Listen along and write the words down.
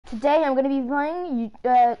Today I'm gonna be playing.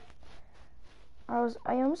 I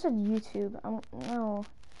almost said YouTube. No.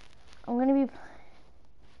 I'm gonna be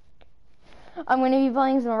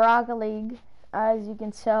playing some Rocket League, as you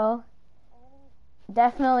can tell.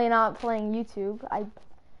 Definitely not playing YouTube.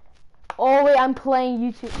 Oh wait, I'm playing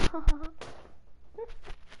YouTube.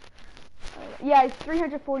 Yeah, it's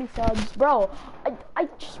 340 subs, bro. I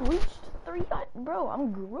just reached 300, bro.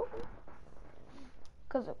 I'm growing.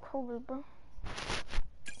 Cause of COVID, bro.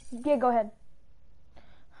 Yeah, go ahead.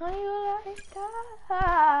 How you like that?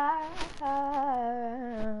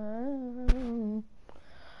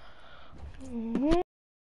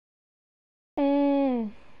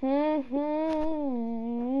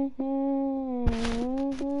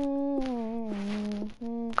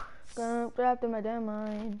 Trapped in my damn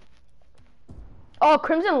mind. Oh,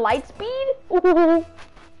 Crimson Lightspeed? Ooh.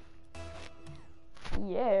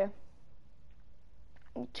 Yeah.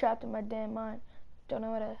 I'm trapped in my damn mind. Don't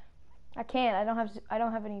know what I can't. I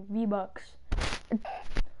don't have any V-Bucks.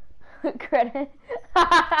 Credit.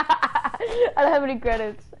 I don't have any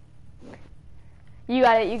credits. You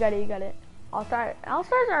got it.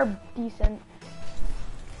 All-stars are decent.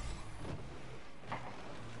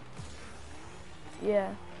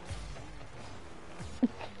 Yeah.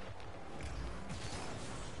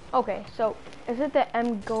 Okay, so is it the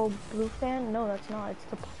M Go Blue fan? No, that's not. It's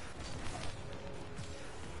the.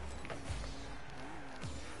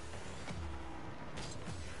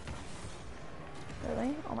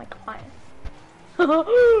 Really? Oh my god.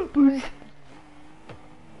 Boost.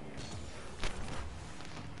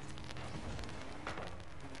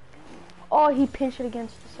 Oh, he pinched it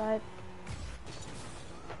against the side.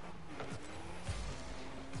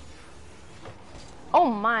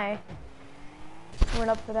 Oh my. Went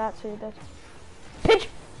up for that, so he does. Pitch!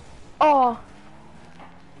 Oh.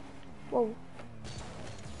 Whoa.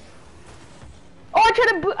 Oh, I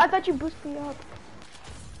tried to I thought you boosted me up.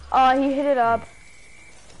 Oh, he hit it up.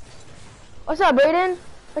 What's up, Brayden?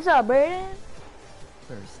 What's up, Brayden?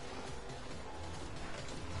 First.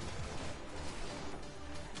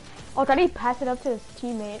 Oh, I thought he passed it up to his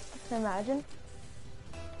teammate. Can you imagine?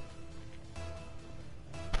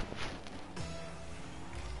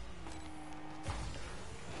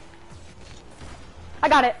 I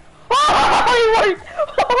got it. Oh, he worked!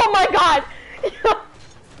 Oh my god!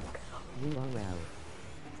 You are out.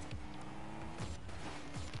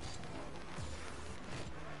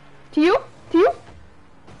 To you? Yeah!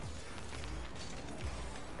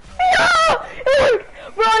 It worked!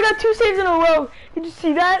 Bro, I got 2 saves in a row. Did you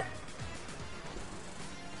see that?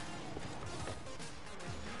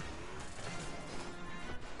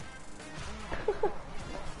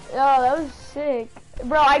 Oh, that was sick.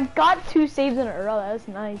 Bro, I got 2 saves in a row. That was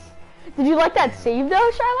nice. Did you like that save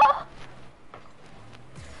though, Shiloh?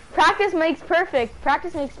 Practice makes perfect.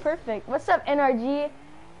 What's up, NRG?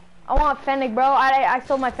 I want Fennec, bro. I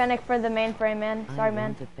sold my Fennec for the mainframe, man. Sorry,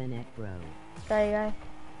 man. I want a Fennec, bro. Sorry, guy.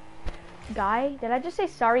 Guy? Did I just say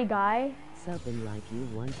sorry, guy? Something like you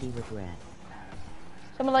want to regret.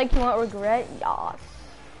 Someone like you want regret? Yas.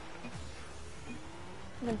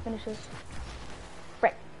 I'm gonna finish this.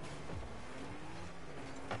 Right.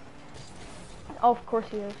 Oh, of course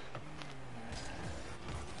he is.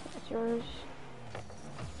 That's yours.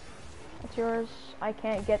 That's yours. I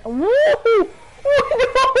can't get. Woo!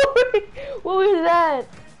 What was that?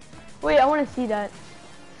 Wait, I want to see that.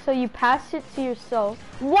 So you pass it to yourself.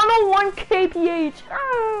 101 kph.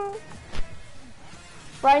 Ah.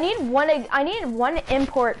 But I need one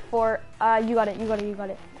import for. You got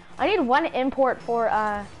it. I need one import for.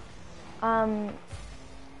 Oh.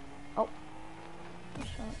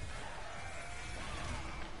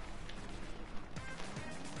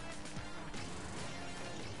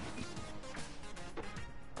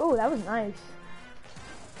 Oh, that was nice.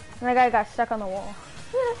 And that guy got stuck on the wall.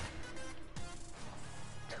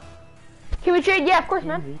 Can we trade? Yeah, of course,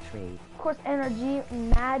 man. Of course, energy,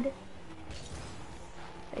 mad.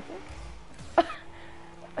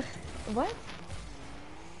 What?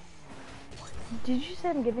 Did you say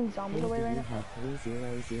I'm giving zombies away right now?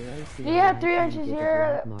 Do you have 300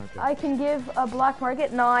 here? I can give a black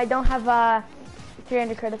market? No, I don't have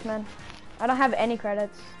 300 credits, man. I don't have any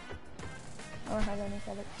credits. I don't have any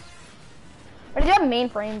credits. But I do have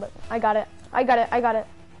mainframe, but I got it.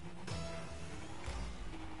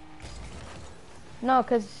 No,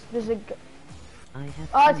 cause there's a.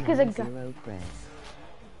 It's because I got.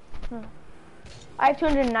 I have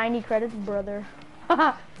 290 credits, brother.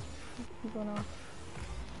 What's going on?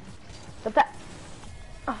 Stop that.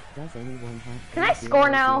 Oh. Does anyone have? Can I score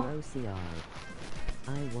now?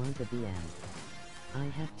 I want a BM. I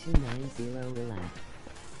have 290 left.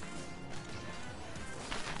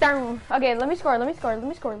 Darn. Okay, let me score. Let me score. Let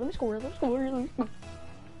me score. Let me score. Let me score. Let me score.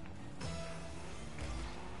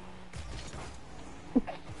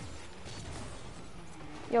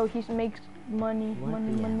 Yo, he makes money,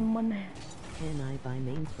 money. Can I buy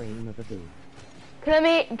mainframe of a booth? Can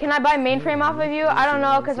I buy mainframe off of you? I don't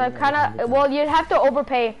know, cause I kind of. Well, you'd have to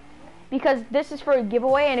overpay, because this is for a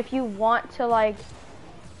giveaway, and if you want to like,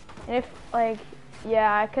 and if like,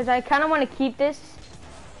 yeah, cause I kind of want to keep this,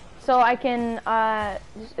 so I can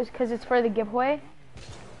cause it's for the giveaway,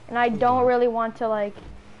 and I don't really want to like,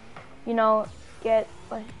 you know, get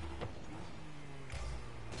like,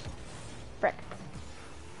 frick.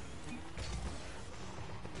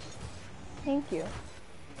 Thank you.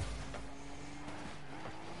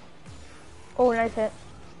 Oh, nice hit.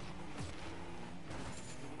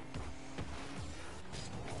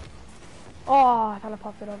 Oh, I thought I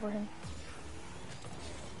popped it over him.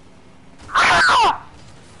 Ah!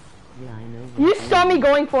 Yeah, I know. You saw me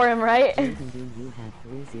going for him, right? Do you have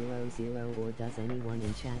 300 or does anyone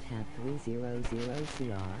in chat have 300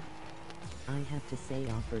 CR? I have to say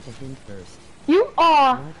offer to him first. You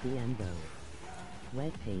are. What the end though?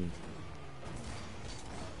 Wet paint.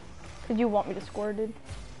 Cause you want me to score, dude.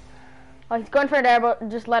 Oh, he's going for an air, but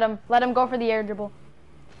just let him go for the air dribble.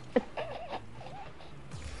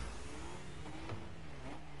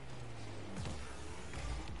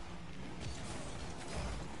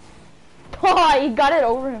 Oh, he got it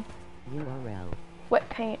over him. URL. Wet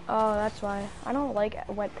paint. Oh, that's why. I don't like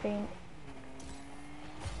wet paint.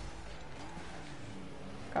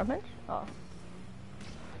 Garbage? Oh.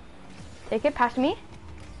 Take it past me.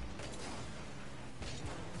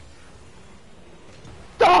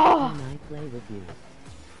 Oh! Can I play with you?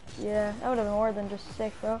 Yeah, that would have been more than just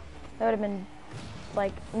sick, bro. That would have been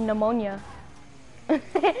like pneumonia.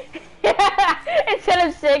 Instead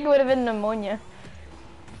of sick, it would have been pneumonia.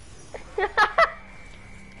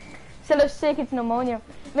 Instead of sick, it's pneumonia.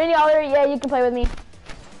 Mini Oliver, yeah, you can play with me.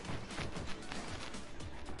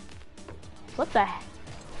 What the heck?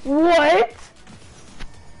 What?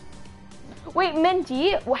 Wait,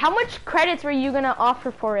 Minty, how much credits were you gonna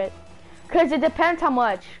offer for it? Cause it depends how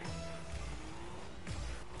much.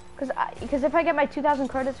 Cause if I get my 2,000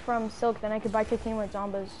 credits from Silk, then I could buy 15 more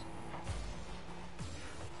Zombas.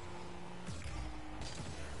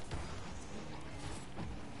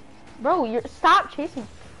 Bro, stop chasing.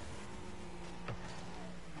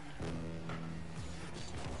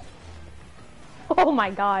 Oh my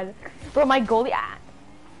god. Bro, my goalie. Ah.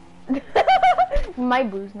 My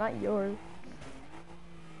boost, not yours.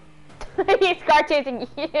 He's car chasing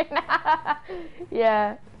you.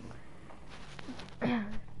 Yeah.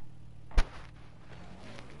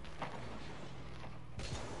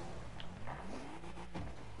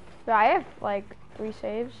 But I have like 3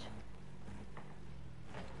 saves.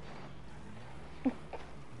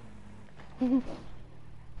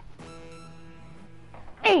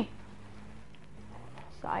 Hey!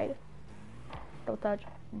 Side. Don't touch.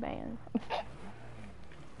 Ban.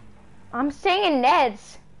 I'm staying in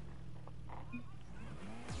Ned's.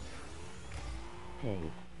 Hey.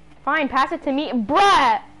 Fine, pass it to me.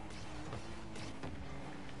 Bruh!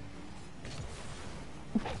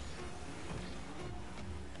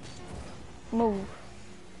 Move.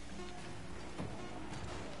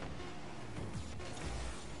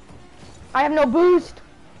 I have no boost.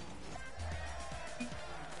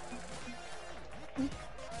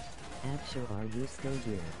 Actually, are you still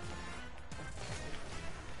here?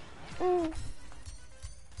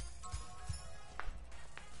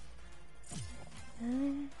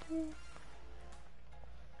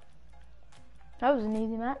 That was an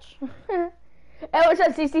easy match. Hey, what's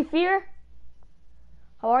up, CC Fear?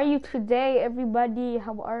 How are you today, everybody?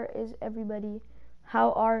 Is everybody?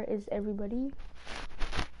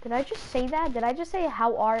 Did I just say that? Did I just say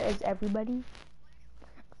how is everybody?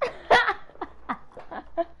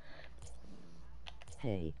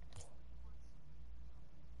 Hey.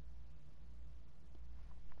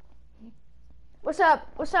 What's up?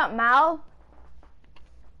 What's up, Mal?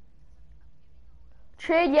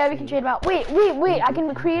 Trade? Yeah, we can trade Mal. Wait. I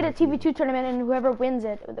can create a TV2 tournament, and whoever wins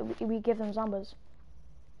it, we give them Zombas.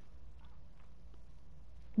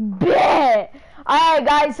 Bet! Alright,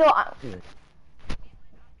 guys, so...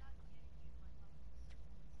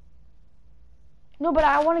 No, but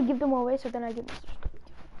I want to give them away, so then I get...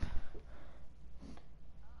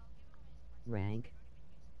 Rank.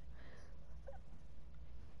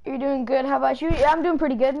 You're doing good. How about you? Yeah, I'm doing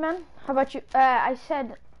pretty good, man. How about you? I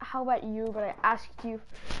said, how about you, but I asked you.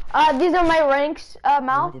 These are my ranks,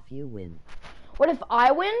 Mal. What if you win? What if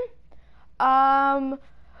I win?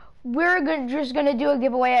 We're just gonna do a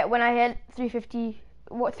giveaway when I hit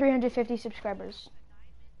 350 subscribers.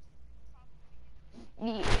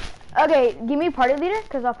 Okay, give me party leader,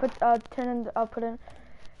 cause I'll put in.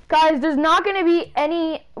 Guys, there's not gonna be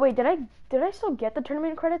any. Wait, did I still get the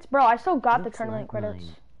tournament credits, bro? I still got the tournament credits.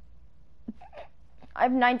 Mine. I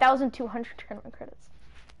have 9,200 tournament credits.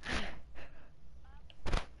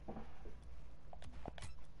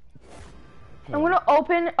 Hey. I'm gonna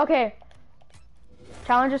open. Okay.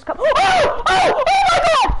 Challenges come. Oh! Oh! Oh my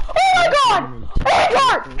god! Oh my god! Hand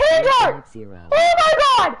heart! Hand heart! Oh my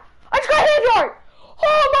god! I just got hand heart!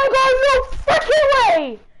 Oh my god! No freaking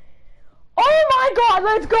way! Oh my god!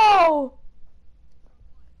 Let's go!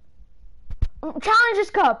 Challenges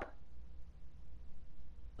cup.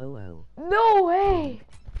 Oh. No way!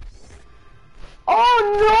 Oh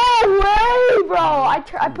no way, bro!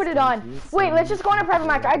 I put it on. Wait, let's just go on a private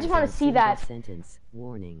match. I just want to see that. Sentence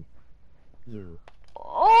warning. You.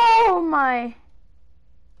 Oh my!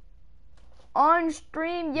 On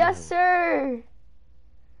stream, yes sir.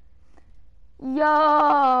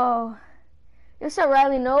 Yo, yes sir,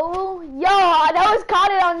 Riley Noble. Yo, that was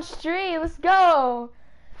caught it on stream. Let's go.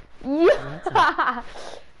 Yeah.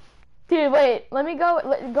 Dude, wait. Let me go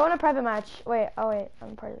in a private match. Wait. Oh wait,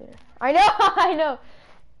 I'm part of it. I know. I know.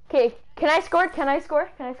 Okay. Can I score?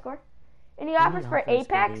 Any offers for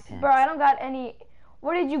Apex? Bro, I don't got any.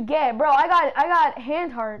 What did you get, bro? I got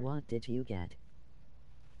hand heart. What did you get?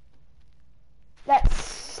 That's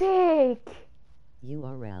sick.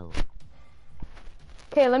 URL.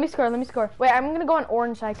 Okay, let me score. Wait, I'm gonna go on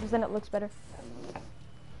orange side because then it looks better.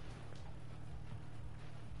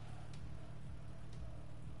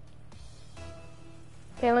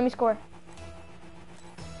 Okay, let me score.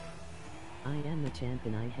 I am the champ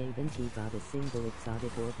and I haven't got a single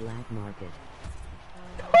exotic or black market.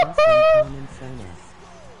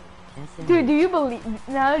 Dude, do you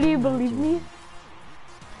believe me?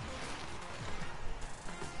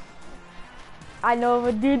 I know,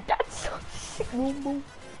 but dude, that's so sick.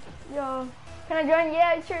 Yo, can I join?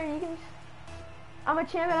 Yeah, sure, you can. I'm a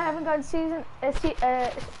champ and I haven't gotten season.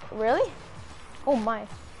 Really? Oh my.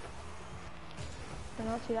 I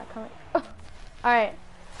don't see that coming. Alright.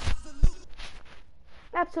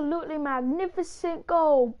 Absolutely magnificent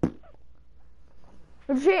goal.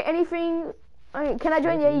 Anything. Can I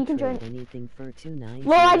join? Yeah, you can join. Anything for 2.9.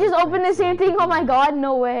 Well, I just opened the same thing. Oh my god,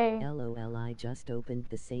 no way. LOL, I just opened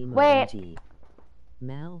the same. Wait. OMG.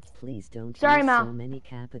 Mal, please don't use Mal. so many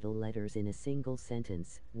capital letters in a single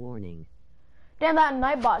sentence. Warning. Damn, that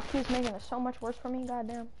Nightbot keeps making it so much worse for me.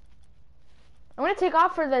 Goddamn. I'm gonna take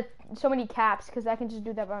off for the so many caps because I can just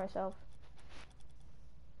do that by myself.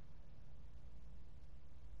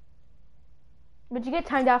 But you get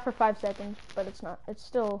timed out for 5 seconds, but it's not. It's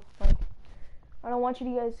still like I don't want you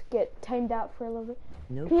to guys get timed out for a little bit.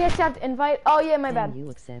 Nope. Can you accept invite? Oh yeah, my bad. You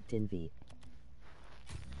accept invite.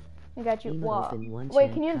 I got you. Wow.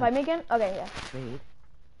 Wait, can you invite me again? Okay, yeah. Trade.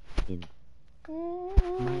 In.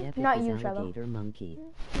 My epic Not is you, alligator monkey.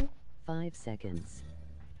 5 seconds.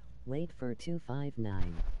 Wait for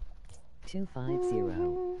 259. 250.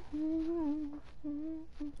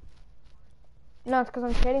 No, it's because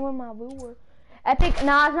I'm trading with my viewer. Epic?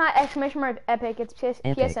 Nah, it's not exclamation mark epic. It's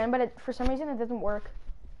PSN, but for some reason it doesn't work.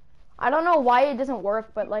 I don't know why it doesn't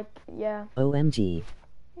work, but like, yeah. OMG.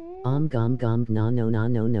 No,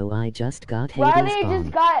 I just got Hades Riley bomb.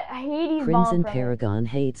 just got Hades Crimson bomb. Paragon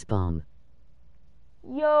Hades bomb.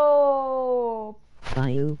 Yo.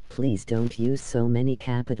 Bayou, please don't use so many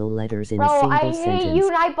capital letters in a single sentence. Bro, I hate you,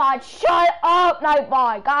 Nightbot. Shut up,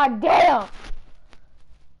 Nightbot. God damn.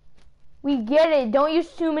 We get it. Don't use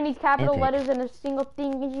too many capital letters in a single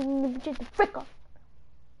thing. Just the frick off.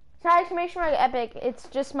 It's not exclamation mark epic. It's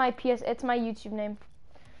just my It's my YouTube name.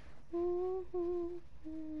 Ooh.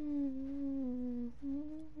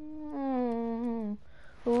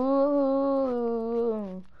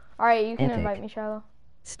 All right, you can invite me, Shiloh.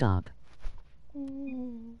 Stop.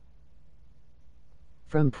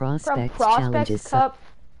 From Prospects Challenges Cup.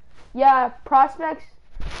 Yeah, Prospects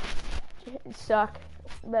suck,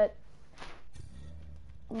 but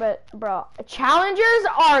bro, challengers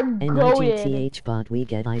are goated. NIGTH bot we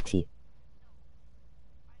get IT.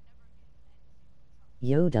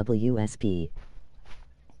 Yo WSP.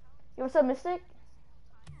 Yo, what's up, Mystic?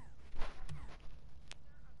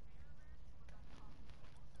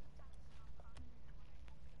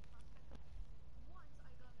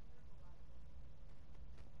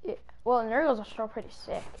 Yeah, well, Nurgles are still pretty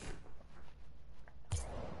sick.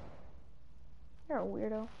 You're a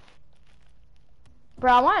weirdo.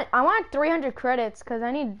 Bro, I want 300 credits because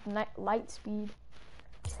I need light speed.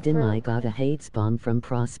 I got a Hades bomb from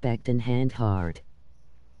Prospect and Hand Hard.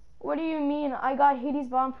 What do you mean? I got Hades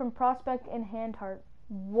bomb from Prospect and Hand Heart.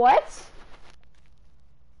 What?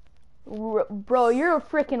 Bro, you're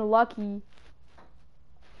freaking lucky.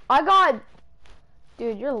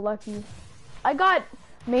 Dude, you're lucky. I got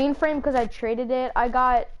mainframe because I traded it. I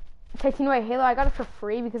got Titanium White Halo. I got it for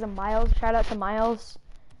free because of Miles. Shout out to Miles.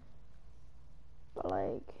 But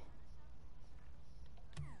like,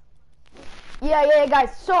 yeah,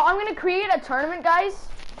 guys. So I'm gonna create a tournament, guys.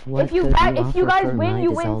 If you guys win,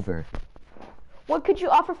 you win. What could you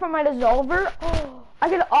offer for my dissolver? Oh, I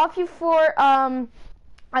could offer you for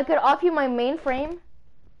I could offer you my mainframe.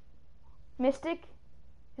 Mystic.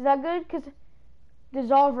 Is that good? Cause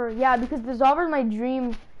dissolver, yeah, because dissolver is my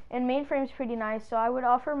dream, and mainframe's pretty nice. So I would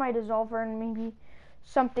offer my dissolver and maybe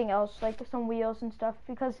something else, like some wheels and stuff,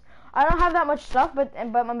 because I don't have that much stuff. But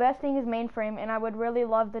my best thing is mainframe, and I would really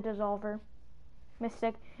love the dissolver.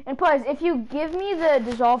 Mystic. And plus, if you give me the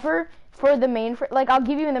dissolver for the mainframe, like I'll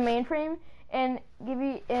give you the mainframe and you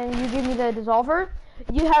give me the dissolver,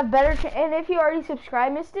 you have better and if you already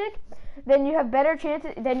subscribe, Mystic, then you have better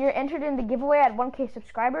chances. Then you're entered in the giveaway at 1K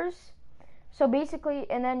subscribers. So basically,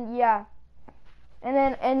 and then yeah, and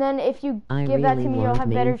then if you give that to me, you'll have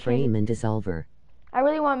better chances. Mainframe and dissolver. I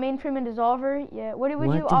really want mainframe and dissolver. Yeah. What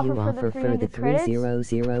would you offer for the 300 credits?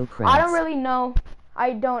 I don't really know.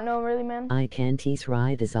 I don't know really, man. I can't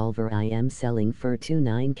try dissolver. I am selling for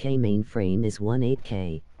 29K. Mainframe is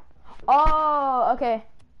 18K. Oh, okay.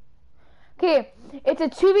 Okay, it's a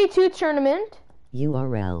 2v2 tournament.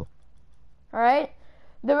 URL. All right.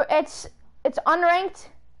 It's unranked.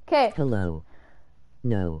 Okay. Hello.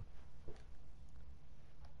 No.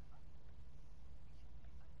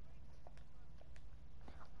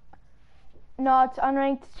 No, it's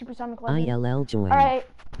unranked Supersonic Legend. ILL join. All right.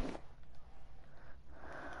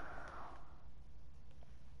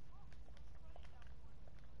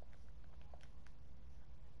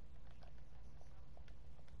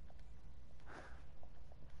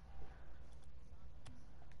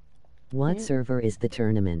 What server is the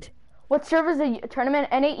tournament? What server is the tournament?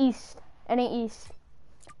 NA East. NA East.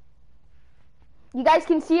 You guys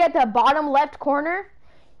can see at the bottom left corner,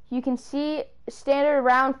 you can see standard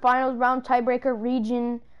round, finals round, tiebreaker,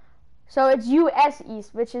 region. So it's US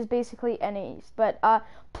East, which is basically NA East. But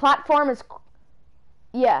platform is,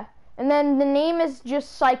 yeah. And then the name is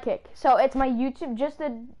just Psychic. So it's my YouTube, just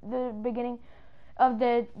the beginning of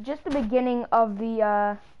the, it's just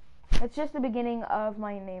the beginning of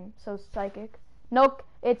my name, so Psychic. No,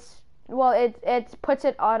 it puts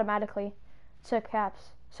it automatically to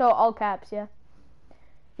caps. So all caps, yeah.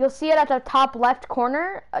 You'll see it at the top left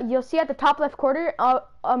corner. Above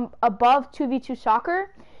 2v2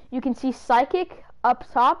 soccer. You can see Psychic up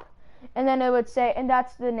top, and then it would say, and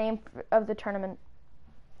that's the name of the tournament.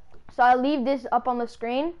 So I'll leave this up on the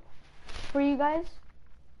screen for you guys.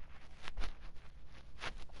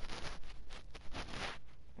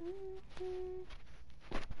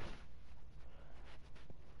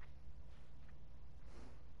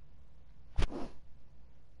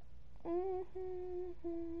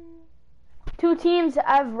 Two teams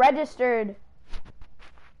have registered.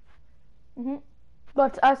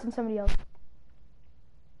 But it's us and somebody else.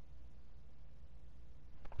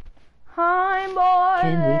 Hi, boy.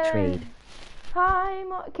 Can we trade?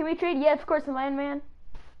 Can we trade? Yeah, of course, the landman.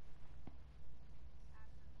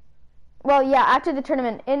 Well, yeah, after the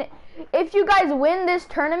tournament. And if you guys win this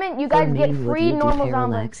tournament, you guys get free normal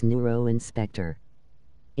zombies. Neuro Inspector.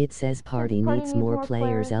 It says party needs more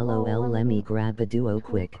players. LOL. Let me grab a duo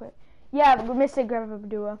quick. Yeah, Mystic grab a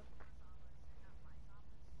duo.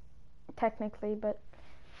 Technically, but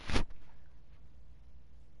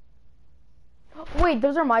wait,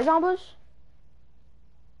 those are my zombies?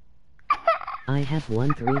 I have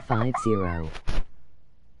 1350.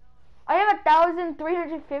 I have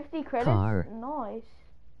 1,350 credits. Car. Nice.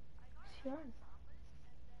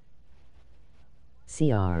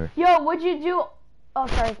 CR. Yo, what'd you do? Oh,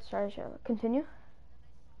 sorry. Continue.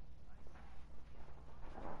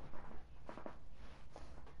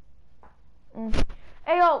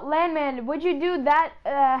 Hey, yo, Landman, would you do that?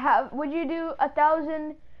 Would you do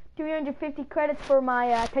 1,350 credits for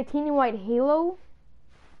my Titanium White Halo?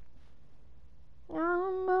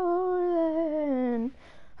 I'm more than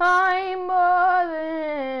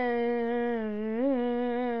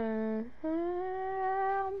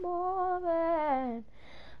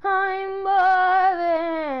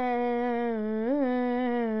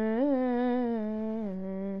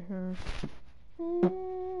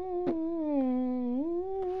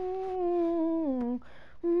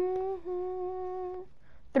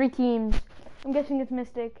Three teams. I'm guessing it's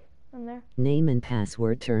Mystic in there. Name and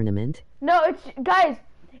password tournament. No, it's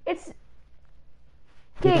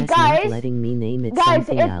okay, guys. Letting me name it. Guys,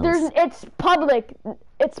 something else. It's public.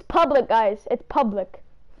 It's public, guys. It's public.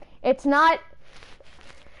 It's not.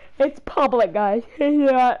 It's public, guys.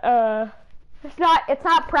 It's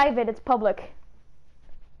not private. It's public.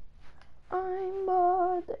 I'm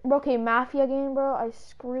okay, Mafia game, bro. I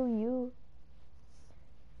screw you.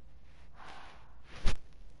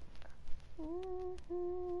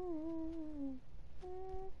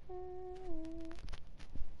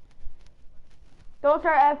 Don't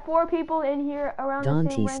start. I have 4 people in here around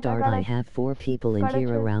the same rank. I have 4 people in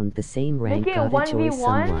here around the same rank. Make it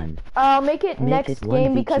 1v1. I'll make it next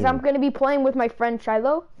game because I'm gonna be playing with my friend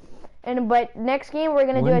Shiloh. But next game we're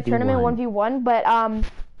gonna do a tournament 1v1. But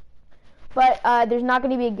there's not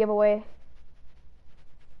gonna be a giveaway.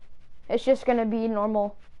 It's just gonna be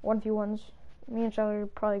normal 1v1s. Me and Shiloh are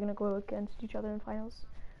probably gonna go against each other in finals.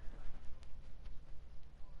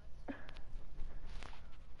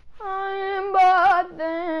 I'm but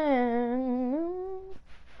then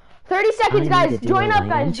 30 seconds, guys. Join up,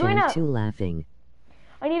 guys. Join up. Laughing.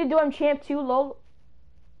 I need to do I'm champ 2, lol.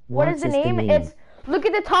 What is the name? It's look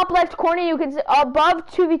at the top left corner. You can see above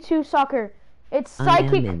 2v2 soccer. It's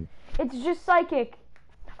psychic. It's just psychic.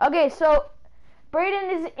 Okay, so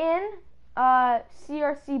Brayden is in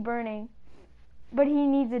CRC burning, but he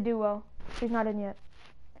needs a duo. He's not in yet.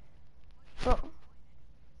 Bro.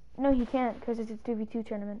 No, he can't because it's a 2v2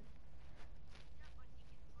 tournament.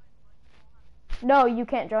 No, you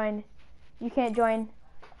can't join. You can't join.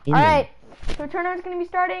 Alright, so tournament's going to be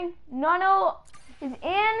starting. Nono is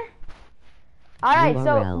in. Alright,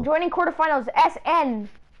 so joining quarterfinals, SN.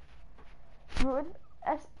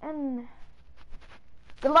 SN.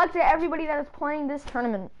 Good luck to everybody that is playing this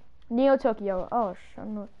tournament. Neo Tokyo. Oh, shut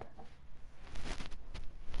up.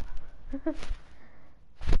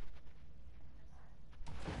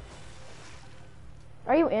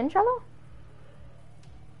 Are you in, Shallow?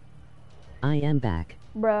 I am back.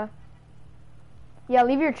 Bruh. Yeah,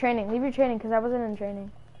 leave your training. Leave your training, because I wasn't in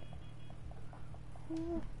training.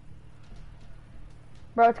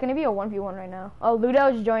 Bro, it's going to be a 1v1 right now. Oh,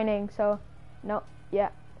 Ludo's joining, so... No, yeah.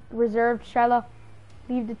 Reserved, Shiloh.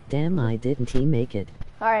 Leave the... Damn, I didn't make it.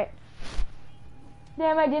 Alright.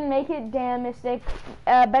 Damn, I didn't make it. Damn, mistake.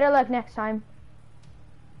 Better luck next time.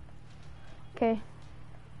 Okay.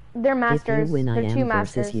 They're masters. If you win, They're I am 2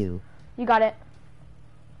 masters. versus you. You got it.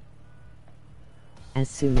 As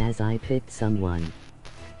soon as I picked someone.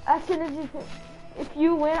 As soon as you pick. If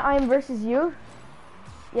you win, I am versus you.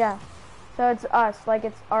 Yeah. So it's us. Like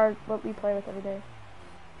it's our what we play with every day.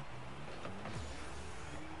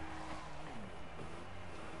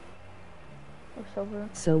 Silver.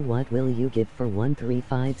 So what will you give for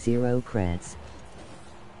 1350 creds?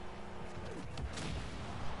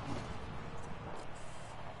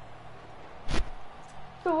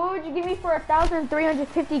 So what would you give me for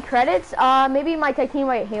 1,350 credits? Maybe my Titanium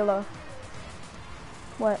White Halo.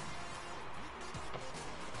 What?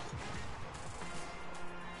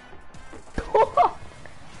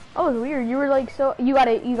 That was weird. You were like so. You got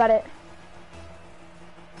it. You got it.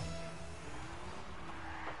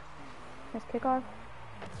 Nice kickoff.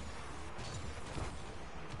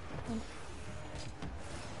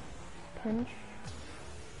 Pinch.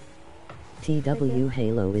 TW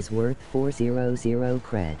Halo is worth 400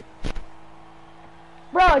 cred.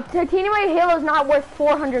 Bro, Titanium White Halo is not worth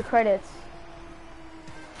 400 credits.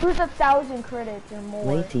 Who's 1,000 credits or more?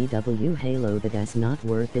 Wait, TW Halo, that's not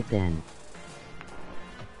worth it then.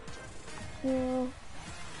 Yeah.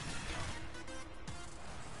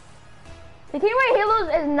 Titanium White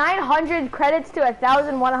Halo is 900 credits to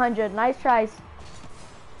 1,100. Nice tries.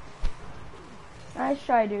 Nice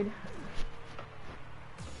try, dude.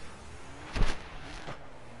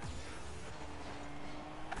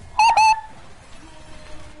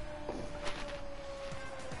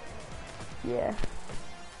 Yeah.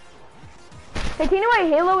 Titanium White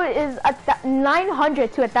Halo is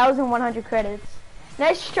 900 to 1,100 credits.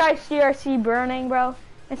 Nice try, CRC burning, bro.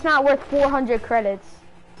 It's not worth 400 credits.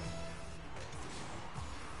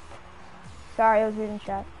 Sorry, I was reading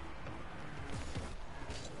chat.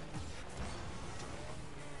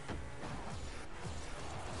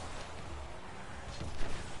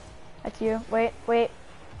 That's you. Wait, wait.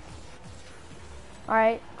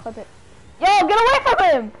 Alright, clip it. Yo, get away from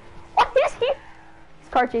him! What is he? He's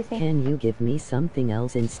car chasing. Can you give me something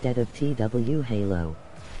else instead of TW Halo?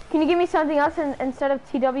 Can you give me something else instead of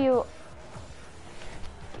TW?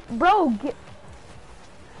 Bro, get...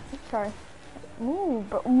 Sorry. Move,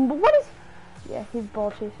 bro. What is... Yeah, he's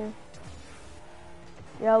ball chaser.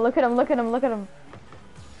 Yeah, look at him, look at him, look at him.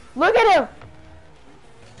 Look at him!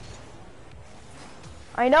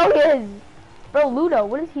 I know he is. Bro, Ludo,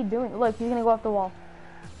 what is he doing? Look, he's gonna go off the wall.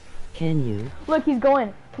 Can you? Look, he's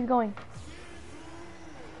going. He's going.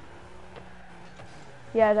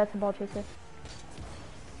 Yeah, that's a ball chaser.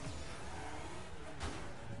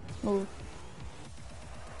 Move.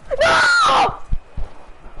 No!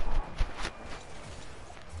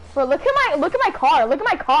 Bro, look at my car. Look at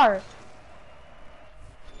my car.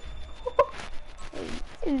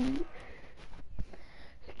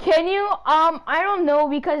 Can you, I don't know,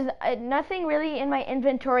 because nothing really in my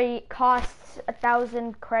inventory costs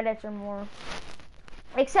 1,000 credits or more.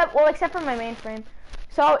 Except for my mainframe.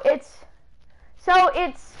 So it's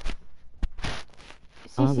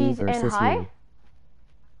CC's and high. Me.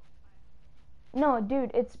 No,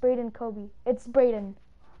 dude, it's Brayden Kobe. It's Brayden.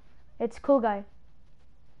 It's cool guy.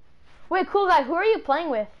 Wait, cool guy, who are you playing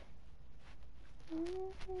with?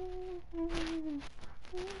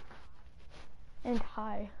 And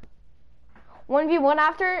high. 1v1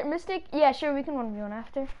 after, Mystic? Yeah, sure, we can 1v1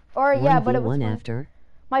 after. Or, yeah, but it was 1v1 after?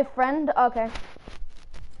 My friend? Okay.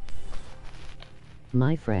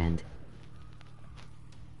 My friend.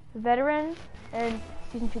 Veteran and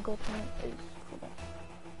Season 2 Gold Tournament is cool guy.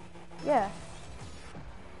 Yeah.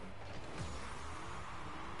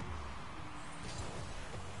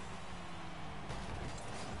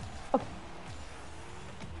 Okay.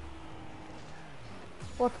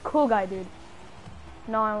 Well, it's cool guy, dude.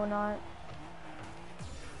 No, I will not.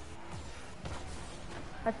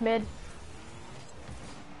 That's mid.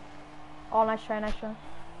 Oh, nice try, nice try.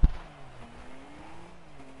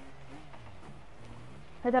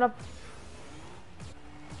 Hit that up.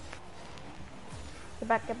 Get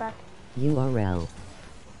back, get back. URL.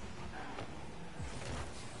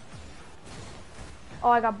 Oh,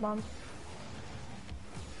 I got bombed.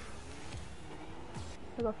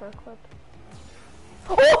 I'll go for a clip.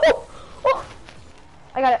 Oh! Oh!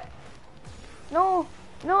 I got it. No!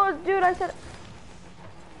 No, dude, I said...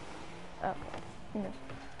 Okay, he missed.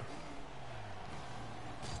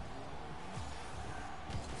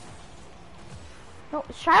 No,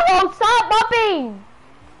 Shiloh, stop bumping!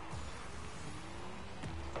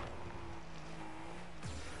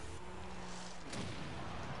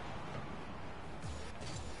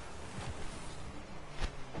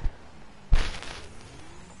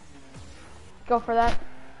 Go for that.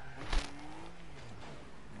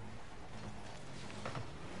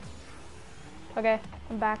 Okay,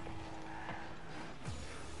 I'm back.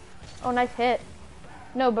 Oh, nice hit.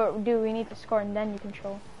 No, but dude, we need to score and then you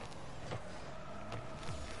control.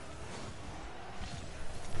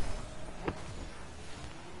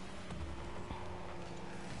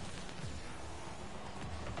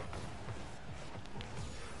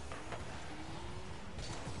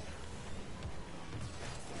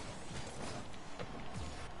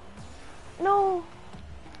 No.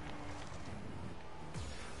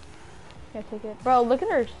 Yeah, take it. Bro, look at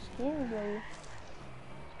her skin, bro. It's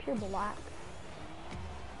pure black.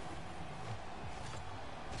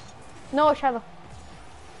 No, Shiloh.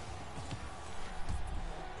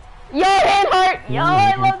 Yo, hand heart! Yo,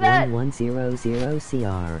 I love that! 1100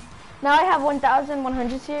 CR. Now I have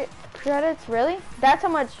 1,100 credits, really? That's how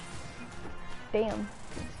much... Damn.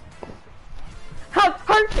 Heart!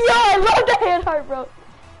 Yo, I love the hand heart, bro!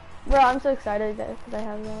 Bro, I'm so excited that I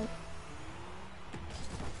have that.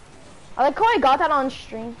 I like how I got that on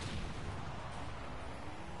stream.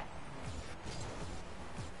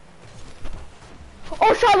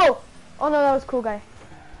 Oh, Shiloh! Oh no, that was cool guy.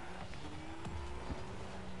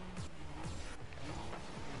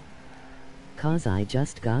 Cause I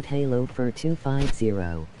just got Halo for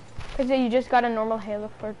 250. Cause you just got a normal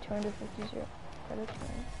Halo for 250 credits.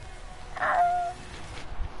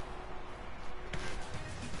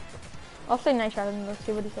 I'll say nice shot and let's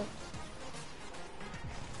see what he says.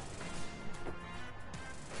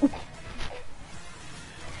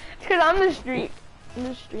 Cause I'm the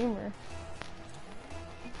streamer.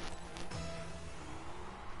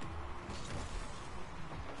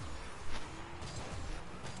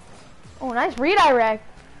 Oh, nice redirect.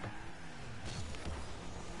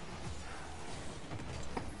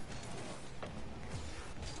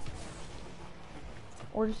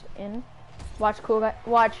 Or just in. Watch, cool guy.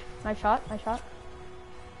 Watch. Nice shot. Nice shot.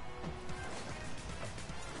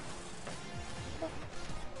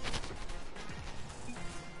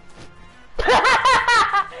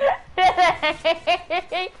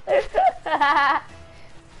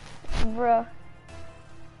 Bruh.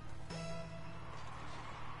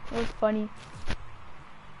 It was funny.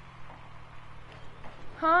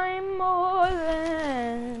 I'm more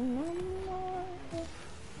than.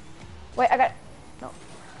 Wait, I got. No.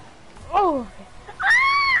 Oh.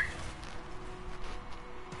 Ah!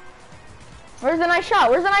 Where's the nice shot?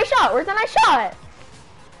 Where's the nice shot? Where's the nice shot?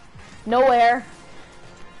 Nowhere.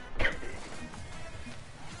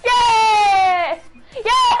 Yay!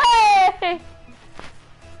 Yay!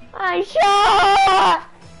 Nice shot!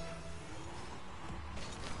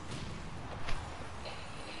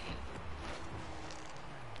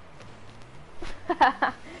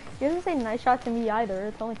 He doesn't say nice shot to me either.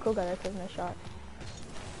 It's only cool guy that says nice shot.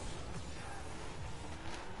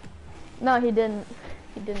 No, he didn't.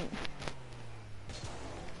 He didn't.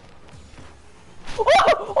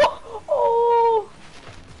 Oh!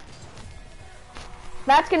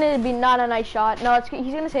 That's gonna be not a nice shot. No,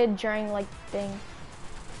 he's gonna say it during like thing.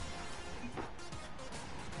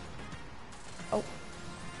 Oh.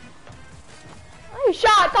 Nice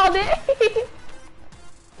shot, called it.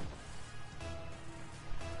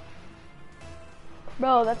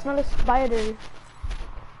 Bro, that's not a spider.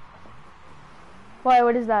 Why?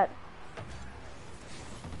 What is that?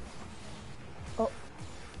 Oh.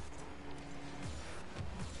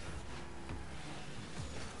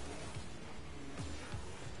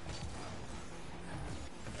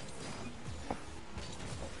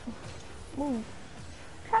 Move.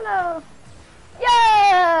 Hello.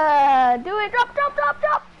 Yeah! Do it. Drop, drop, drop,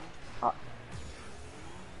 drop. Oh.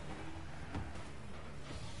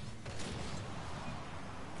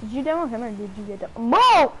 Did you demo him or did you get demo?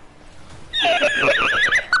 Mo!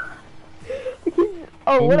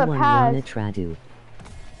 Oh, what a pass. Wanna try to?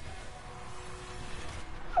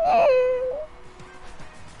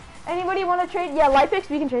 Anybody want to trade? Yeah, life picks,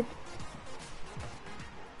 we can trade.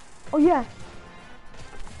 Oh, yeah.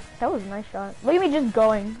 That was a nice shot. Look at me just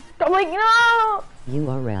going. I'm like, no!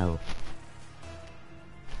 URL.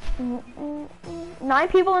 9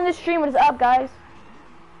 people in the stream. What is up, guys?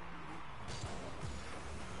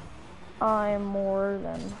 I'm more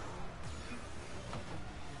than...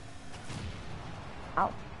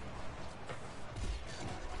 Ow.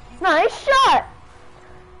 Nice shot!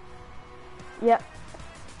 Yep.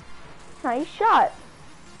 Nice shot.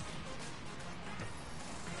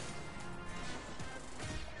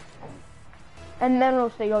 And then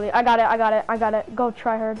we'll stay goalie. I got it, I got it, I got it. Go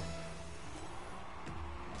try hard.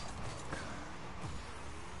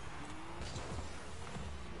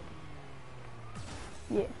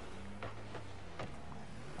 Yeah.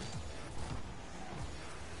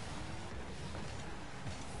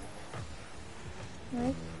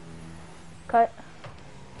 Nice. Cut.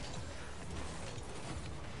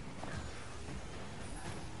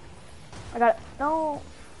 I got it. No.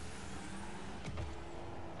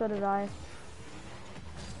 So did I.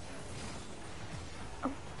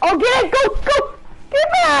 Oh, get it! Go! Go!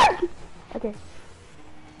 Get back! Okay.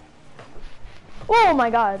 Oh my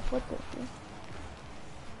God! What the?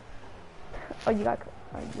 Oh, you got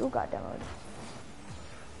demoed.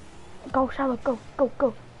 Go, shallow! Go! Go!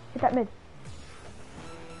 Go! Hit that mid.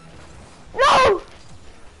 No!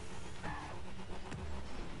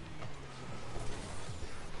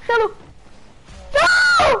 Shallow!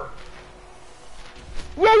 No!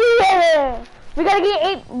 Yeah, yeah, yeah! We gotta get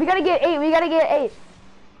 8. We gotta get 8. We gotta get 8.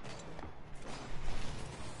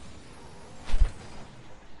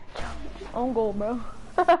 On goal, bro.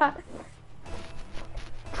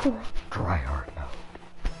 Try hard mode.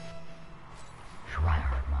 Try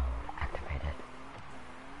hard mode activated.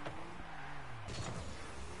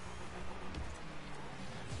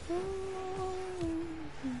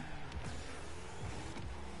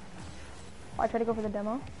 I try to go for the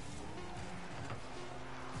demo.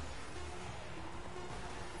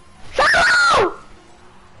 Shut.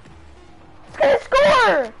 It's gonna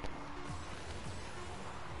score!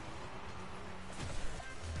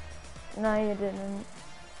 No, you didn't.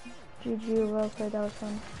 GG, well played, that was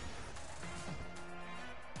fun.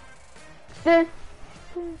 Make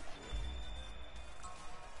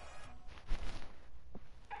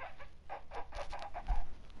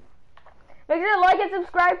sure to like and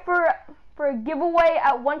subscribe for a giveaway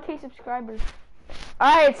at 1K subscribers.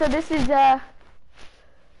 Alright, so this is alright,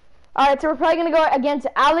 so we're probably gonna go against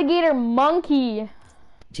Alligator Monkey.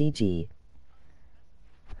 GG.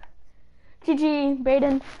 GG,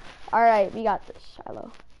 Baden. Alright, we got this,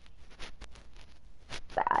 Shiloh.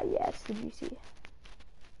 Ah, yes, did you see?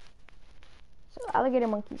 So Alligator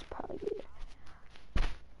Monkey's probably here.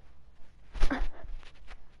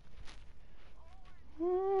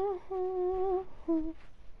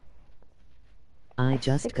 I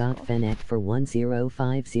just got Fennec for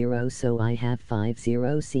 1050, so I have 50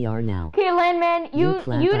 CR now. Okay, Landman, you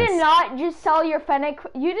did not just sell your Fennec.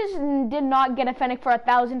 You just did not get a Fennec for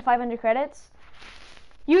 1,500 credits.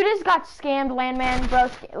 You just got scammed, Landman, bro.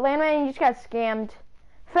 Landman, you just got scammed.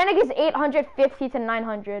 Fennec is 850 to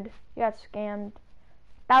 900. You got scammed.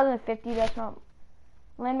 1,050, that's not...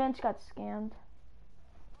 Landman just got scammed.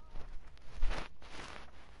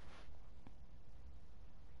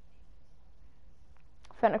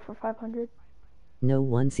 Fennec for 500. No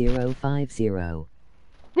 1050.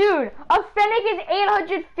 Dude, a Fennec is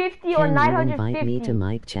 850 or Can 950. you invite me to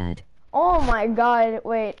mic chat? Oh my god,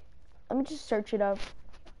 wait. Let me just search it up.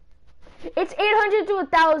 It's 800 to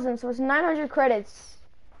 1,000, so it's 900 credits.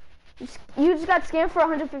 You just got scammed for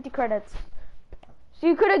 150 credits. So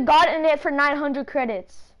you could have gotten it for 900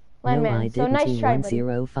 credits. No, Landman. I So didn't. nice try, buddy.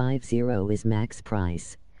 1050 is max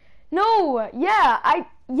price. No,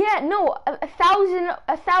 no,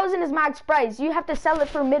 a thousand is max price. You have to sell it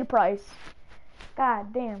for mid price.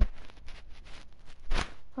 God damn.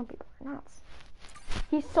 Some people are nuts.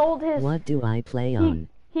 He sold his. What do I play on?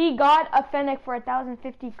 He got a Fennec for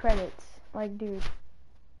 1,050 credits. Like, dude.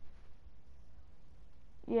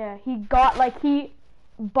 Yeah, he bought a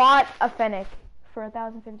Fennec for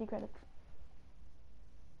 1,050 credits.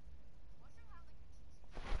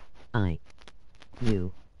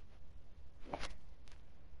 You.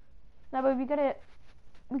 No, but we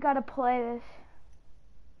gotta play this.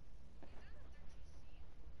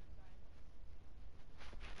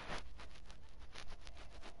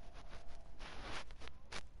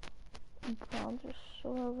 I'll just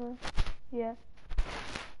over. Yeah.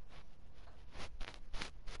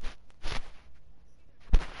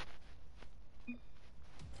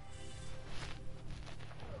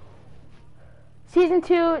 Season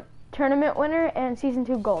 2 tournament winner and season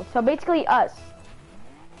 2 gold. So basically us.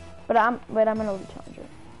 But I'm an elite challenger.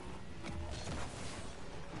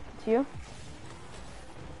 It's you?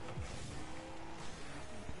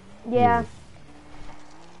 Yeah.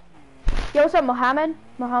 Yo, what's up, Mohammed?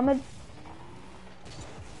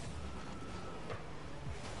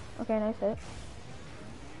 Okay, nice hit.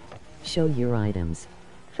 Show your items.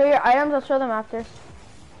 Show your items, I'll show them after.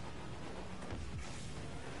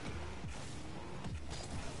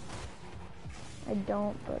 I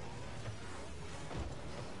don't, but...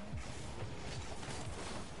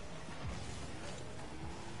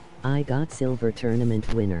 I got silver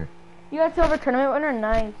tournament winner. You got silver tournament winner?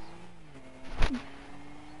 Nice.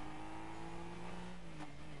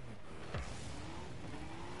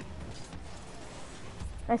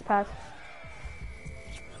 Nice pass.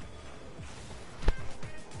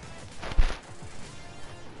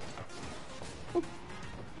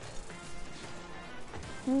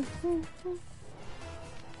 I'm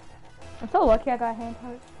so lucky I got hand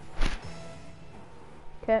heart.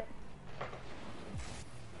 Okay.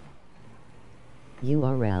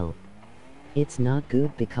 URL. It's not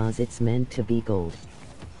good because it's meant to be gold.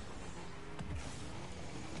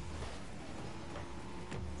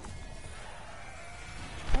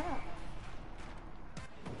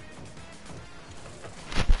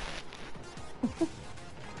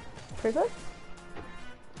 Pretty good?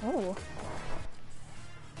 Oh.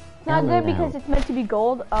 Not good because it's meant to be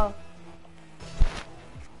gold? Oh.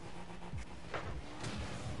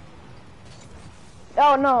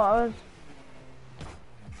 Oh no, I was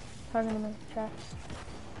talking to my chat.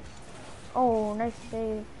 Oh, nice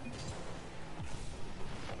save.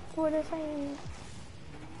 What a save.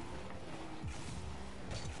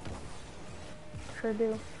 Sure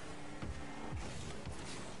do.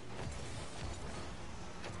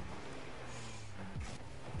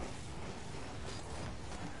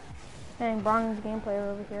 Dang, bronze gameplay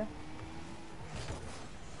over here.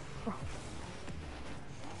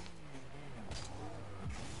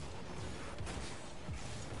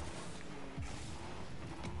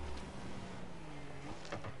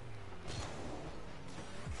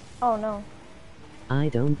 Oh no. I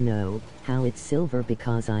don't know how it's silver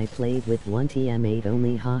because I played with 1TM8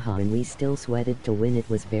 only, haha, and we still sweated to win. It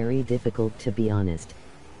was very difficult, to be honest.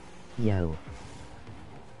 Yo.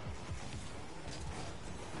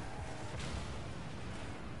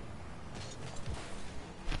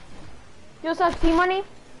 You also have T-Money?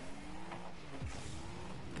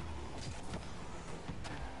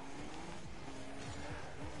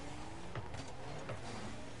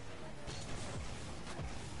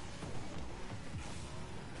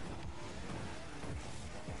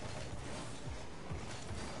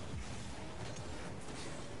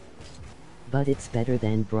 But it's better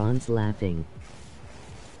than bronze, laughing.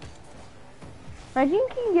 I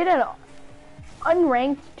think you can get an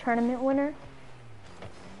unranked tournament winner.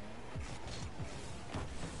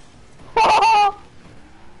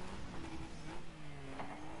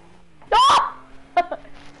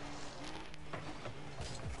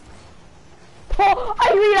 Oh,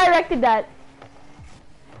 I redirected that.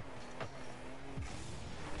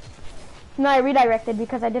 No, I redirected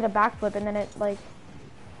because I did a backflip and then it like...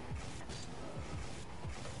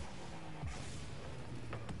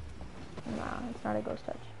 Nah, it's not a ghost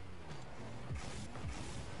touch.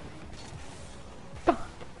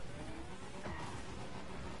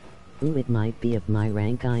 Ooh, it might be of my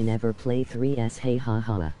rank. I never play 3S. Hey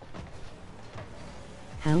haha.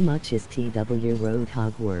 How much is TW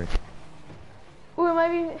Roadhog worth? Ooh, it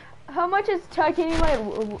might be. How much is Titanium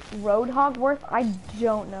Roadhog worth? I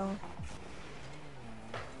don't know.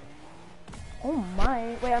 Oh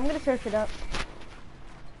my. Wait, I'm gonna search it up.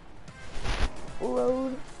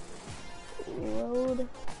 Roadhog.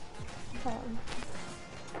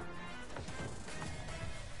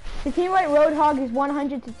 The Team White Roadhog is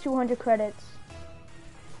 100 to 200 credits.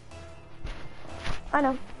 I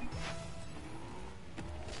know.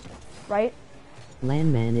 Right?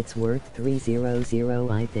 Landman, it's worth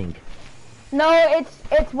 300, I think. No,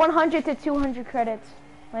 it's 100 to 200 credits.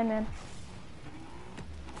 Landman.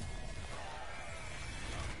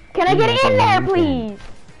 Can I get in there, please?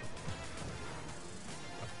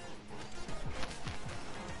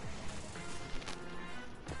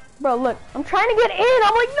 Bro, look, I'm trying to get in.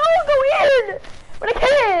 I'm like, no, go in, but I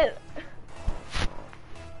can't.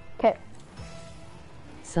 Okay.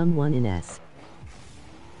 Someone in S.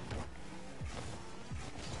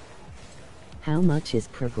 How much is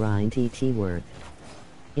Progrine TT worth?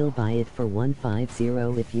 He'll buy it for 150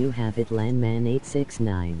 if you have it.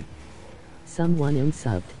 Landman869. Someone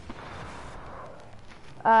unsubbed.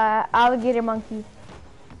 Alligator monkey.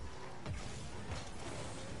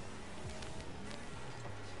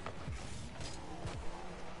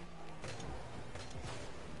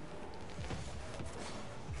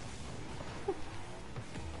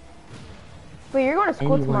 Wait, you're going to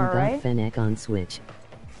school tomorrow, right? Anyone got Fennec on Switch?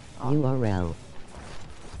 Oh. URL.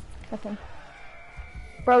 Nothing.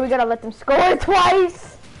 Bro, we gotta let them score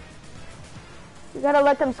twice! We gotta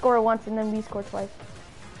let them score once and then we score twice.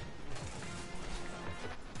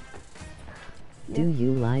 Do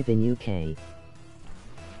you live in UK?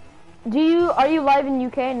 Are you live in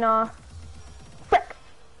UK? Nah. Frick!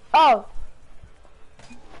 Oh!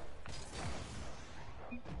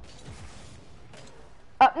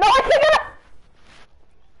 No, I can't get it!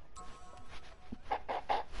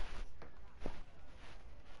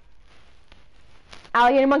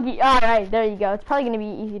 Alligator monkey. Alright, there you go. It's probably gonna be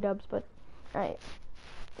easy dubs, but alright.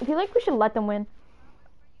 I feel like we should let them win.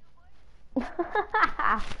 Bro,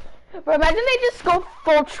 imagine they just go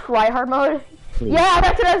full tryhard mode. Please. Yeah,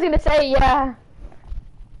 that's what I was gonna say, yeah.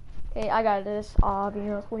 Okay, I got this,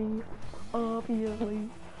 obviously. Obviously.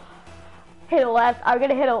 Hit it left. I'm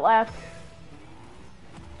gonna hit it left.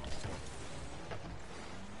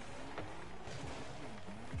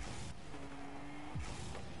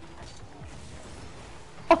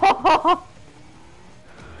 Oh,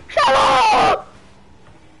 shut up!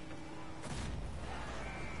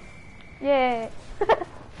 Yeah.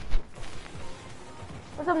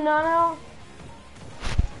 What's up, Nano?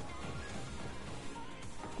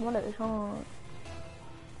 What is on?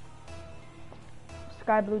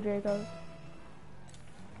 Sky Blue Dracos.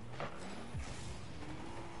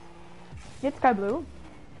 Get Sky Blue.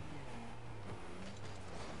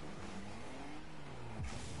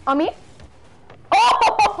 On me?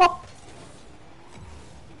 Oh!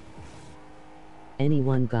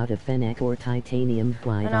 Anyone got a Fennec or Titanium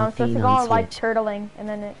White I know, I'm supposed to Octane go on on like Switch? turtling, and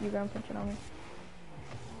then you go and pinch it on me.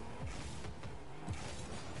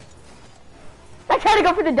 I tried to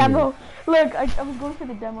go for the demo. Look, I was going for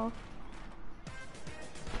the demo.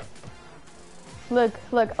 Look,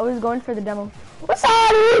 I was going for the demo. What's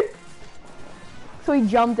up? So he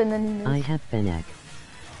jumped and then he missed. I have Fennec.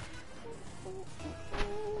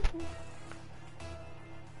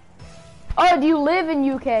 Oh, do you live in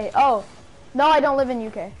UK? Oh, no, I don't live in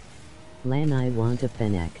UK. Lan, I want a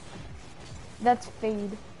Fennec. That's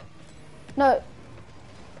Fade. No.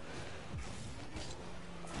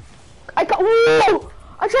 I got. Whoa!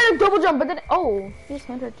 I tried to double jump, but then oh, he just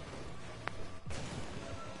landed.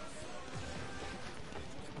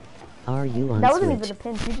 Are you on That Switch? wasn't even a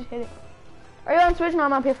pinch. You just hit it. Are you on Switch? No,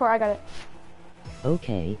 I'm on PS4. I got it.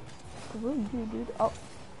 Okay. Screw you, dude. Oh.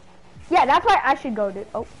 Yeah, that's why I should go, dude.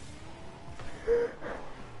 Oh.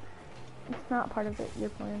 It's not part of your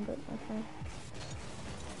plan, but okay.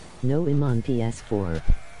 No, I'm on PS4.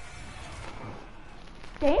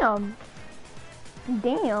 Damn.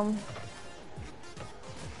 Damn.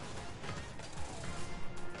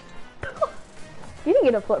 You didn't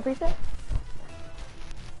get a float preset?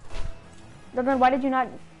 Then why did you not?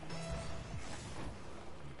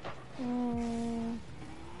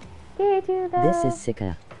 Get you the... This is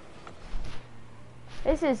Sika.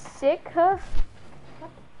 This is sick, huh?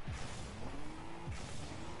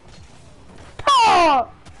 Oh!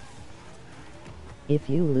 If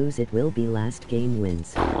you lose, it will be last game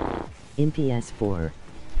wins. In PS4.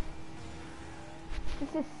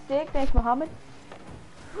 This is sick. Thanks, Mohammed.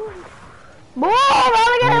 Boom!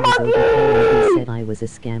 Alligator monkey! He said I was a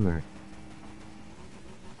scammer.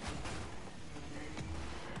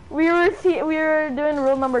 We were doing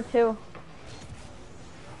rule number 2.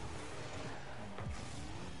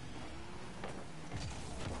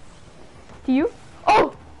 To you?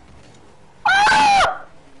 Oh! Ah!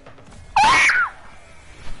 Ah!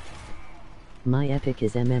 My epic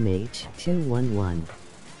is MMH211.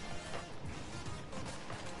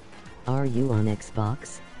 Are you on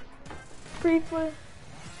Xbox? Briefly.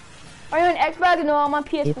 Are you on Xbox? No, I'm on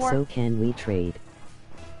PS4. If so, can we trade?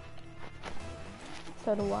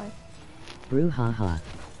 So do I. Brouhaha.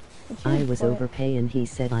 I was overpay and he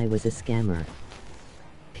said I was a scammer.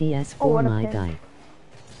 PS4 my guy.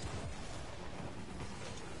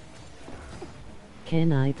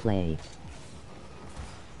 Can I play?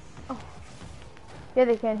 Oh. Yeah,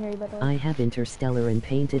 they can't hear you, by the way. I have Interstellar and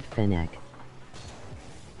painted Fennec.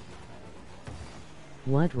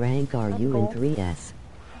 What rank are you in 3S?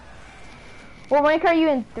 What rank are you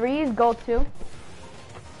in 3's Gold 2?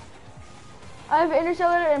 I have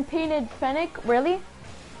Interstellar and painted Fennec. Really?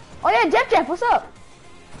 Oh yeah, Jeff, what's up?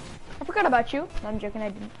 I forgot about you. No, I'm joking, I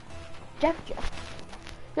didn't. Jeff.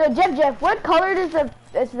 Yo, Jeff, what color is the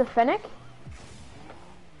Fennec?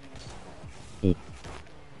 It.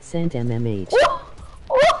 Sent MMH. Oh,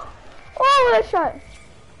 what a shot.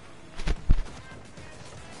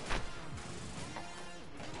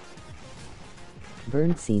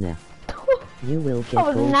 Burn Cena. You will get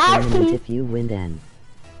was gold nasty. tournament if you win then.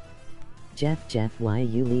 Jeff, why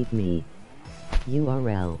you leave me?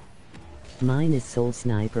 URL. Mine is Soul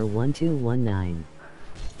Sniper 1219.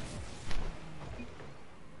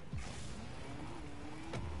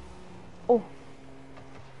 Oh.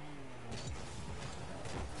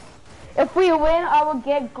 If we win, I will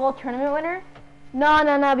get gold tournament winner.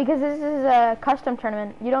 No, because this is a custom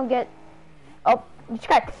tournament. You don't get. Oh, you just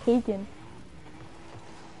got taken.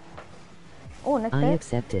 Oh, next I hit.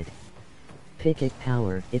 accepted. Pick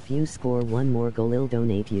power. If you score one more goal, I'll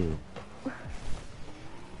donate you.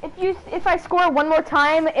 If I score one more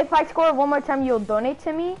time, you'll donate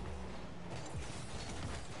to me.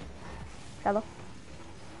 Hello.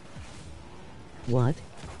 What?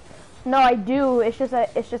 No, I do. It's just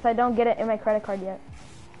I don't get it in my credit card yet.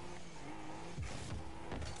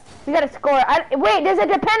 We gotta score. Wait, does it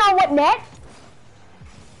depend on what net?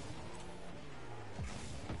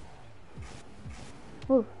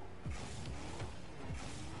 Ooh.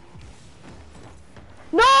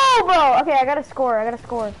 No, bro. Okay, I gotta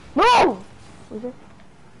score. No. Loser.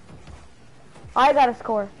 I gotta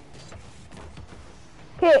score.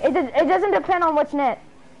 Okay, it doesn't depend on which net.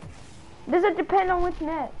 Does it depend on which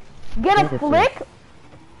net? Get a flick?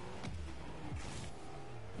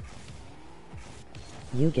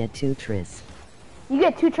 You get 2 tries. You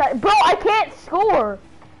get 2 tries. Bro, I can't score.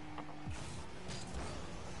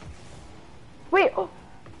 Wait. Oh.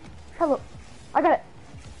 Hello. I got it.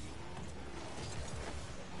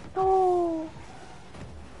 No.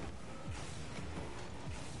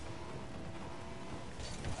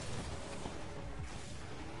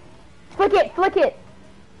 Flick it.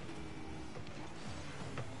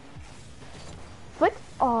 Flick?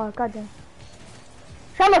 Oh, goddamn.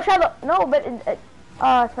 Shallow. No, but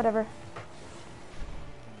it's whatever.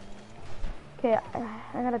 Okay,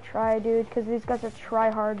 I gotta try, dude, because these guys are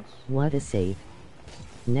tryhards. What a save.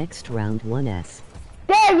 Next round 1S.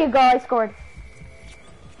 There you go, I scored.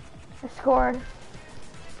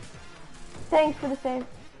 Thanks for the save.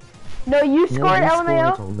 No, you scored,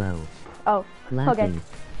 LMAO? Oh, Laughing. okay.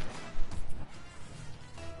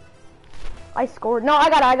 I scored. No, I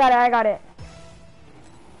got it.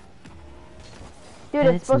 Dude,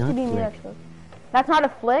 it's supposed to be me, actually. That's not a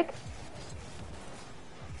flick?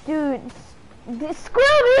 Dude, screw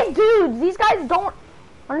these dudes! These guys don't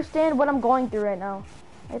understand what I'm going through right now.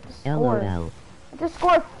 I have to score. LOL. I have to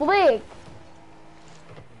score a flick!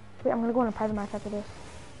 Wait, I'm gonna go in a private match after this.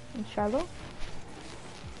 In Shiloh?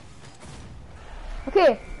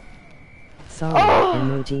 Okay. Sorry,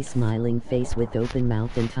 emoji smiling face with open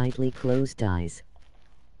mouth and tightly closed eyes.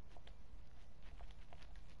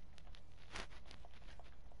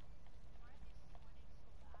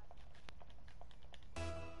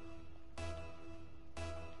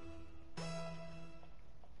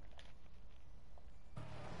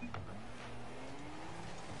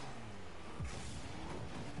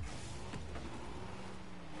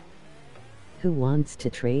 Who wants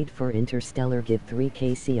to trade for Interstellar? Give 3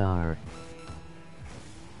 KCR.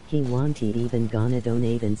 He wanted even gonna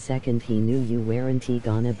donate, and second, he knew you weren't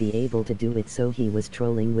gonna be able to do it, so he was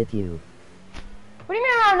trolling with you. What do you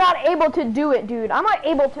mean I'm not able to do it, dude? I'm not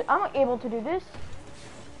able to do this.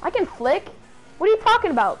 I can flick. What are you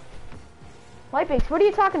talking about? Lightbase, what are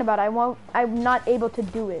you talking about? I'm not able to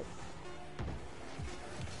do it.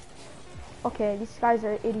 Okay, these guys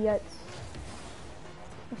are idiots.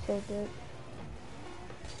 I saved it.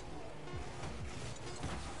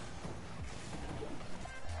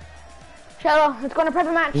 Shallow, let's go on a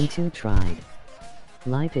private match. Into tried.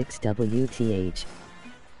 Lifex WTH.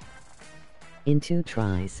 Into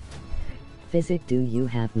tries. Physic, do you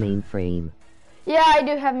have mainframe? Yeah, I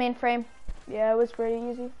do have mainframe. Yeah, it was pretty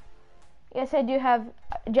easy. Yes, I do have,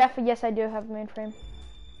 Jeff, yes, I do have mainframe.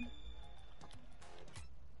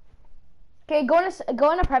 Okay, go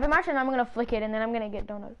in a private match and I'm gonna flick it and then I'm gonna get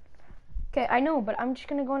donut. Okay, I know, but I'm just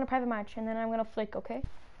gonna go in a private match and then I'm gonna flick, okay?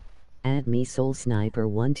 Add me Soul Sniper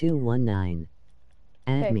 1219.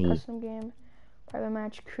 Add Okay, me. custom game, private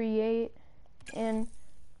match, create, and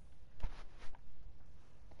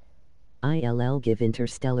ILL give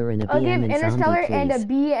Interstellar and a I'll BM give and Interstellar zombie, and a please.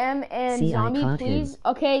 BM and See, I zombie, caught please. him.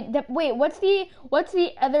 Okay, wait, what's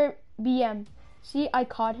the other BM? See, I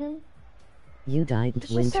caught him. You died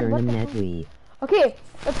Just when said, what the tournament hell? we. Okay,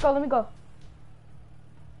 let's go, let me go.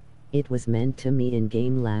 It was meant to me in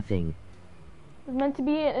game laughing. It's meant to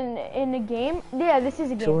be in a game. Yeah, this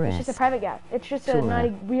is a game. Torres. It's just a private game. It's just Tora. not a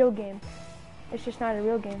real game. It's just not a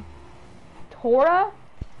real game. Tora?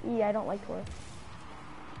 Yeah, I don't like Tora.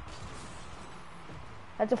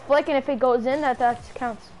 That's a flick, and if it goes in, that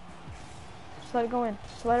counts. Just let it go in.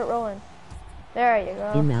 Just let it roll in. There you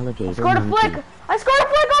go. In alligator I scored a monkey. flick! I scored a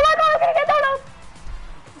flick! Oh my god, I'm gonna get donuts!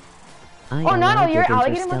 Oh, no, you're give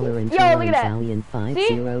alligator Interstellar monkey? and Yo, look Torrens at that. Alien 50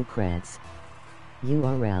 See? creds.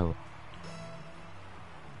 URL.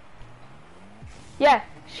 Yeah,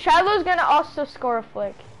 Shiloh's gonna also score a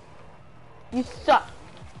flick. You suck.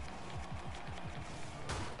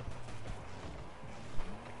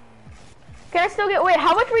 Can I still get, wait,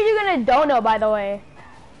 how much were you gonna dono, by the way?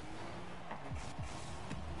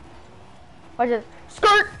 Watch this.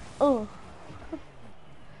 Skirt! Oh.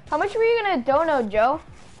 How much were you gonna dono, Joe?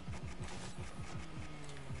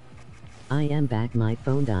 I am back, my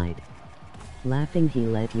phone died. Laughing, he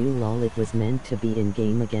let you lol, it was meant to be in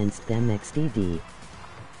game against them XDD.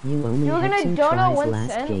 You only You were had gonna 2 dono tries 1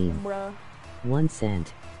 last cent? game. Bruh. 1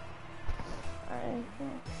 cent. Alright.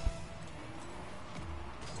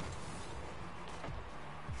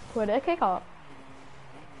 Quit it, kick off.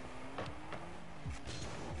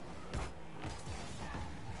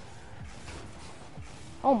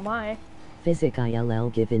 Oh my. Physic ILL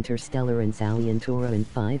give Interstellar and Zalian Tora and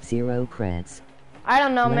 50 creds. I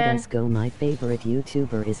don't know, Let man. us go, my favorite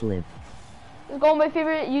YouTuber is Liv. Let's go, my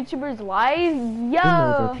favorite YouTuber's live. Yo!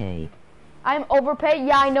 I'm overpay. I'm overpaid.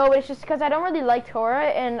 Yeah, I know, but it's just because I don't really like Tora,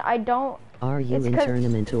 and I don't. Are you It's in 'cause-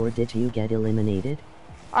 tournament or did you get eliminated?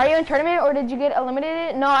 Are you in tournament or did you get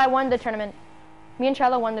eliminated? No, I won the tournament. Me and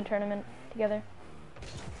Shiloh won the tournament together.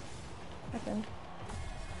 Nothing.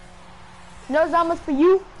 No Zamas for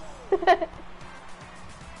you.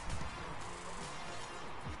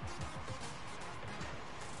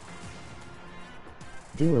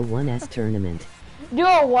 Do a 1S tournament. Do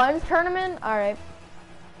a 1 tournament? Alright.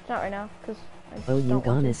 It's not right now, because I just Oh, you don't want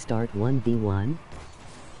gonna to. start 1v1?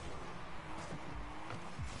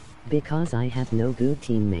 Because I have no good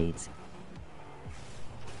teammates.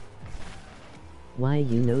 Why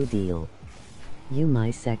you no deal? You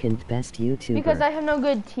my second best YouTuber. Because I have no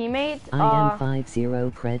good teammates. I am 50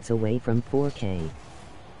 creds away from 4K.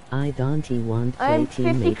 I don't want play I'm 50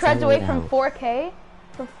 teammates creds away from LOL. 4K.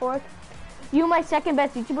 From 4K. You my second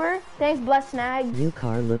best YouTuber. Thanks, Bless Snags. Your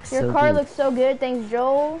car looks Your so car good. looks so good. Thanks,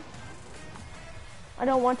 Joel. I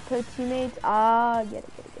don't want to play with teammates. Ah, get it.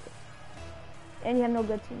 And you have no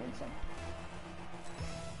good teammates. So.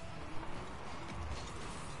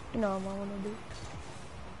 You know what I want to do.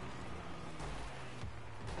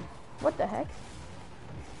 What the heck?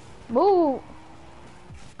 Boo!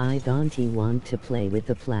 I don't want to play with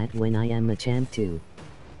the plat when I am a champ too.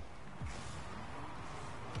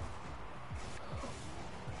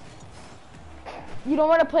 You don't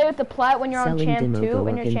want to play with the plat when you're Selling on champ 2? Demogo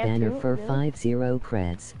When you're Organ champ banner 2? for Really? 50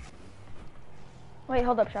 creds. Wait,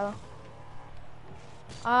 hold up, Shallow.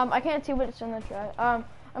 I can't see what's in the chat.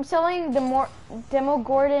 I'm selling the Demo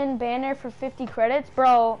Gordon banner for 50 credits,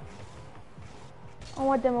 bro. I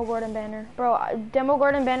want Demo Gordon banner, bro. Demo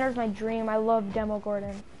Gordon banner is my dream. I love Demo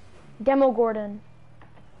Gordon. Demo Gordon.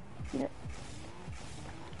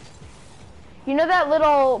 You know that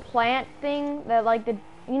little plant thing that like the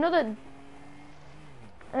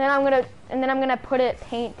and then I'm gonna put it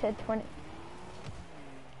paint to 20.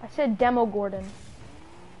 I said Demo Gordon.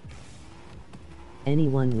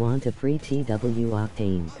 Anyone want a free TW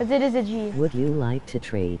Octane? Cause it is a G. Would you like to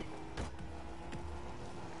trade?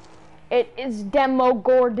 It is Demo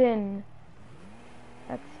Gordon.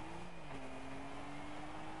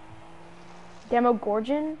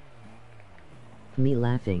 Demogorgon? Me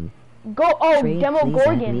laughing. Go, oh, Trade,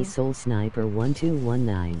 Demogorgon. please add me Soul Sniper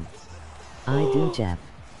 1219. I do, Jeff.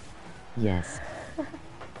 Yes.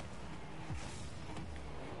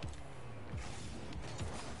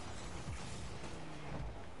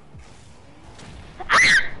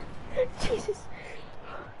 Jesus.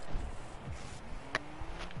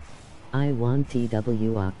 I want TW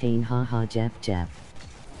Octane, haha, Jeff.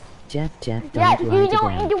 Jeff, don't Yeah, you lie don't to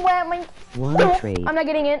need them. to wear my... Wanna trade? I'm not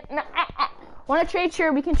getting it. No, Wanna trade?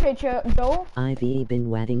 Sure, we can trade. Sure. Joe? I've been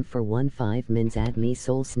waiting for 1-5 mins, add me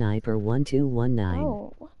Soul Sniper 1219.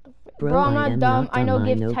 Oh, what the Bro, Bro, I'm I not am dumb. not I know dumb.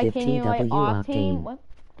 give give titanium white TW octane. What?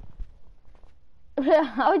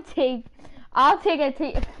 I'll take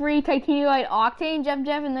a free titanium white octane, Jeff,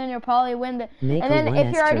 and then you'll probably win the. Make and then a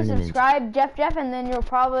if you're already tournament. subscribed, Jeff, and then you'll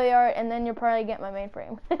probably get my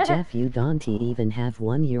mainframe. Jeff, you don't even have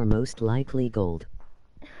one. You're most likely gold.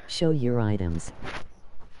 Show your items.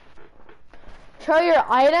 Show your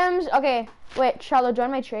items? Okay, wait, Charlotte,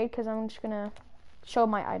 join my trade, because I'm just gonna show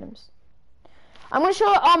my items. I'm gonna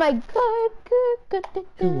show all my good.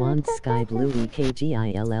 Who wants Sky Blue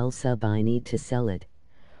EKGILL sub? I need to sell it.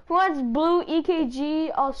 Who wants blue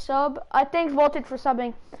EKG? I'll sub. Thanks, Voltage, for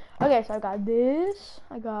subbing. Okay, so I got this.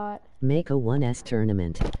 I got... Make a 1S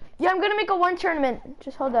tournament. Yeah, I'm gonna make a 1 tournament.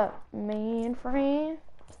 Just hold up. Mainframe.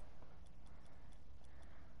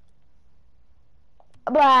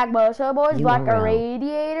 Black Bosa Boys, URL. Black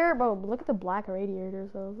Irradiator. Bro, look at the Black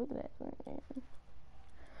Irradiator. So look at that.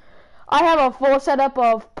 I have a full setup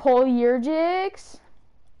of Polyurgics.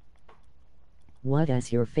 What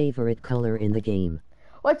is your favorite color in the game?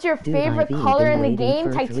 What's your Dude, favorite I've color been in the waiting game?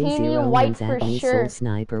 for 30 Titanium white wins, for add me sure. Soul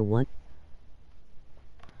Sniper 1.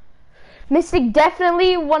 Mystic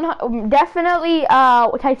definitely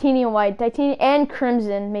titanium white, titanium and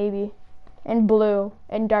crimson maybe, and blue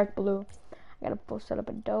and dark blue. I got a full setup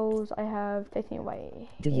of those. I have titanium white.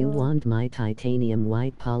 Do you want my titanium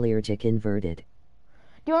white polyurgic inverted?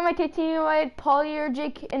 Do you want my titanium white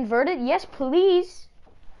polyurgic inverted? Yes, please.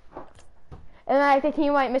 And then I have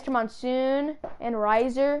titanium white Mr. Monsoon and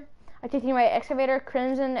Riser. I have titanium white excavator,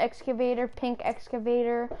 crimson excavator, pink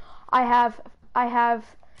excavator. I have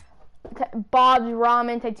Bob's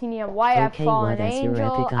Ramen titanium white. I have Fallen Angel.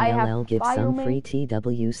 Your epic I have ILL give some Bioman. free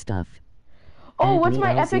TW stuff. Oh, Add what's me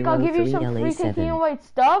my epic? I'll give you some free L03LA7. titanium white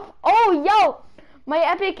stuff. Oh, yo! My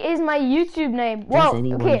epic is my YouTube name. Does Whoa,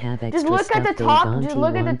 anyone okay. have Just extra look at stuff the they top. don't Just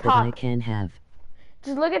look at the want that I top. can have?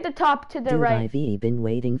 Just look at the top to the Dude, right. I've been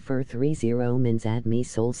waiting for 30 mins, add me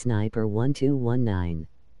Soul Sniper 1219.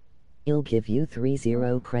 I'll give you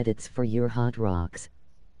 30 credits for your hot rocks.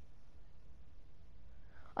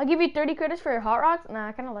 I'll give you 30 credits for your hot rocks. Nah,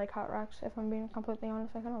 I kind of like hot rocks. If I'm being completely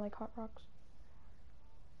honest, I kind of like hot rocks.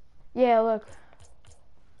 Yeah, look.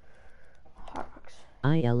 Hot rocks.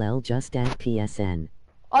 ILL just add PSN.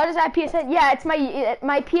 Oh, just add PSN. Yeah, it's my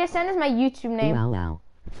PSN is my YouTube name. Wow.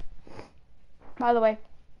 By the way.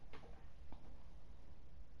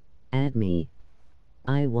 Add me.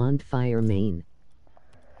 I want Fire Main.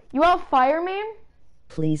 You want Fire Main?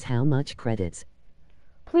 Please, how much credits?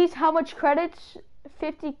 Please, how much credits?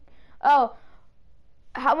 50. Oh,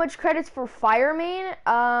 how much credits for Fire Main?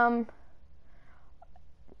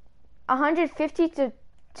 150 to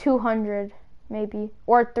 200 maybe,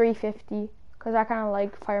 or 350, because I kind of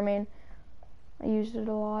like Fire Main. I used it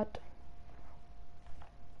a lot.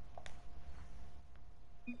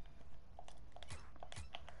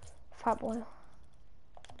 Fat boy.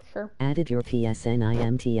 Sure. Added your PSN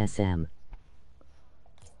IMTSM.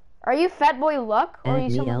 Are you Fat Boy Luck or are Add you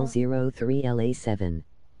me someone else? L03LA7.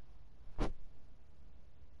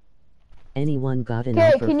 Anyone got an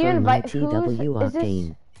Okay, offer can you for my invite TW is this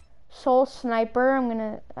Octane? Soul Sniper? I'm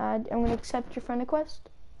gonna accept your friend request.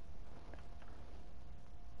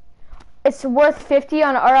 It's worth 50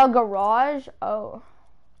 on RL Garage. Oh.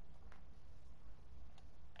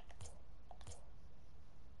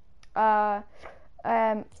 I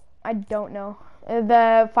don't know.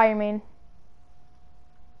 The Fire Main.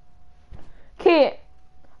 Okay.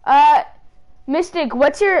 Mystic,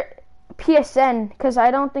 what's your PSN? Because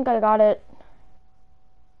I don't think I got it.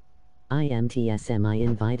 IMTSM, I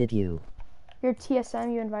invited you. Your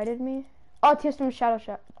TSM, you invited me? Oh, TSM Shadow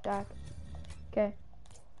Shack. Okay.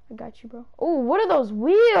 I got you, bro. Oh, what are those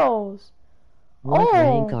wheels? What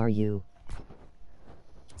rank are you?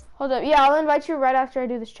 Hold up. Yeah, I'll invite you right after I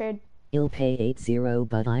do this trade. I'll pay 80,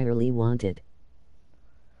 but I really want it.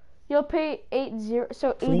 You'll pay 80,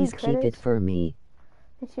 so 80 Please credits. keep it for me.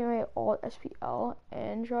 Continue Alt SPL,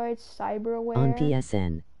 Android, Cyberware. On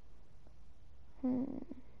PSN.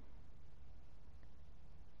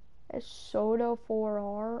 A Soda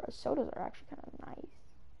 4R. Sodas are actually kind of nice.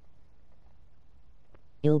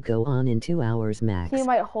 It'll go on in 2 hours max. See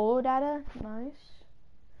my holo data? Nice.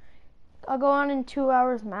 I'll go on in 2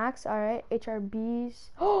 hours max. Alright,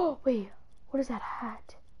 HRBs. Oh, wait. What is that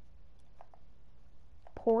hat?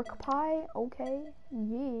 Pork pie? Okay.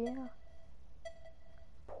 Yeah.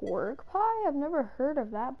 Pork pie? I've never heard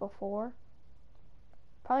of that before.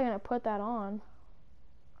 Probably gonna put that on.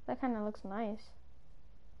 That kind of looks nice.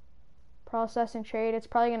 Processing trade. It's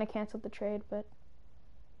probably gonna cancel the trade, but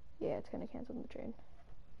yeah, it's gonna cancel the trade.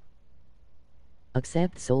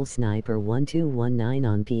 Accept Soul Sniper 1219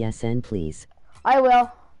 on PSN, please. I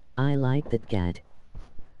will. I like that cat.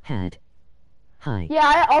 Hat. Hi. Yeah,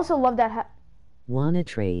 I also love that hat. Wanna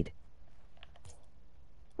trade?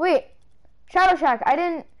 Wait, Shadow Shack. I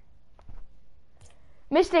didn't.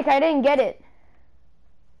 Mystic. I didn't get it.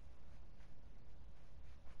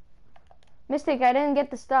 Mystic. I didn't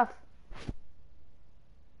get the stuff.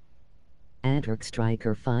 Adric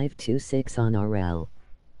Striker 526 on RL.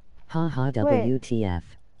 Haha, WTF.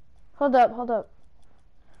 Hold up.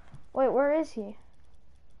 Wait, where is he?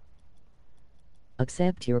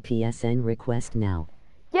 Accept your PSN request now.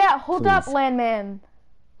 Yeah, hold up, Please. Landman.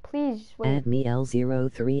 Please, wait. Add me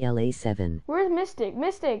L03LA7. Where's Mystic?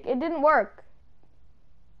 Mystic, it didn't work.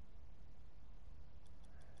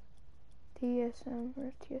 TSM,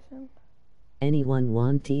 where's TSM? Anyone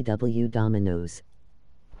want TW Dominoes?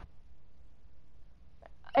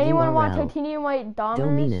 Anyone want URL. titanium white Dominus?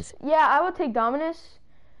 Dominus. Yeah, I will take Dominus.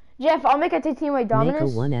 Jeff, I'll make a titanium white Dominus.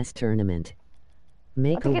 Make a 1S tournament.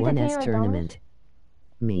 Make a I'll take a 1S titanium white tournament.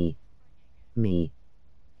 Me.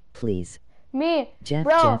 Please. Me. Jeff,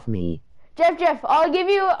 Bro. Jeff, me. Jeff, I'll give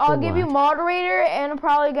you what? moderator, and I'm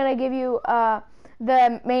probably gonna give you the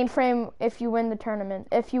mainframe if you win the tournament.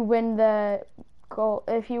 If you win the goal,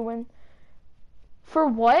 if you win. For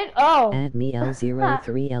what? Oh. Add me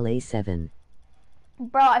L03LA7.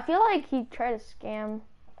 Bro, I feel like he tried to scam.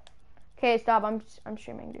 Okay, stop. I'm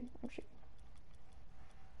streaming, dude. I'm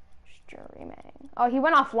streaming. Oh, he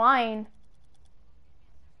went offline.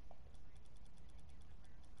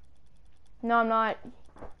 No, I'm not.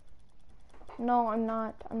 No, I'm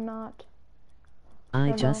not.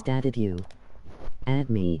 I just added you. Add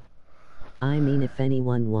me. I mean, if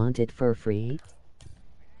anyone want it for free.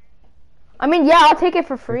 I mean, yeah, I'll take it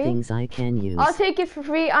for free. Things I can use. I'll take it for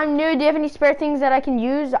free. I'm new. Do you have any spare things that I can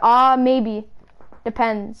use? Maybe.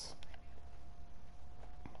 Depends.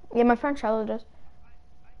 Yeah, my friend Charlotte does.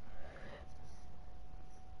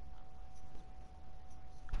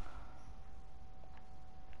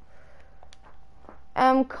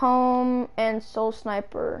 Comb and Soul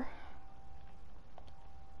Sniper.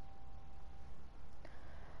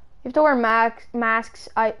 You have to wear masks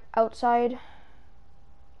outside.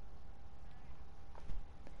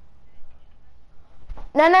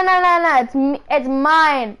 No. It's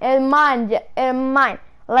mine. It's mine.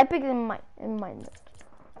 Olympic is mine.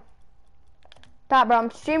 Stop, bro.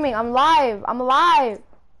 I'm streaming. I'm live.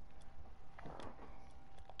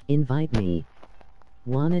 Invite me.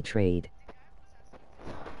 Wanna trade?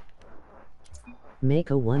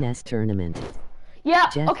 Make a 1S tournament. Yeah,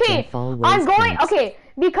 Jeff, okay. Jeff always I'm going. camps. Okay,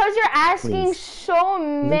 because you're asking Please. so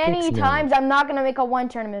many Lucas, no. times, I'm not gonna make a 1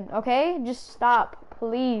 tournament. Okay, just stop,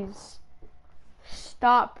 please.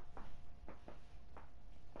 Stop.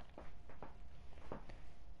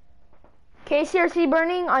 KCRC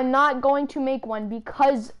burning. I'm not going to make one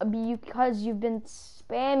because you've been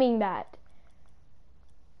spamming that.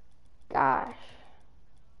 Gosh.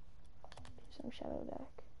 Some shadow deck.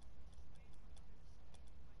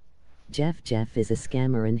 Jeff is a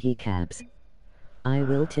scammer and he caps. I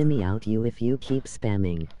will Timmy out you if you keep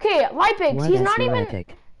spamming. Okay, Lipix, What he's is not your even...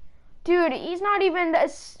 epic? Dude, he's not even a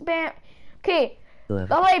spam... Okay, Ugh.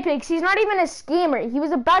 the Lipix, he's not even a scammer. He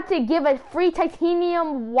was about to give a free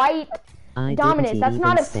titanium white I Dominus. didn't That's even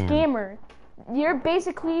not a spam. scammer. You're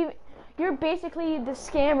basically the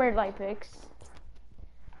scammer, Lipix.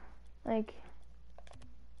 Like...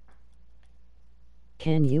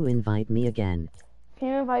 Can you invite me again? Can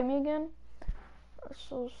you invite me again?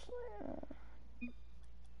 So...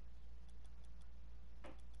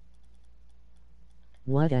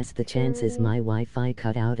 What is the chances my Wi-Fi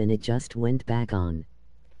cut out and it just went back on?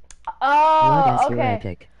 Oh, What is your okay.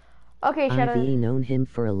 epic? Okay, Shadow. I've known him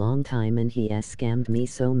for a long time and he has scammed me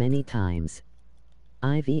so many times.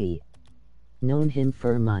 I've known him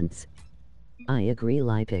for months. I agree,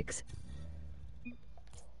 Lipix.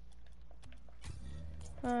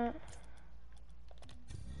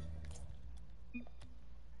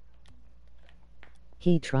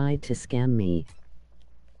 He tried to scam me.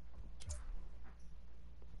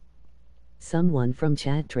 Someone from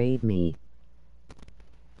chat trade me.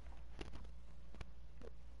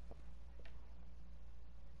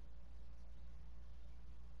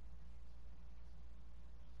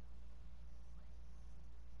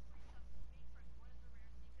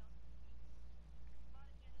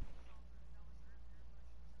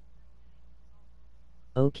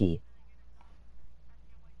 Okay.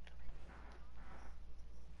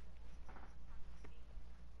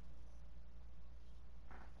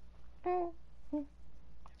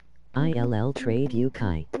 ILL trade you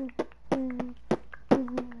Kai.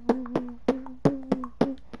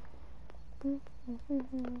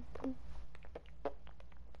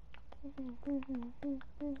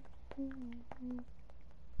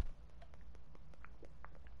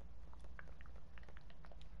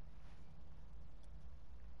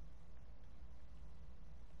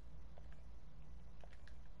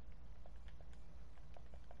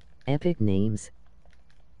 Epic names.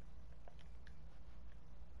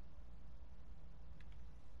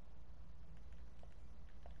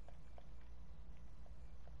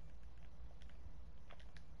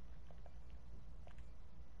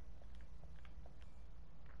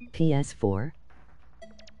 PS4.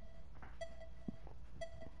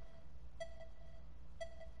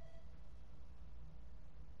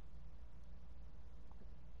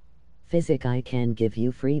 Physic I can give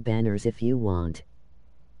you free banners if you want.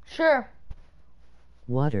 Sure.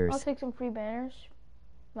 Waters. I'll take some free banners.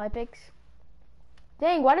 My picks.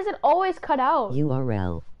 Dang, why does it always cut out?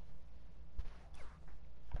 URL.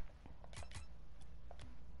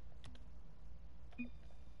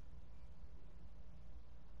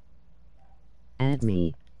 Add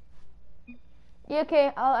me. Yeah,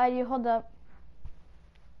 okay, I'll add you. Hold up.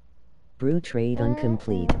 Brew trade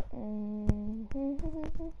incomplete.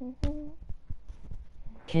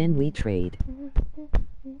 Can we trade?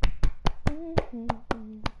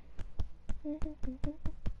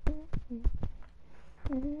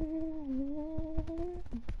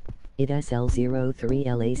 It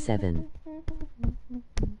SL03LA7.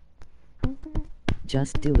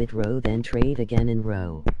 Just do it row then trade again in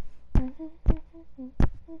row.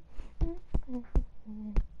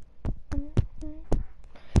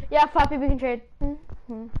 Yeah, 5 people can trade.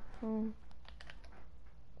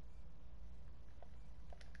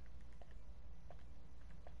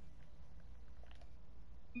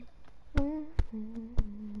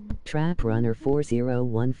 Trap Runner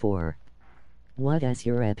 4014. What is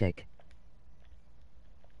your epic?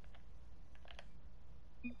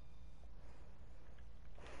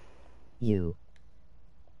 You.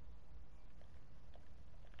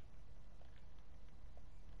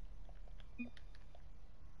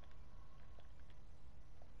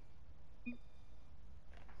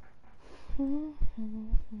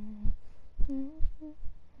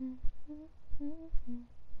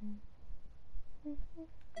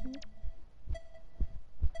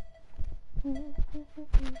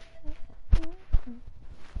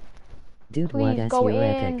 Dude, Please what is go your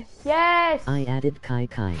in. epic? Yes! I added Kai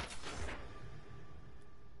Kai.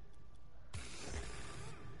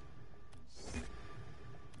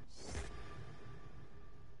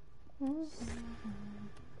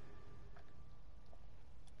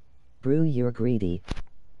 Brew, you're greedy.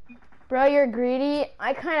 Bro, you're greedy.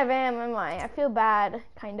 I kind of am I? I feel bad,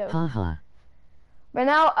 kind of. Haha. But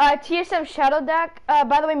now, TSM Shadow Deck.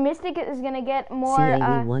 By the way, Mystic is gonna get more.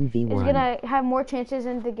 CAE1v1. Is gonna have more chances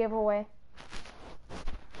in the giveaway.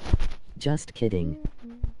 Just kidding.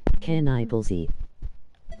 Can I ballsy?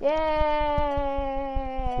 Yay!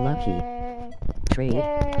 Lucky. Trade.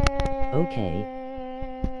 Yay! Okay.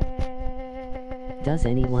 Does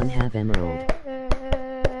anyone have emerald?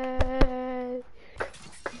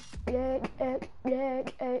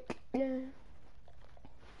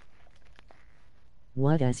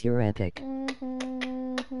 What is your epic?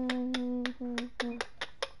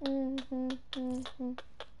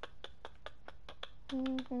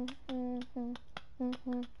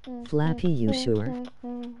 Flappy, you sure?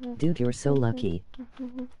 Dude, you're so lucky.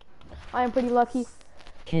 I am pretty lucky.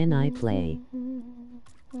 Can I play?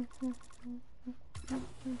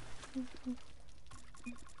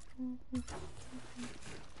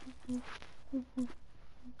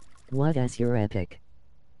 What is your epic?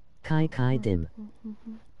 Kai Kai Dim.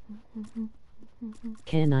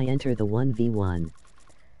 Can I enter the 1v1?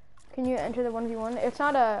 Can you enter the 1v1? It's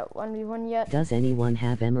not a 1v1 yet. Does anyone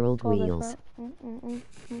have emerald wheels?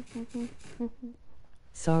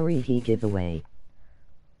 Sorry, he giveaway.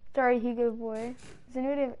 Sorry, he gave away. Does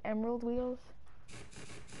anybody have emerald wheels?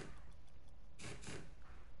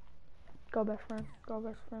 Go best friend. Go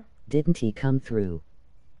best friend. Didn't he come through?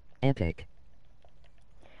 Epic.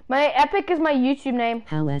 My Epic is my YouTube name.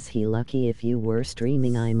 How is he lucky? If you were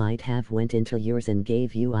streaming I might have went into yours and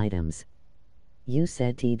gave you items. You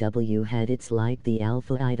said TW had it's like the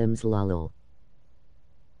alpha items lol.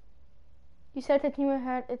 You said that you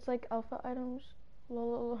had it's like alpha items.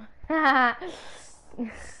 Lol.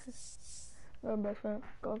 Go best friend.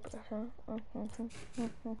 Go best friend. Go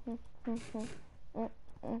best friend.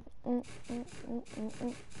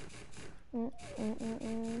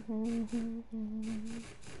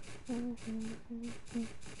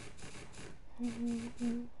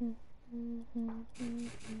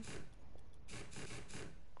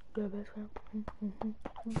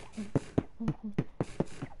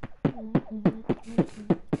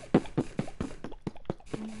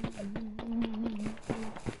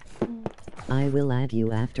 I will add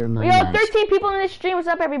you after my We have match. 13 people in this stream. What's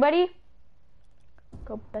up, everybody?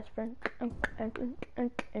 Go best friend.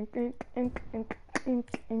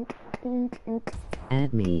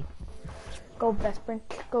 Add me. Go best friend.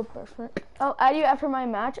 Go best friend. I'll add you after my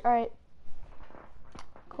match. All right.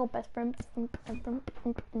 Go best friend.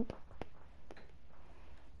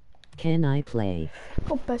 Can I play?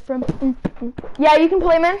 Go best friend. Yeah, you can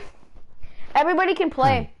play, man. Everybody can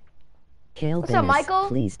play. Hi. Kale What's up, Bennis, Michael?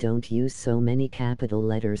 please don't use so many capital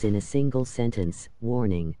letters in a single sentence.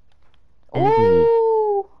 Warning. Add me.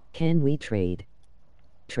 Ooh. Can we trade?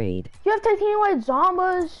 Trade. You have titanium white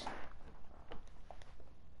zombas.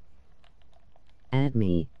 Add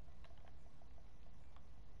me.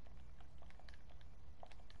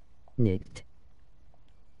 Nicked.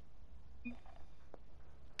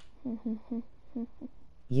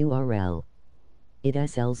 URL.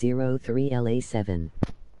 IDSL03LA7.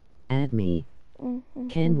 Add me.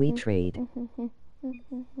 Can we trade?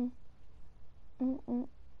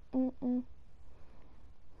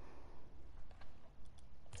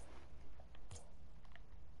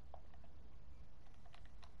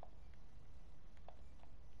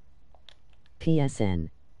 PSN.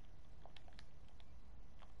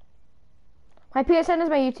 My PSN is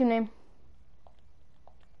my YouTube name.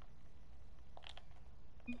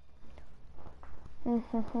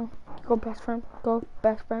 Go best friend. Go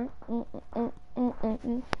best friend.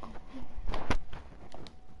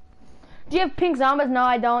 Do you have pink zombies? No,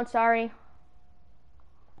 I don't. Sorry.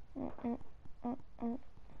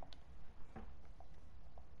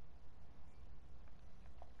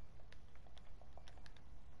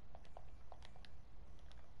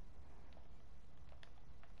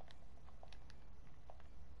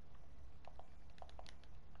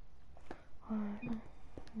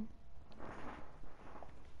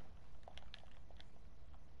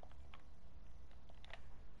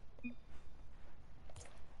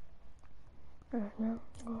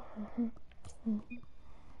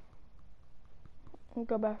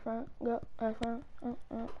 Go best friend. Go best friend.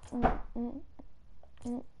 I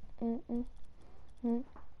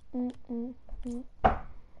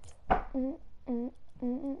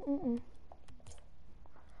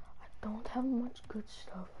don't have much good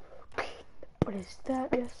stuff, but it's that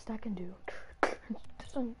best I can do.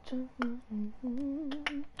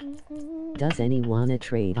 Does anyone wanna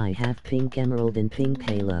trade? I have pink emerald and pink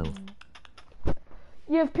halo.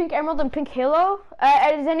 You have pink emerald and pink halo?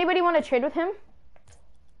 Does anybody want to trade with him?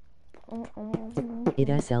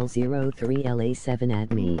 IDSL03LA7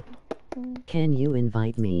 add me. Can you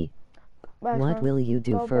invite me? What will you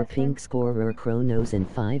do for pink scorer chronos and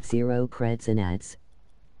 50 creds and ads?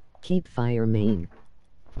 Keep fire main.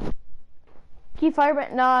 Keep fire,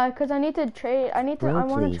 but nah, cause I need to trade. I want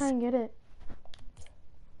to try and get it.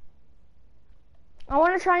 I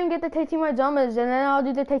want to try and get the titanium white zombas, and then I'll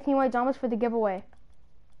do the titanium white zombas for the giveaway.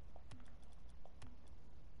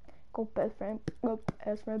 Go best friend. Go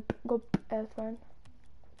best friend. Go best friend.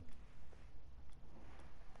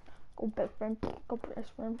 Go best friend. Go best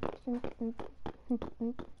friend.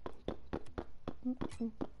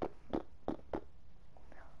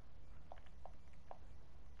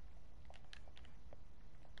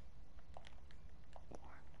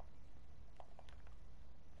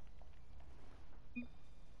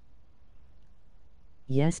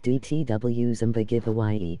 Yes, DTW Zumba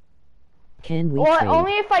giveaway. Can we Or trade?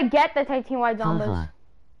 only if I get the titanium white zombas. Haha.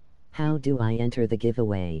 How do I enter the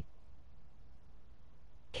giveaway?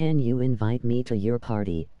 Can you invite me to your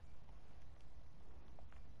party?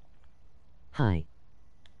 Hi.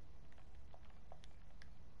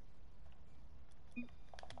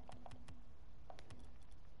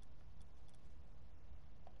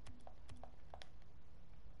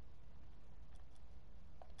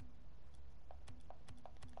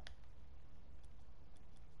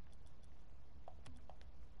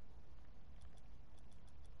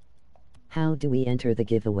 How do we enter the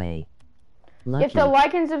giveaway? Lucky. You have to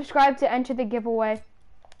like and subscribe to enter the giveaway.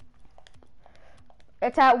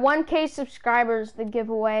 It's at 1K subscribers, the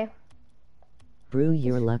giveaway. Brew,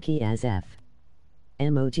 you're lucky as F.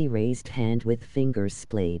 Emoji raised hand with fingers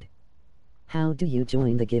splayed. How do you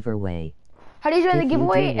join the giveaway? How do you join If the you do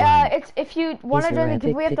giveaway? one, It's if you want to is your join the epic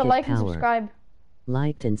giveaway, you have to ticket like and power? subscribe.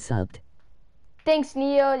 Liked and subbed. Thanks,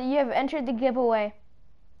 Neo. You have entered the giveaway.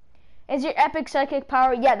 Is your epic psychic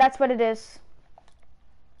power? Yeah, that's what it is.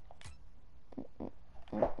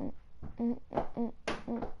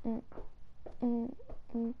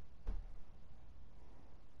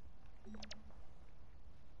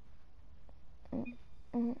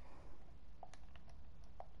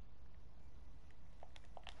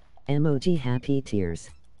 Emoji happy tears.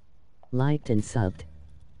 Liked and subbed.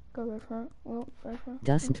 Go back front. Go back front.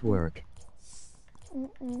 Doesn't work.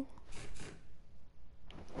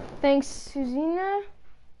 Thanks, Suzina.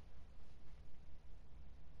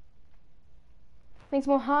 Thanks,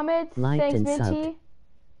 Mohammed. Liked Thanks, and Minty. subbed.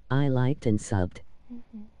 I liked and subbed.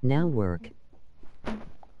 Now work.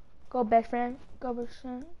 Go best friend. Go best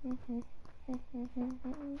friend.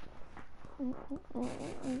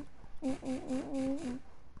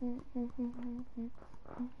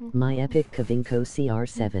 My epic Kavinko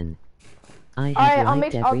CR7. I have Alright,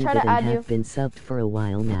 liked I'll every try vid to and add you. have been subbed for a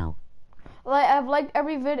while now. I've liked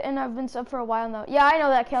every vid and I've been subbed for a while now. Yeah, I know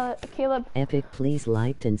that, Caleb. Epic, please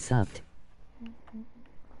liked and subbed.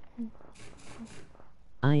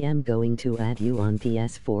 I am going to add you on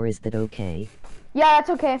PS4, is that okay? Yeah, that's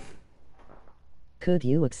okay. Could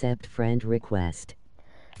you accept friend request?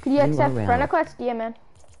 Could you accept URL. friend request? Yeah, man.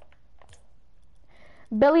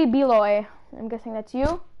 Billy Beloy. I'm guessing that's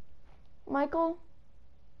you, Michael.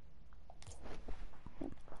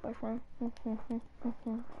 Alright,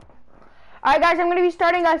 guys, I'm gonna be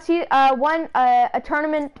starting a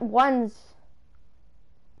tournament ones.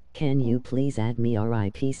 Can you please add me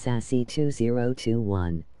RIP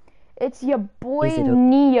Sassy2021? It's your boy Is it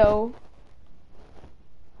Neo.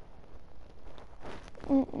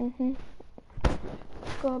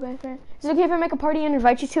 Go back there. Is it okay if I make a party and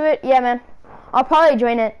invite you to it? Yeah, man. I'll probably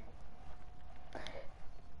join it.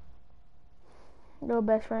 Go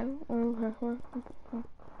best friend.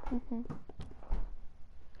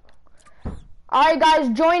 Alright, guys,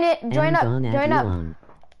 join it. Join up. Join up.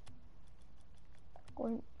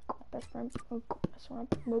 Go best friend. Go best friend.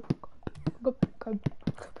 Go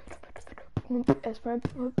best friend.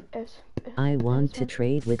 I want to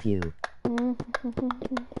trade with you.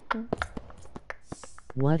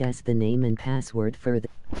 What is the name and password for the...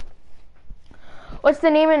 What's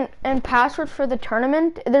the name and password for the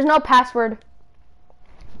tournament? There's no password.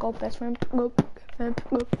 Go best friend. Go best friend.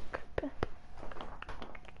 Go.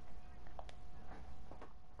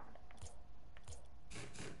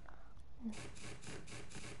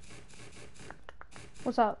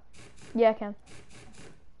 What's up? Yeah, I can.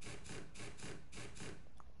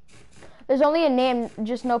 There's only a name,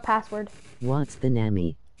 just no password. What's the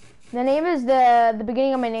NAMI? The name is the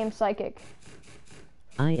beginning of my name, Psychic.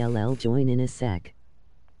 ILL join in a sec.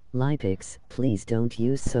 Lipix, please don't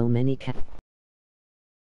use so many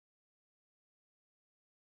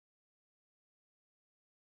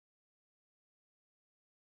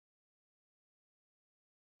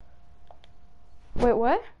Wait,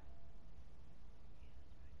 what?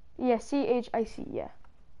 Yeah, CHIC, yeah.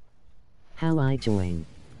 How I join?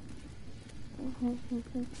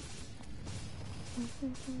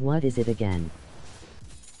 What is it again?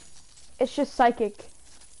 It's just Psychic.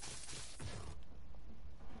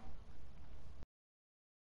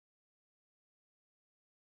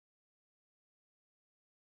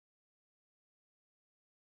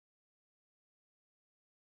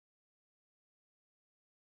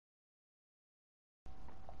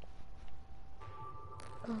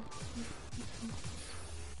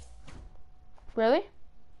 Really?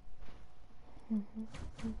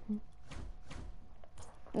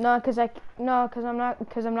 No, cause I'm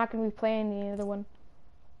not gonna be playing the other one.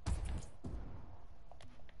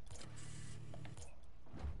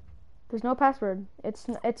 There's no password. It's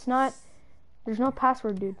not. There's no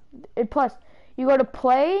password, dude. Plus, you go to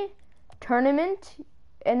play, tournament,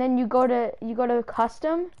 and then you go to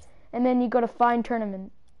custom, and then you go to find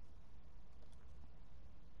tournament.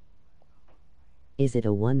 Is it a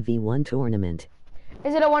 1v1 tournament?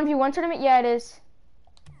 Is it a 1v1 tournament? Yeah, it is.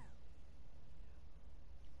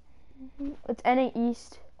 It's NA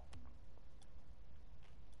East.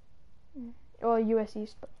 Or US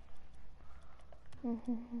East. You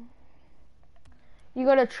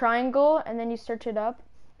go to triangle and then you search it up.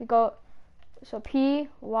 You go, so P,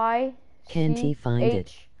 Y, Can't he find it?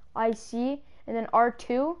 H, I, C, and then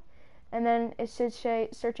R2. and then it should say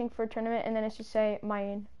searching for a tournament, and then it should say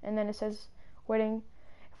mine, and then it says waiting.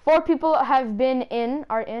 4 people have been in,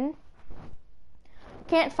 are in.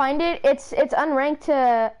 Can't find it. It's unranked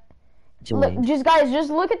to. Look, just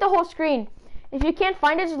look at the whole screen. If you can't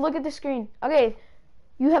find it, just look at the screen. Okay,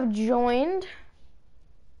 you have joined.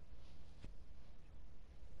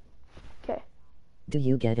 Okay. Do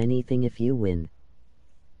you get anything if you win?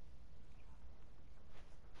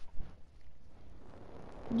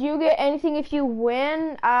 Do you get anything if you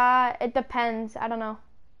win? It depends. I don't know.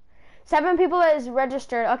 7 people is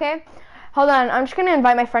registered. Okay, hold on. I'm just gonna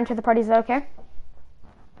invite my friend to the party. Is that okay?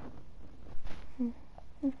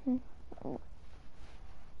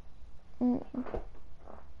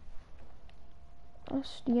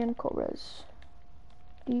 SDN Cobras.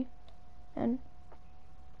 DN.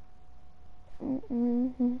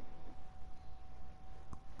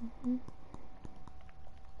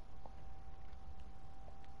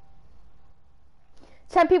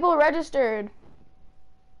 10 people registered.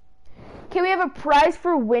 Can we have a prize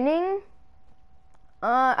for winning?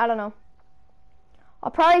 I don't know.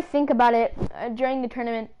 I'll probably think about it during the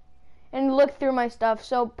tournament and look through my stuff.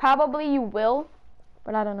 So probably you will,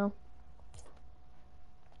 but I don't know.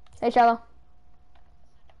 Hey, Shallow.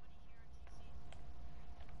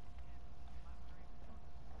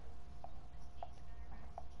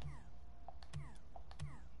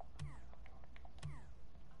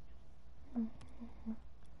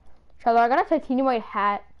 Shallow, I got a titanium white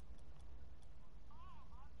hat.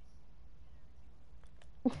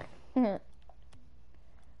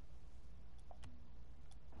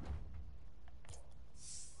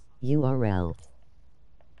 URL.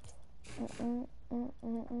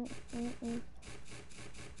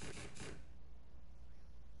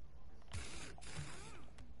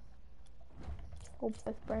 Oh,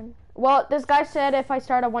 best friend. Well, this guy said if I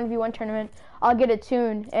start a 1v1 tournament, I'll get a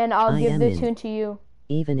tune, and I'll give the tune to you.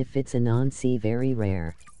 Even if it's a non-C, very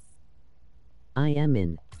rare. I am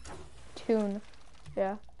in. Tune.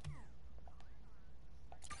 Yeah.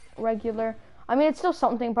 Regular. I mean, it's still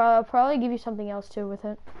something, but I'll probably give you something else too with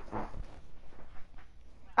it.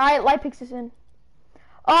 Alright, Lightpix is in.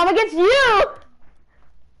 Oh, I'm against you!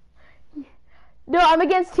 No, I'm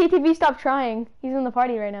against TTV. Stop trying. He's in the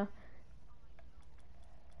party right now.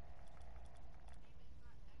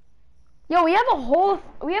 Yo, we have a whole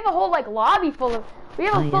like lobby full of. We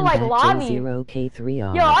have a full like lobby.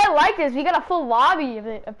 K3R. Yo, I like this. We got a full lobby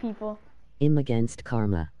of people. I'm against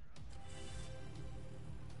Karma.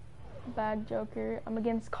 Bad Joker. I'm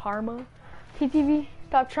against Karma. TTV.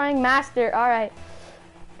 Stop trying, Master. All right.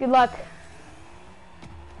 Good luck.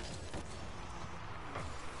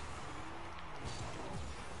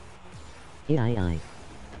 I.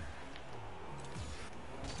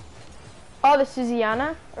 Oh, the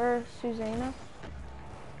Susanna or Susanna.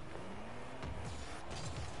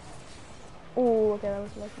 Oh, okay, that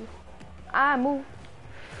was lucky. Ah, move.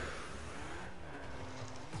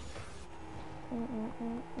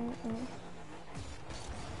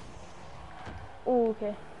 Oh,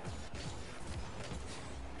 okay.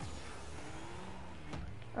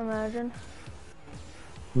 Imagine.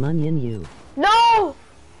 Munyon you. No!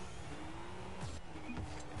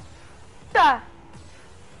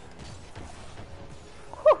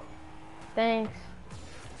 Thanks.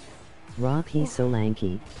 Rocky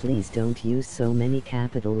Solanki, please don't use so many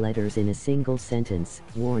capital letters in a single sentence.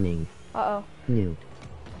 Warning. Uh-oh. Nude.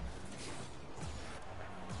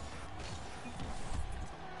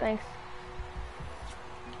 Thanks.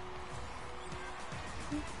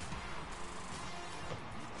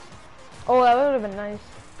 Oh, that would have been nice.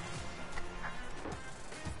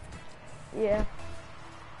 Yeah.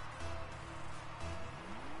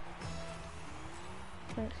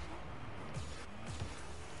 Thanks.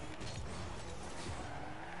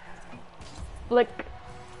 Flick.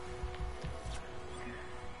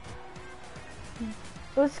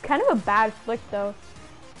 It was kind of a bad flick though.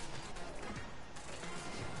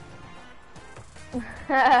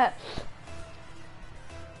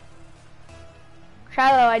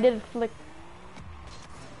 Shallow, I did a flick.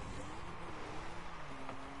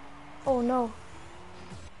 Oh no.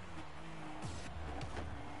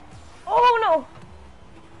 Oh no!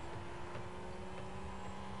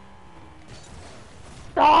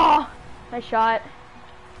 Ah! Nice shot.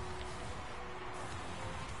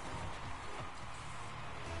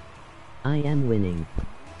 I am winning.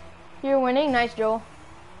 You're winning? Nice, Joel.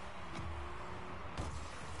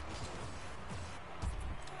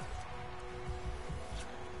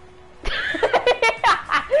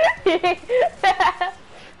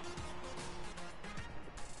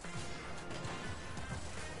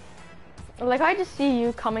 Like, I just see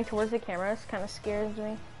you coming towards the camera. It kind of scares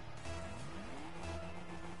me.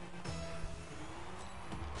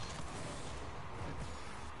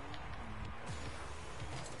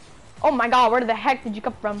 Oh my god, where the heck did you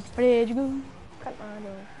come from? Where did you go? Come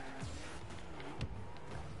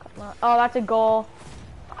on. Oh, that's a goal.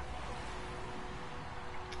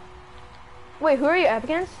 Wait, who are you up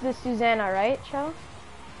against? This Susanna, right, Shell?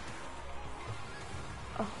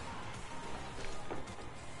 Oh.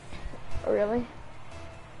 Oh, really?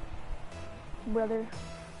 Brother.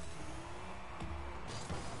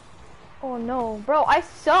 Oh no, bro, I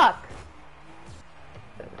suck.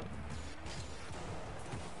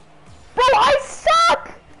 Bro, I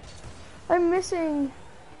suck! I'm missing.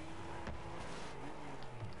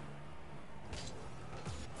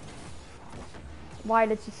 Why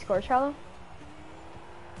did she score, Charlo?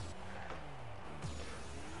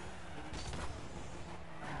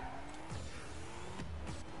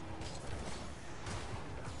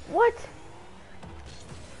 What?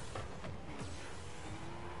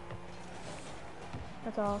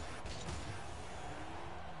 That's all.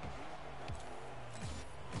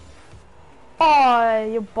 Oh,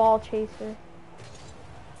 you ball chaser.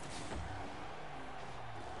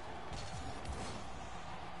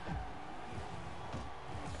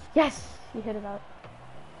 Yes, you hit it out.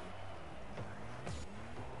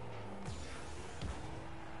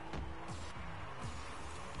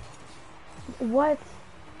 What?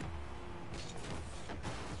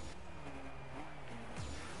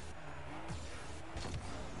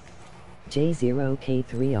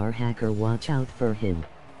 J0K3R hacker, watch out for him.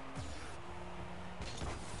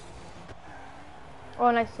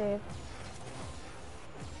 Oh, nice save.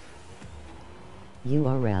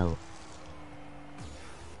 URL.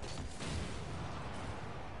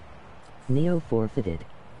 Neo forfeited.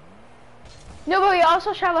 No, but we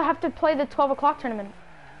also shall have to play the 12 o'clock tournament.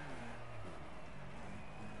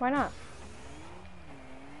 Why not?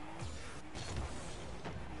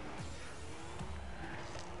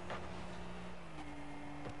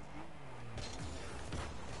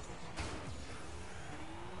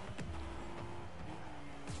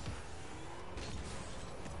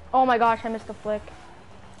 Oh my gosh, I missed the flick.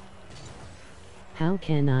 How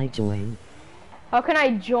can I join? How can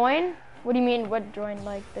I join? What do you mean, what join?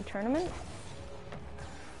 Like the tournament?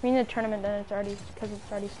 I mean the tournament, then it's already, because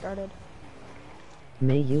it's already started.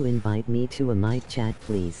 May you invite me to a mic chat,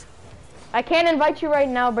 please? I can't invite you right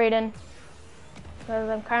now, Brayden. Because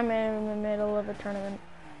I'm kind of in the middle of a tournament.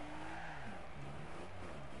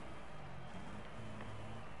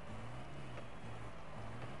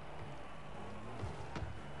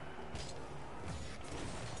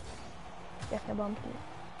 Yes, I bumped you.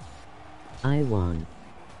 I won.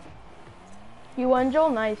 You won, Joel?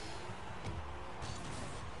 Nice.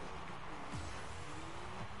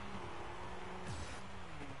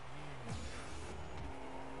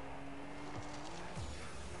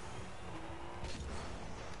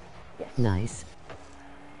 Yes. Nice.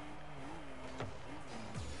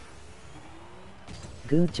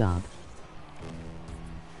 Good job.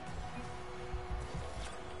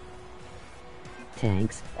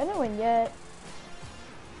 Thanks. I didn't win yet.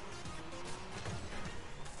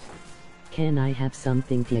 Can I have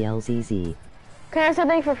something PLZZ? Can I have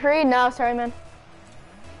something for free? No, sorry, man.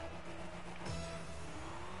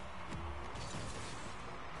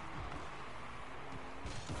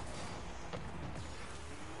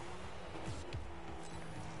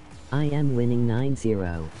 I am winning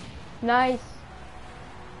 9-0. Nice.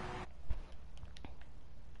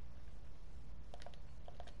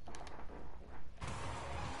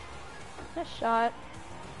 Nice shot.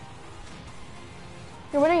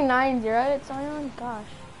 You're winning 9-0, it's on, gosh.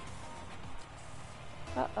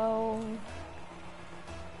 Uh-oh.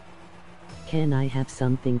 Can I have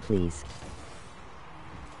something, please?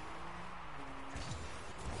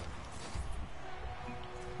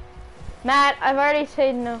 Matt, I've already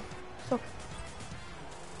said no. So.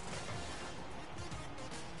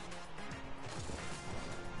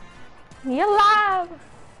 You alive!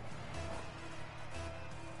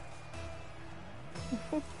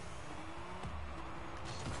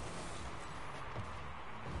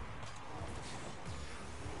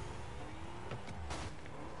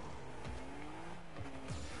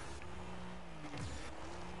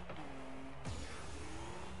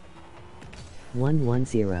 One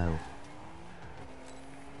 1-0.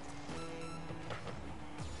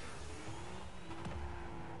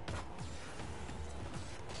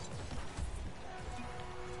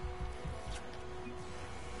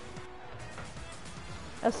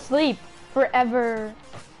 Asleep forever.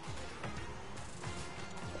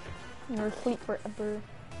 You're asleep forever.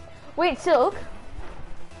 Wait, Silk.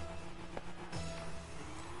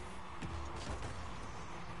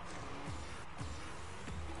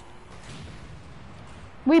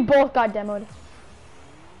 We both got demoed.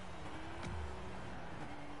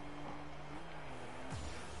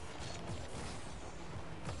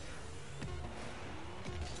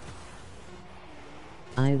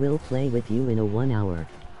 I will play with you in a 1 hour.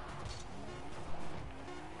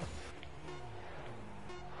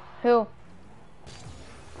 Who?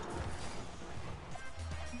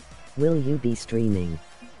 Will you be streaming?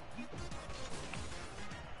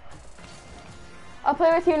 I'll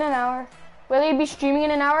play with you in an hour. Will you be streaming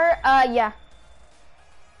in an hour? Yeah.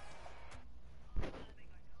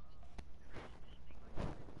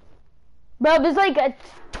 Bro, there's like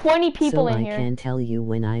 20 people in here. So I can tell you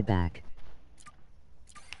when I back.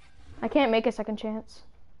 I can't make a second chance.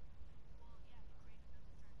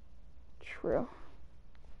 True.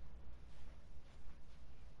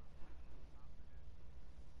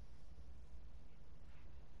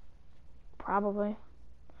 Probably.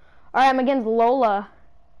 Alright, I'm against Lola.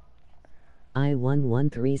 I won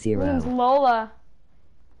 130. Who's Lola?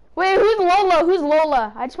 Wait, who's Lola? Who's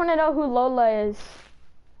Lola? I just want to know who Lola is.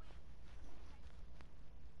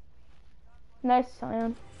 Nice,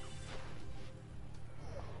 Sion.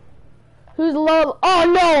 Who's Lola? Oh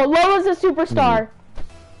no, Lola's a superstar.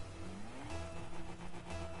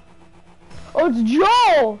 Oh, it's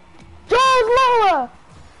Joel. Joel's Lola.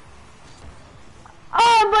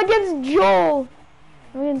 Oh, I'm against Joel.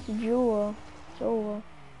 I'm against Joel.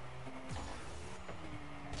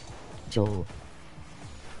 Joel.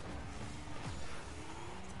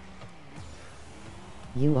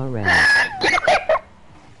 You are right.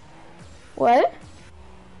 What?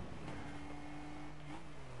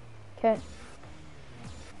 Okay.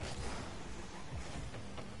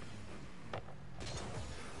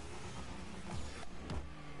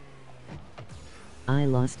 I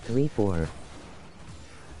lost 3-4.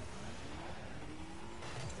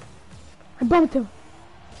 I bumped him.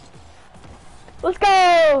 Let's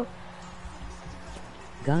go!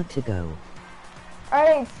 Got to go.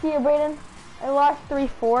 Alright, see you, Brayden. I lost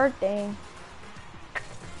 3-4. Dang.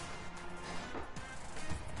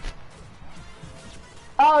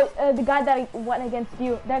 Oh, the guy that went against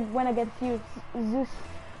you.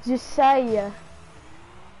 Josiah.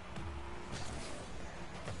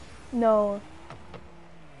 No.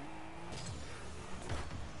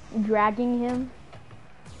 Dragging him.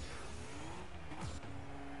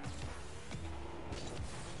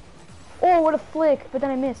 Oh, what a flick, but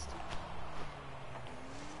then I missed.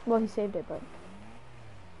 Well, he saved it, but...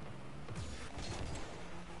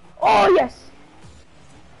 Oh, yes!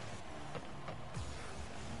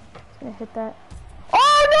 It's gonna hit that.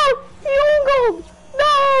 Oh, no! He ungled!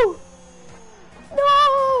 No!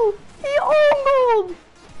 No! He ungled!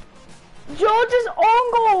 Joel just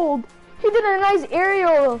ungled! He did a nice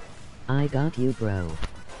aerial. I got you, bro.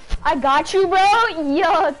 I got you, bro?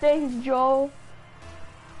 Yo, thanks, Joel.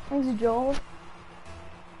 Thanks, Joel.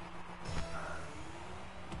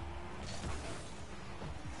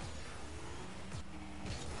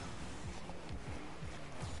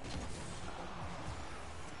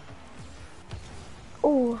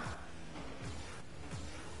 Oh.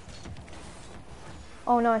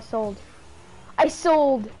 Oh no, I sold. I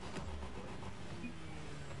sold.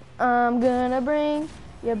 I'm gonna bring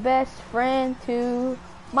your best friend to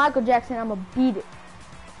Michael Jackson. I'ma beat it.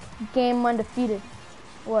 Game undefeated.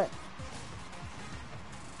 What?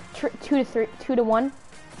 2 to 1.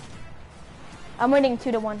 I'm winning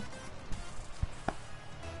 2 to 1.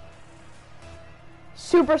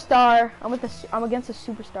 Superstar. I'm against a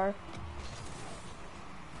superstar.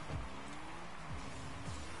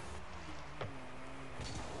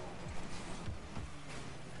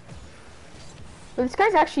 But this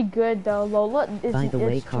guy's actually good though. Lola is. By the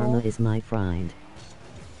way, strong. Karma is my friend.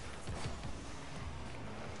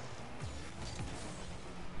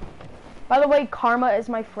 By the way, Karma is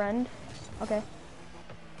my friend. Okay.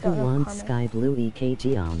 Who wants Sky Blue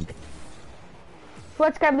EKG on? Who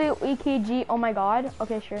wants Sky Blue EKG? Oh my god.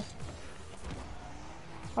 Okay, sure.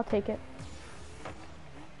 I'll take it.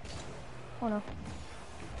 Oh no.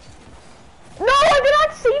 No, I did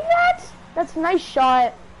not save that! That's a nice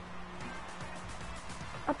shot.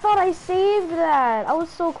 I thought I saved that. I was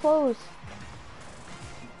so close.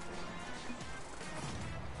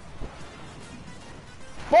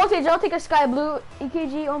 Voltage, I'll take a Sky Blue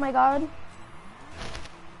EKG. Oh my god.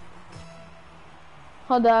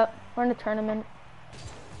 Hold up. We're in a tournament.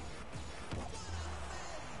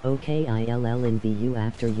 Okay, I'll envy you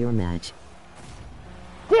after your match.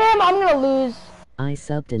 Damn, I'm gonna lose. I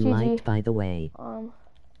subbed and GG. liked, by the way.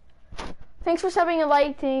 Thanks for subbing and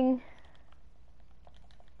liking.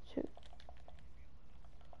 Shoot.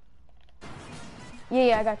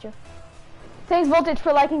 Yeah, I got you. Thanks, Voltage,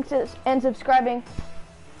 for liking and subscribing.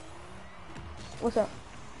 What's up?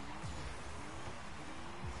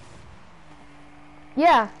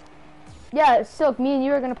 Yeah. Yeah, Silk, me and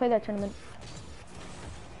you are gonna play that tournament.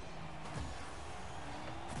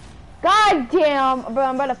 God damn, bro,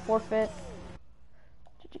 I'm about to forfeit.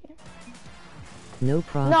 No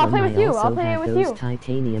problem. No, I'll play with I you. also I'll play have with those you.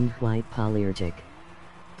 titanium white polyergic.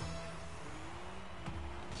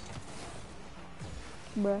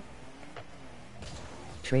 Bruh.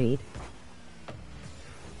 Trade.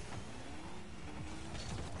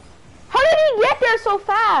 How did he get there so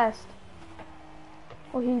fast?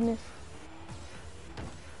 Oh, he missed.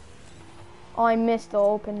 Oh, I missed the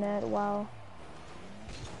open net. Wow.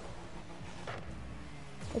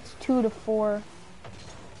 It's 2-4.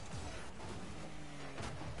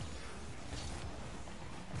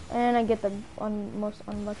 And I get the most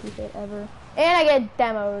unlucky hit ever. And I get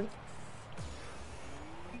demoed.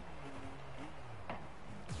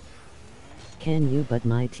 Can you but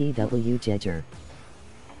my TW Jedger?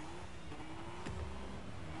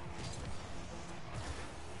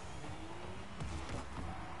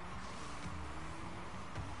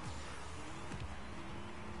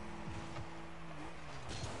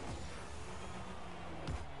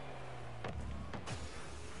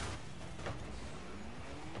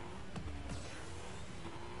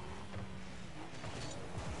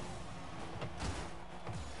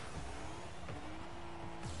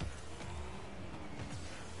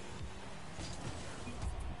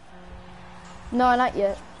 No, not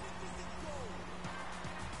yet.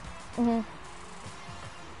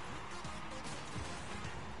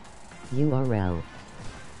 URL.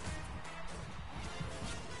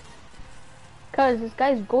 Cause this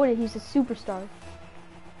guy's goated, he's a superstar.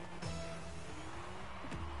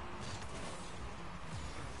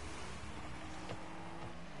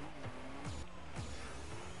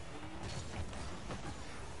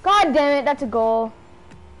 God damn it, that's a goal.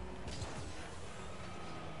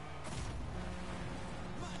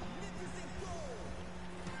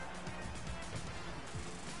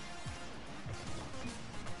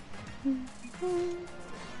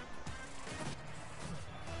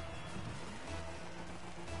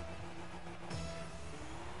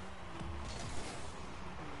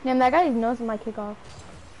 Damn, that guy knows my kickoff.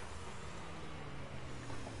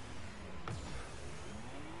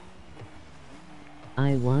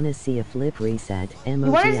 I wanna see a flip reset. You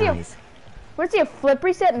wanna see Emojis. wanna see a flip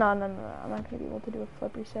reset? No, no, no, no, I'm not gonna be able to do a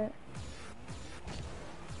flip reset.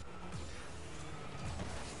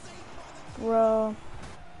 Bro.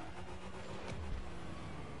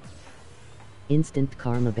 Instant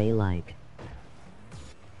karma bay like.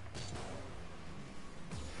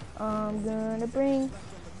 I'm gonna bring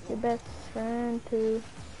your best friend to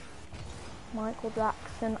Michael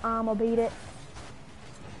Jackson. I'ma beat it.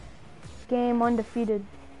 Game undefeated.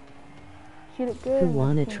 She look good. Who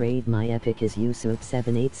wanna trade my epic is Yusuf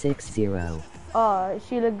 7860.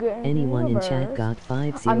 She look good. Anyone in chat got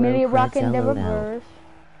 50 I'm really creds rocking the LOL. reverse.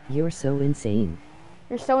 You're so insane.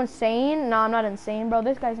 You're so insane? No, I'm not insane, bro.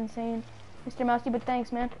 This guy's insane. Mr. Mousy, but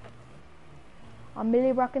thanks, man. I'm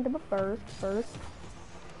really rocking the reverse first.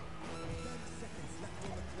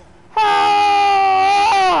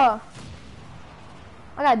 Ah!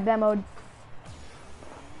 I got demoed.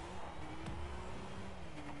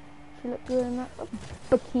 She look good in that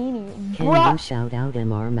bikini. Can Bruh. you shout out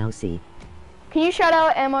MR Mousy? Can you shout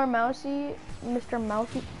out MR Mousy, Mr.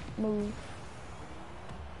 Mousy? Move.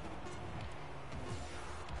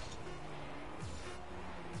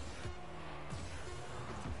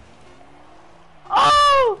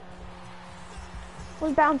 Oh!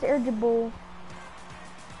 Was bounce eligible.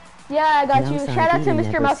 Yeah, I got you. Mouse Shout out to ID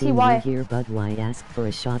Mr. never Mousy seen Y. you here, but why ask for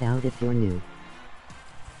a shout out if you're new?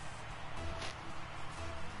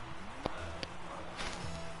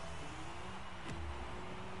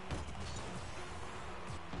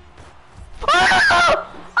 Oh!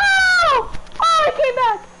 Oh! Oh, I came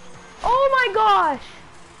back! Oh my gosh!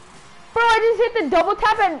 Bro, I just hit the double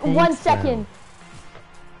tap at Thanks, 1 second.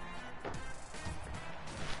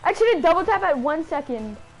 I just hit a double tap at 1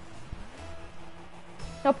 second.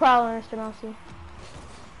 No problem, Mr. Mousy.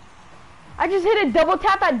 I just hit a double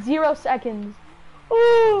tap at 0 seconds.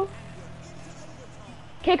 Ooh!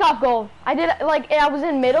 Kickoff goal. I did, like, I was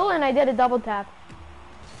in middle and I did a double tap.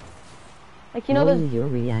 Like, you know Lol, those... your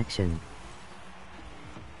reaction.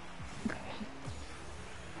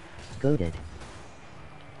 Goated.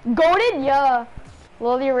 Goated? Yeah.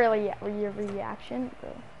 Lol, your reaction,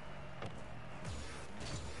 bro.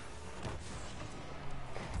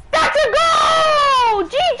 That's a goal!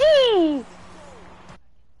 GG!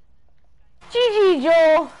 GG,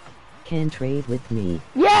 Joel. Can trade with me.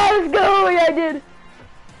 Yeah, let's go. Yeah, I did.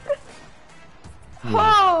 Yeah.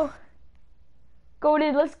 Oh.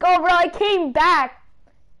 Goated, let's go, bro. I came back.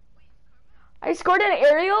 I scored an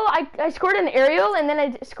aerial. I scored an aerial, and then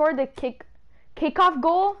I scored the kickoff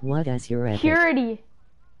goal. What is your epic? Purity.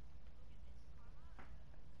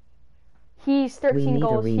 He's 13 need a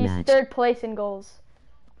goals. He's rematch. 3rd place in goals.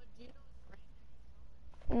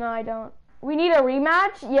 No, I don't. We need a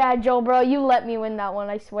rematch? Yeah, Joe, bro, you let me win that one,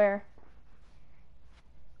 I swear.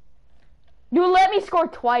 You let me score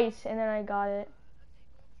twice, and then I got it.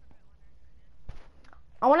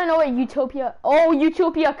 I want to know what Utopia... Oh,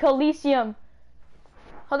 Utopia Coliseum.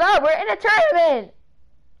 Hold up, we're in a tournament.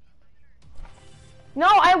 No,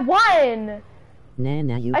 I won.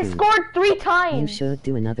 Nah, you I do. scored 3 times. You should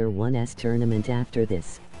do another 1S tournament after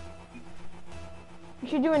this. You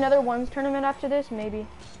should do another ones tournament after this, maybe.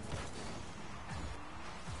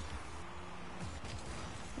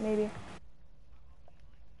 Maybe.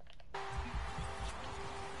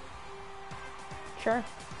 Sure.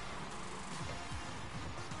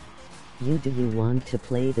 Do you want to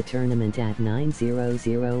play the tournament at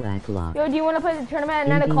 9:00 o'clock? Yo, do you want to play the tournament at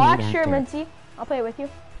 9 Maybe o'clock? meet Sure, after. Mincy. I'll play it with you.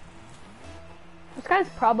 This guy's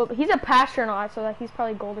probably... He's a pastronaut, so that he's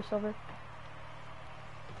probably gold or silver.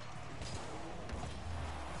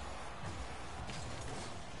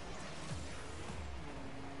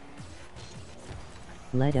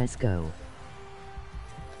 Let us go.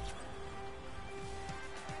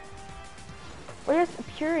 Where's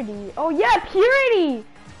Purity? Oh, yeah, Purity!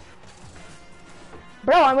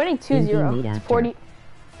 Bro, I'm winning 2-0. Meet It's after. 40.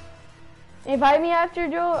 Invite me after,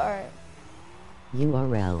 Joe? Alright.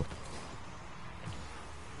 URL.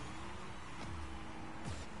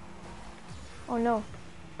 Oh, no.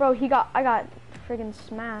 Bro, I got friggin'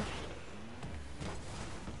 smashed.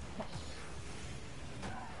 Yes.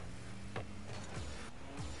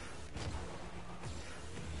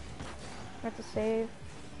 I have to save.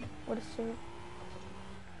 What a save.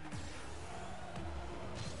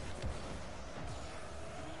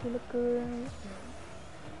 You look good.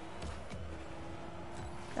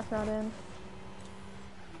 That's not in.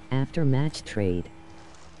 After match trade.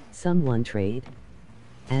 Someone trade.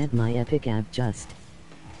 Add my epic app just.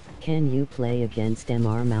 Can you play against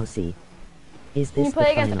MR Mousy? Is Can this you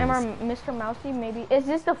play the against finals? Mr. Mousy, maybe? Is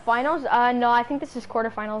this the finals? No, I think this is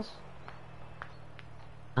quarterfinals.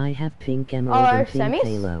 I have pink emerald Or and pink semis?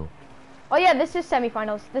 halo. Oh yeah, this is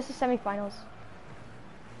semifinals. This is semifinals.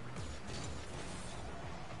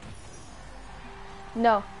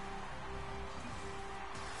 No.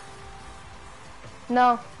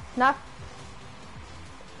 No, not.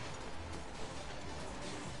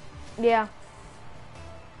 Yeah.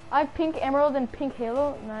 I have pink emerald and pink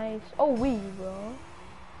halo. Nice. Oh, we, bro.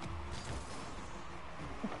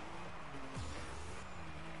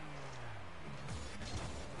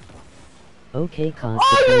 Okay, cause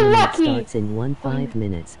Oh, the you're tournament lucky! starts in 5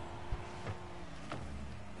 minutes.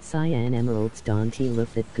 Cyan emeralds don't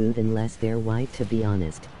look that good unless they're white, to be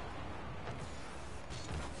honest.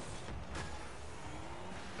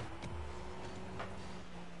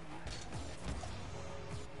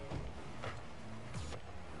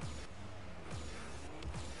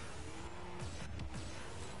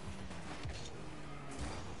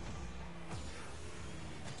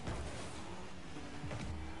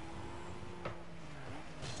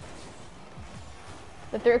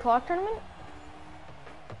 The 3 o'clock tournament?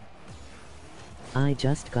 I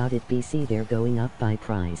just got it, BC, they're going up by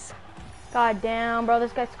price. God damn, bro,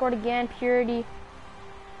 this guy scored again. Purity.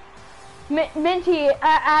 Minty,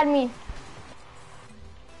 add me.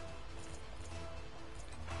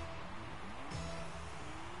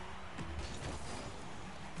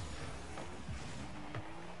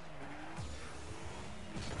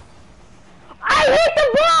 I hit the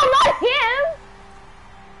ball, not him!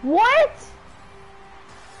 What?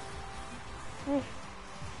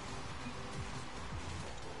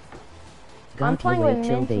 I'm Got to playing wait with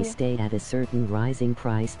till they Minty. stay at a certain rising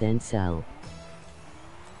price, then sell.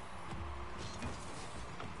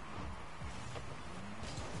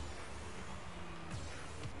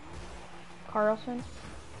 Carlson.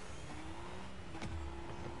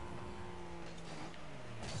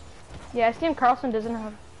 Yeah, I see Carlson doesn't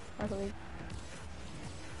have Rocket League.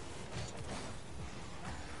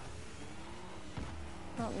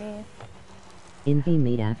 Not me. Envy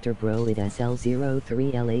meet after bro it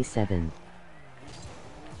SL03LA7.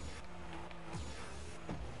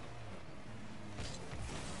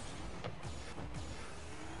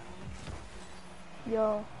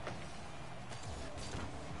 Yo.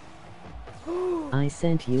 I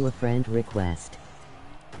sent you a friend request.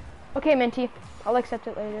 Okay, Minty. I'll accept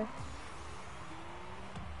it later.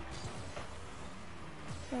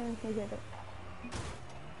 And he did it.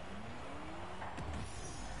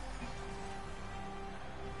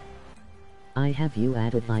 I have you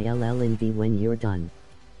added ILL Envy when you're done.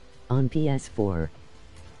 On PS4.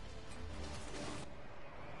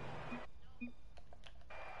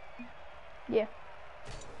 Yeah.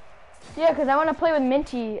 Yeah, because I want to play with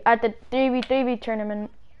Minty at the 3v3v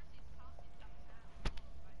tournament.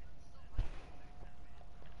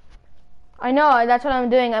 I know, that's what I'm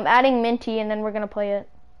doing. I'm adding Minty and then we're going to play it.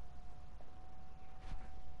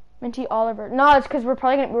 Minty Oliver. No, it's because we're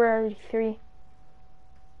already 3.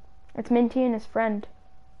 It's Minty and his friend.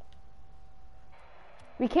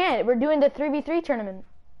 We can't. We're doing the 3v3 tournament.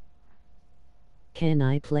 Can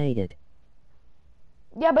I play it?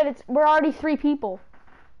 Yeah, but we're already 3 people.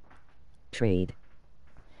 Trade.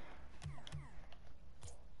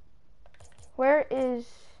 Where is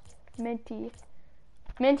Minty?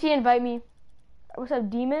 Minty, invite me. What's up,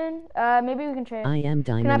 Demon? Maybe we can trade. I am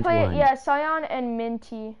Diamond Can I play 1. it? Yeah, Scion and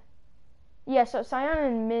Minty. Yeah, so Scion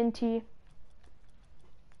and Minty.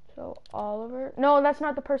 So Oliver. No, that's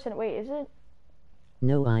not the person. Wait, is it?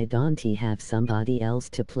 No, I don't have somebody else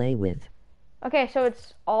to play with. Okay, so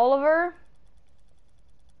it's Oliver.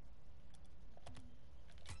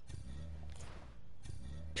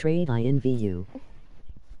 Trade, I envy you.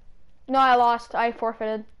 No, I lost. I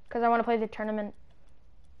forfeited because I want to play the tournament.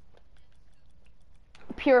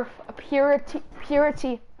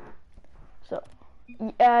 Purity. So,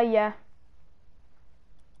 yeah.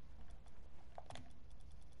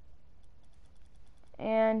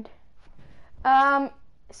 And,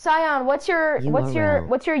 Scion, what's your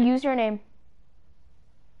username?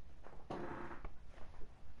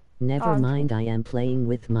 Never mind, I am playing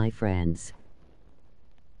with my friends.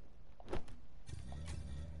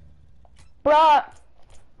 Bruh.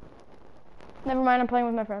 Never mind, I'm playing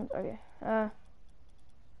with my friends. Okay.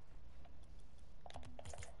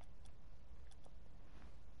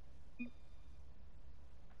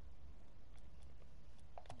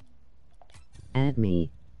 Add me.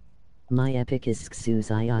 My epic is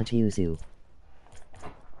Xuzayajyuzu.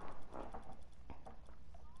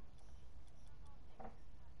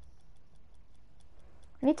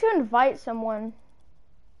 I need to invite someone.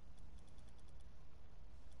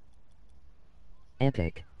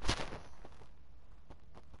 Epic.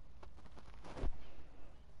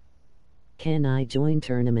 Can I join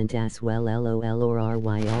tournament as well? LOL or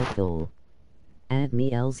RY Although. Add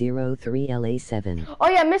me L03LA7. Oh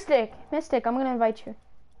yeah, Mystic, I'm gonna invite you.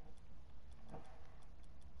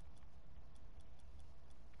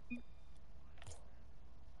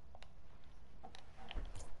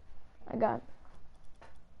 I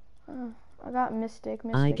got Mystic.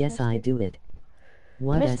 I guess Mystic. I do it.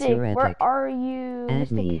 What Mystic, is your epic? where are you?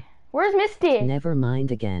 Add Mystic. me. Where's Mystic? Never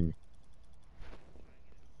mind again.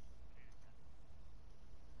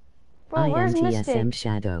 Bro, I where's am Mystic? TSM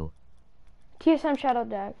Shadow. TSM Shadow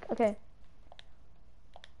deck. Okay.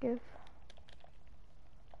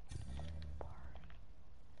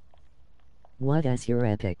 What is your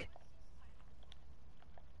epic?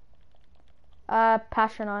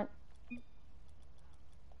 Passionate.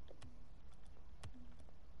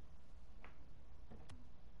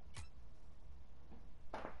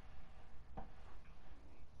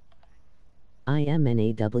 I am an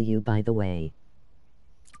AW by the way.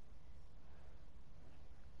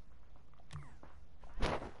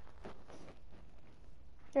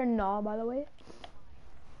 You're nah, by the way.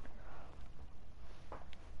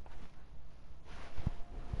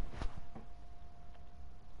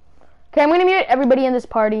 Okay, I'm gonna mute everybody in this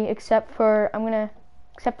party except for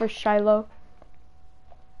Shiloh.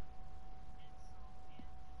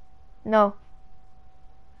 No.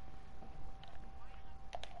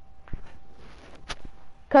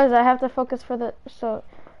 Cause I have to focus for the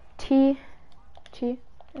T.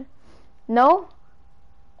 No.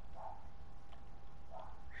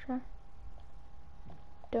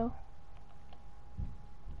 Shadow.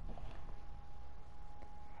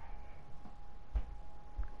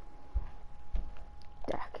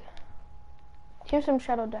 Deck. Here's some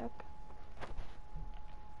shadow deck.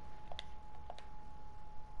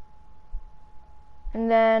 And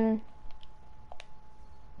then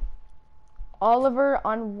Oliver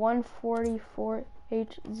on 144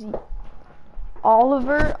 HZ.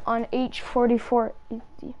 Oliver on H44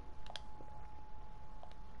 HZ.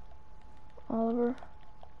 Oliver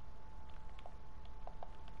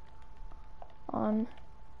on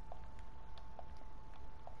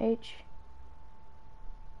H.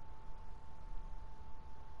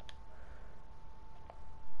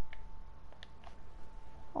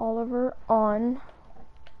 Oliver on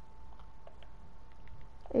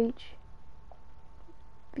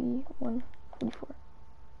HB144.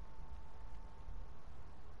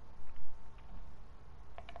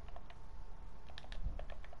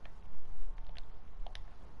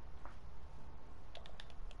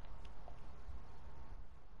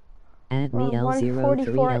 Add me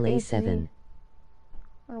L03LA7.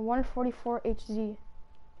 On 144 HZ.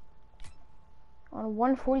 on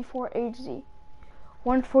 144 HZ.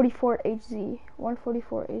 144 HZ.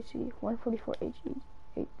 144 HZ. 144 HZ.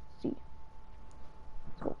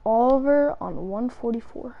 So Oliver on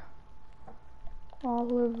 144.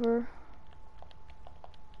 Oliver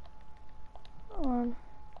on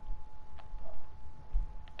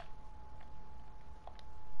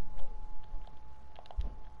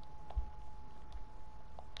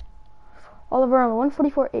Oliver on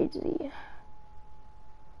 144 HZ.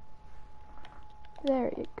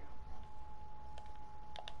 There you go.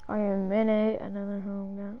 I am in it. Another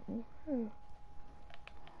home got me.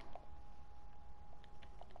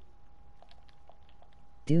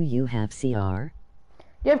 Do you have CR?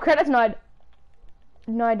 Do you have credits?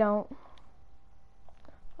 No, I don't.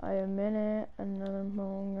 I am in it. Another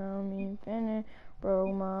home got me finished.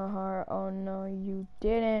 Broke my heart. Oh no, you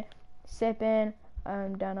didn't. Sipping.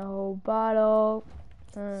 I'm down a whole bottle.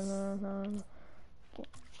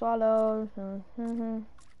 Swallow.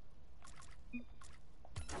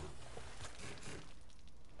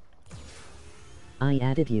 I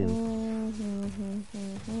added you.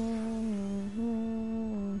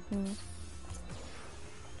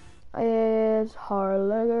 Is hard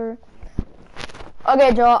liquor.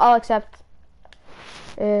 Okay, Joel, I'll accept.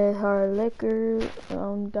 Is hard liquor.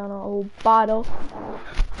 I'm down a whole bottle.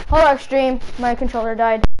 Hold on, stream. My controller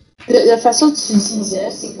died. La façon dont tu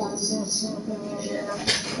disais, c'est comme ça.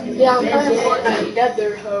 Et encore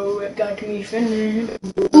Another hoe got me finished.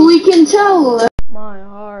 we can tell. My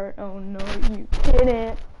heart, oh no, you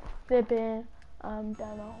didn't. Sipping, I'm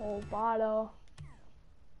down a whole bottle.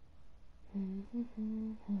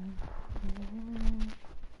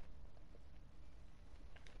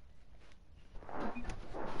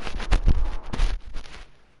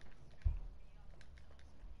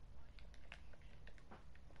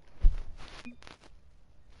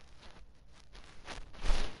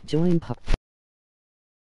 Join par-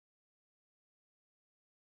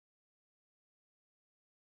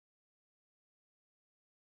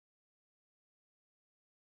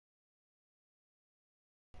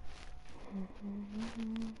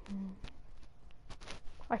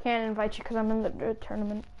 I can't invite you because I'm in the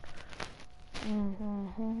tournament.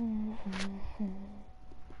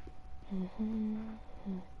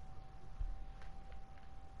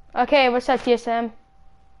 Okay, what's up, TSM?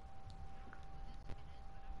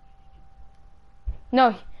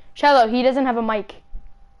 No, Shallow, he doesn't have a mic.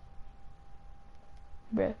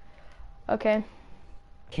 Bruh. Okay.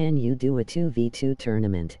 Can you do a 2v2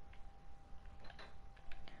 tournament?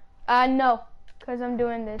 No, because I'm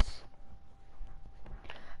doing this.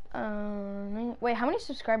 Wait, how many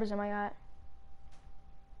subscribers am I at?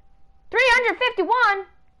 351!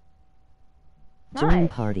 Join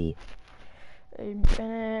Nice. party.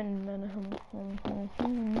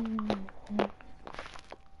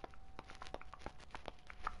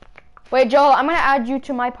 Wait, Joel, I'm gonna add you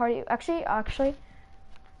to my party. Actually,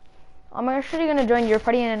 I'm actually gonna join your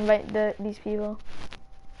party and invite these people.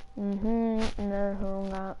 No, who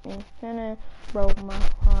got me finished? Broke my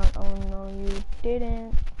heart. Oh no, you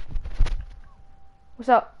didn't. What's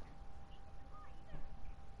up?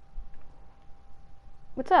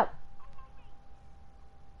 What's up?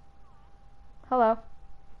 Hello.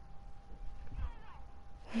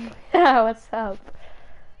 Yeah, what's up?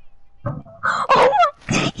 Oh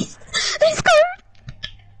my days! Let's go!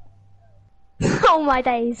 Oh my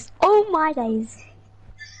days! Oh my days!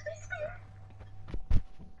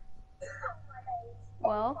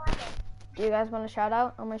 Well, do you guys want a shout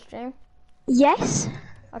out on my stream? Yes,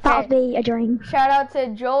 Okay. that would be a dream. Shout out to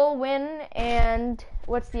Joel Wynn and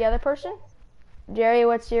what's the other person? Jerry,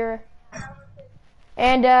 what's your?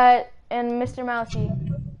 And Mr. Mousy.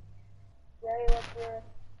 Jerry, what's your?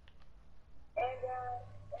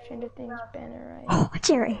 Stranger Things banner, right? Oh,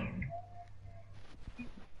 Jerry.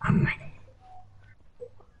 Oh my days.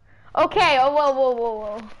 Okay. Oh,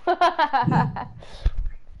 whoa.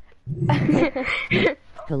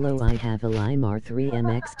 Hello, I have a Lime R3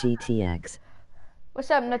 MX GTX. What's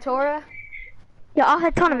up, Natora? Yeah, I'll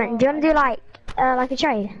have a tournament. Do you want to do like a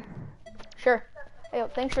trade? Sure. Hey,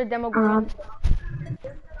 thanks for demo green.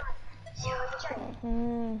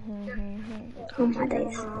 Oh my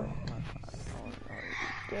days.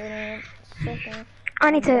 Didn't.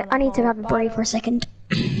 I need to have a break for a second.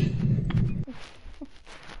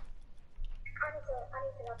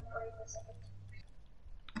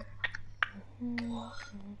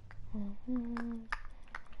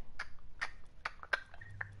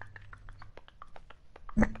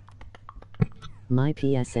 My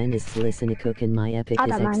PSN is Slissynacook and my epic I is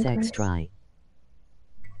don't mind, XX thanks. try.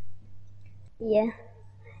 Yeah.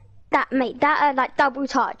 That like double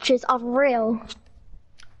touch is unreal.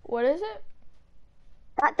 What is it?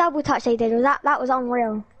 That double touch they did, that was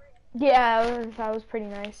unreal. Yeah, that was pretty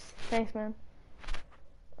nice. Thanks, man.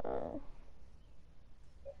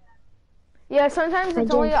 Yeah, sometimes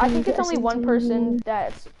it's only, I think it's only one person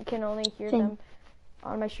that can only hear them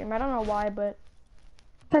on my stream. I don't know why, but.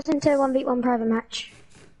 Press into 1v1 private match.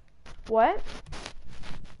 What?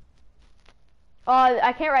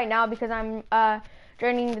 I can't right now because I'm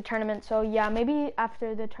joining the tournament. So yeah, maybe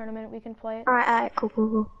after the tournament we can play it. Alright,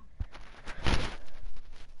 cool.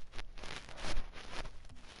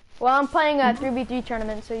 Well, I'm playing a 3v3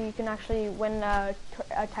 tournament, so you can actually win a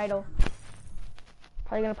title.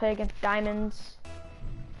 Probably gonna play against Diamonds.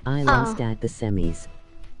 I lost at the semis.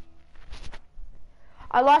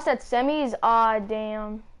 I lost at semis? Aw,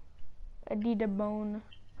 damn. I need a bone.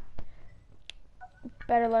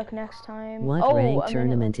 Better luck next time. What ranked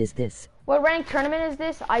tournament is this? What ranked tournament is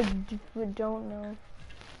this? I don't know.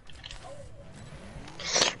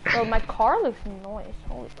 Bro, my car looks nice.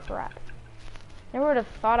 Holy crap. Never would have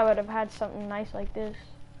thought I would have had something nice like this.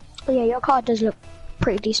 Oh yeah, your car does look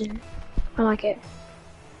pretty decent. I like it.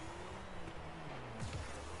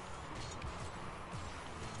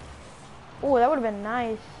 Oh, that would have been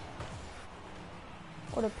nice.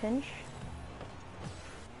 What a pinch.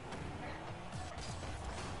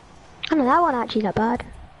 I know that one actually not bad.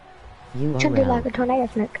 You should do like a tornado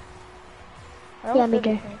flick. Yeah, me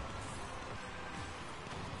too.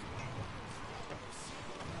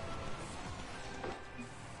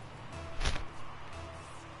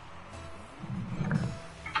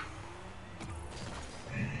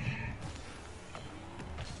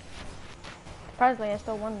 Surprisingly, I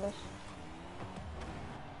still won this.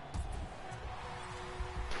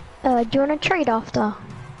 Do you want to trade after?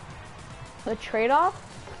 The trade-off?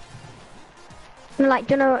 Like,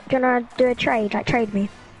 do you wanna do a trade? Like, trade me?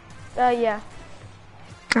 Yeah.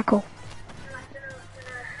 Ah, cool.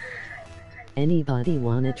 Anybody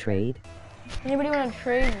wanna trade? Anybody wanna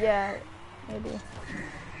trade? Yeah, maybe.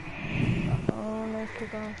 Oh, nice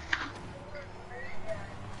kick on.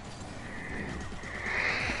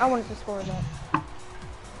 I wanted to score that.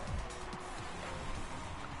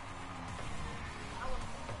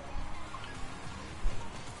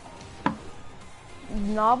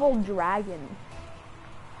 Novel Dragon.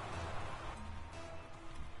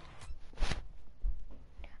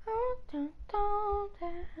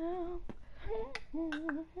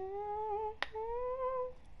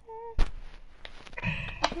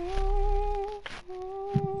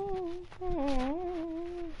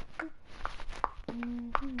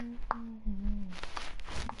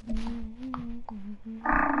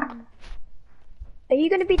 Are you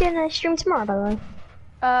gonna be doing a stream tomorrow, by the way?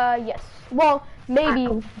 Yes. Well, maybe.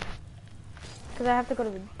 Because I have to go to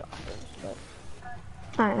the doctor's, but...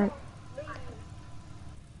 Alright.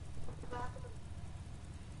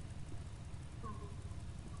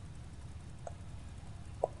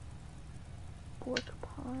 Pork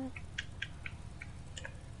pie.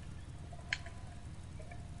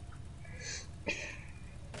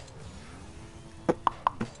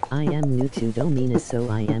 I am new to Dominus, so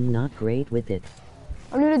I am not great with it.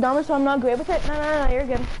 I'm new to Dominus, so I'm not great with it? No, you're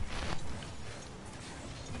good.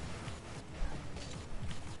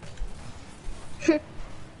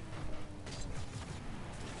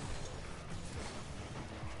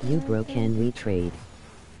 You bro, can we trade?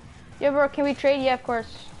 Yeah, bro, can we trade? Yeah, of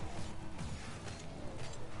course.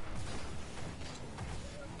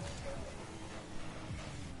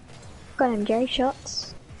 Got him, Jerry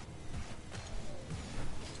shots.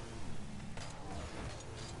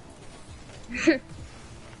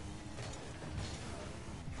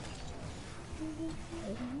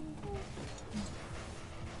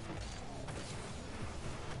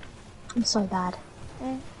 I'm so bad.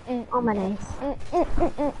 Oh my days.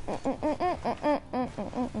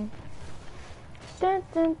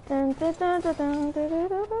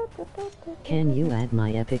 Can you add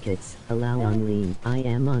my epithets? Allow on lean. I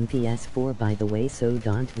am on PS4 by the way, so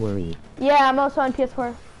don't worry. Yeah, I'm also on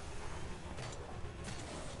PS4.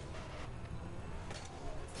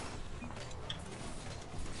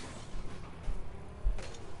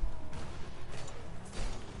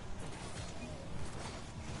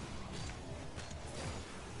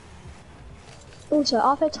 Also,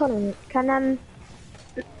 after tournament, can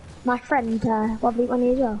my friend Wobbly one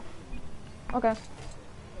as well? Okay.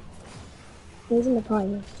 He's in the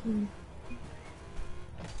party.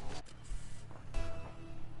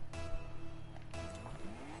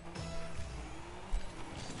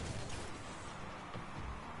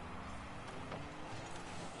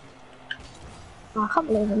 I can't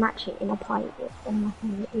believe I'm actually in a party with one of my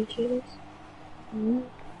favourite YouTubers.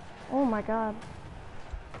 Oh my god.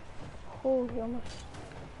 Holy almost.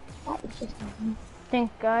 That is just amazing. think,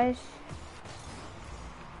 guys?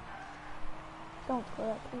 Don't throw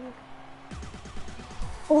that, please.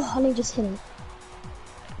 Oh, I just hit it.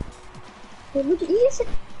 Wait, would you use it?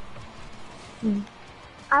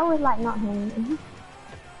 I would like not hitting it.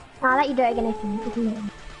 I'll let you do it again if you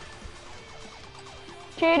can.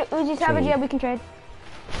 Trade Uzi Savage, yeah, we can trade.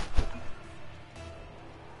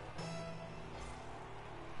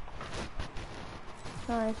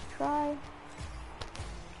 Nice try.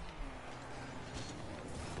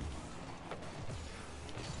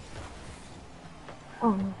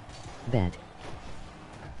 Oh no. Bet.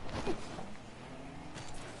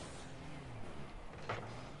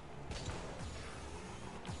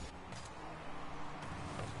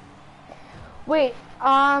 Wait,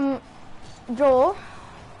 Joel,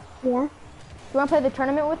 Yeah? you wanna play the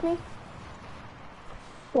tournament with me?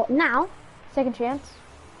 What, now? Second chance?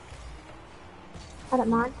 I don't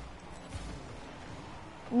mind.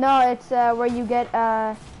 No, it's where you get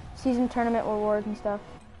season tournament rewards and stuff.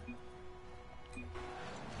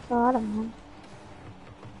 Oh, I don't mind.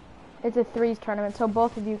 It's a threes tournament, so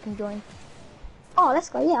both of you can join. Oh, let's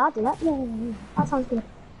go. Yeah, I'll do that. Yeah. That sounds good.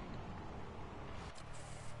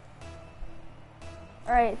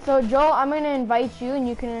 Alright, so Joel, I'm gonna invite you and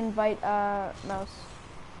you can invite Mouse.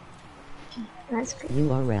 That's good.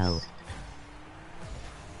 URL.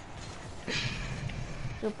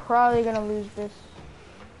 You're probably gonna lose this.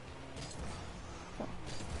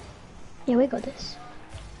 Yeah, we got this.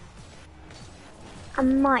 I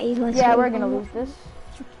might even. Yeah, we're gonna lose this.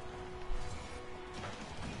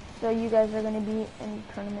 So you guys are gonna be in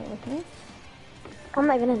the tournament with me. I'm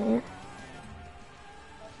not even in it.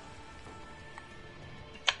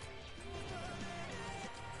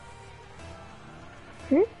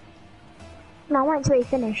 No, I want to be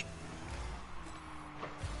finished.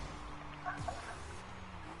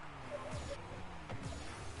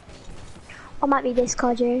 I might be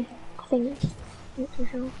discard you. I think. Not too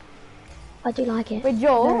sure. I do like it. Wait,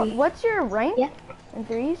 Joel, Very. what's your rank? Yeah. In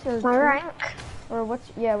threes or My two? rank. Or what's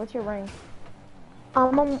your rank?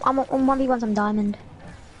 I'm on 1v1s. I'm diamond.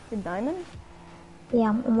 You're diamond? Yeah,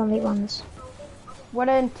 I'm on 1v1s. What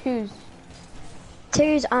are in twos?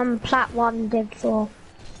 2s, plat 1, div 4.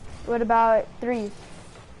 What about threes?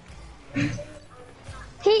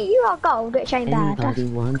 You are gold, which ain't bad. Anybody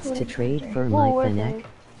wants to trade for Whoa, my where's Fennec? it?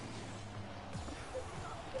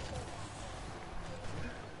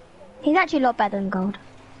 He's actually a lot better than gold.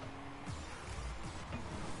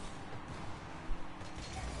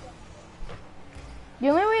 The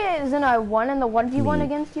only way isn't I won in the 1v1 Me.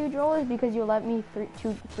 against you, Joel, is because you let me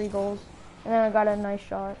three goals. And then I got a nice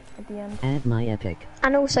shot at the end. Add my epic.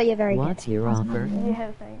 And also, you're very What's good. your offer?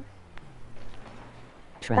 Yeah, thanks.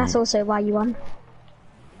 That's Trad. also why you won.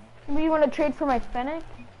 Maybe you want to trade for my Fennec?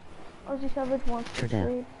 Ozzy Savage wants to Trade.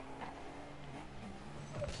 trade.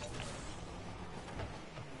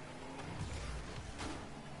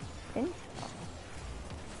 Okay.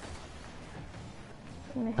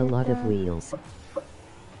 A lot of wheels.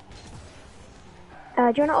 Do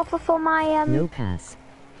you want to offer for my No pass.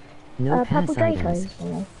 No pass purple items.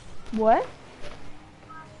 Dracos? What?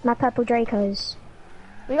 My purple Dracos.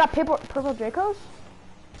 We got purple Dracos?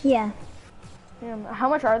 Yeah, How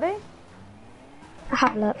much are they? I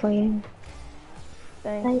have a look for you.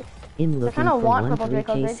 Thanks. In looking kinda for want one purple 3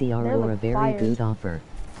 Dracos. KCR They're or a like very fire. good offer.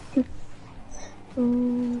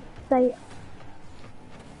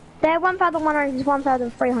 They're 1,100 to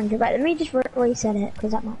 1,300. Right, let me just reset it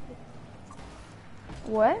because that might.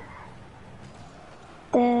 What?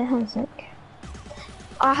 Hang on a sec.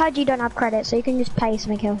 I heard you don't have credit, so you can just pay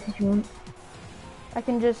something else if you want. I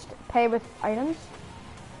can just pay with items?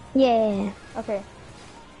 Yeah. Okay.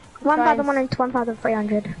 1,100 to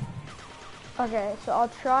 1,300. Okay, so I'll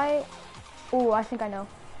try. Ooh, I think I know.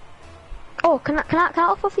 Oh, can I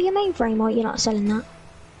offer for your mainframe, or you're not selling that?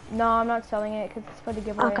 No, I'm not selling it because it's for the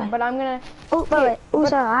giveaway. Okay. But I'm gonna. Oh, wait.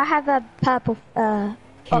 Also, I have a purple. Can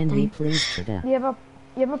we octane. please Trad? You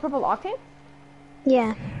have a purple octane?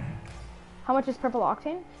 Yeah. How much is purple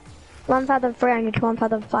octane? 1,300 to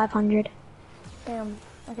 1,500. Damn.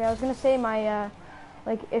 Okay, I was gonna say my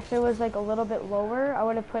like if it was like a little bit lower, I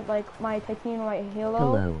would have put like my titanium white halo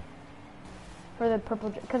Hello. for the purple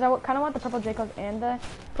because I kind of want the purple Dracos and the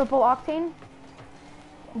purple octane,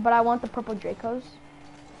 but I want the purple Dracos.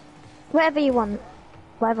 Whatever you want.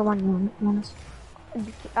 Whatever one you want.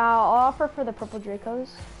 I'll offer for the purple Dracos.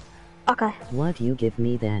 Okay. What you give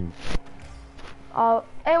me then?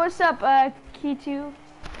 Hey, what's up, Key2?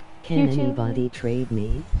 Can Q2. anybody trade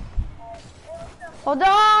me? Hold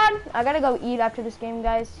on! I gotta go eat after this game,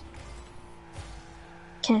 guys.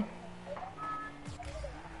 Okay.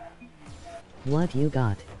 What you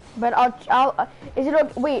got? But is it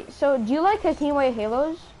okay? Wait, so do you like Titanium White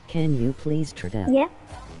Halos? Can you please trade up? Yeah.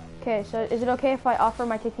 Okay, so is it okay if I offer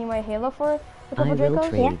my Titanium White Halo for the I Purple will Dracos?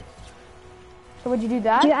 trade. So would you do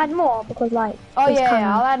that? Do you add more? Because like. Oh it's yeah, kinda-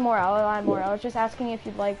 I'll add more. I was just asking if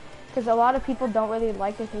you'd like, because a lot of people don't really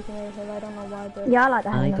like the Titanium White Halo. I don't know why. But... Yeah, I like the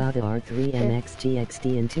I Halo. got R3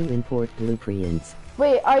 MXGXD and 2 import blueprints.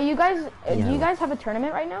 Wait, are you guys? Do Yo. you guys have a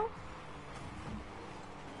tournament right now?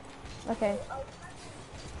 Okay.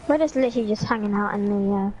 We're just literally just hanging out in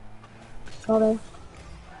the photo.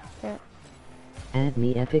 Yeah. Add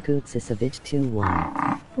me Epikutsisovich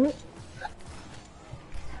 21.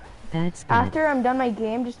 That's After I'm done my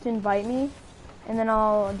game, just invite me, and then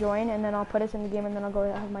I'll join, and then I'll put us in the game, and then I'll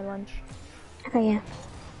go have my lunch. Okay, yeah.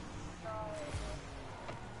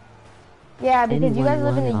 Yeah, because you guys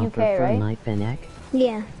live in the Anyone UK, offer for right? my Fennec?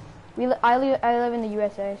 Yeah. I live in the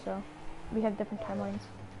USA, so we have different timelines.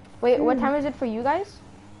 Wait, what time is it for you guys?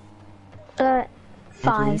 At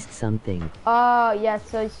 5. least something. Oh, yes,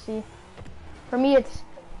 so I see. For me, it's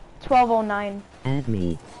 12:09, Add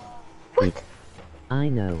me. What? I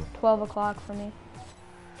know. 12 o'clock for me.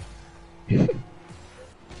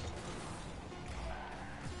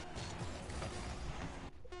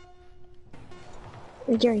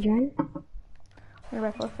 Jerry join.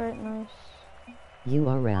 Red forfeit, nice.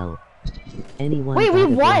 URL. Anyone Wait, we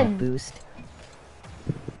got a block won! boost?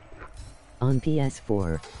 On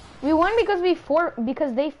PS4. We won because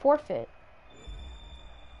they forfeit.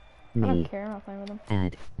 I Me. don't care, I'm not playing with them.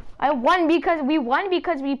 Add. I won because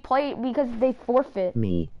they forfeit.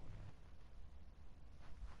 Me.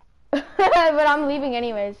 But I'm leaving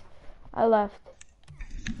anyways. I left.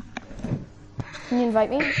 Can you invite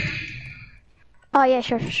me? Oh yeah,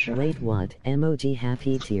 sure. Wait, what? Emoji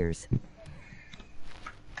happy tears.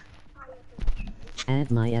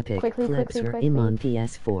 Add my epic Quickly. Flexer on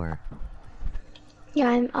PS4.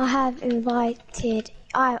 Yeah, I have invited.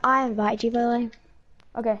 I invited you, by the way.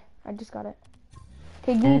 Okay, I just got it.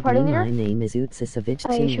 Okay, give me Add party me, leader. my name is Utsisovich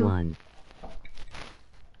Oh, yeah, sure. 21.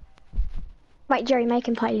 Right, Jerry, make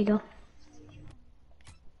him party leader.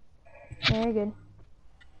 Very good.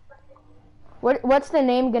 What's the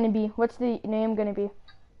name gonna be?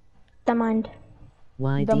 Don't mind.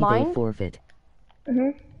 Why The did mine? they forfeit?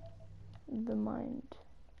 Mhm. The mind.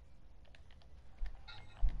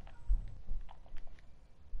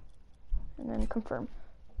 And then confirm.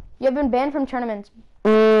 You have been banned from tournaments.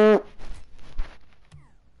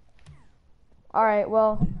 Alright,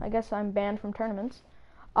 well, I guess I'm banned from tournaments.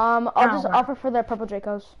 I'll just offer for the Purple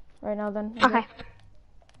Dracos right now then. Okay.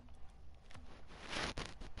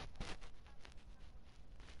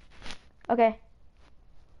 Okay.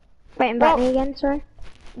 Wait, invite me again, sorry.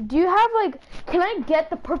 Do you have can I get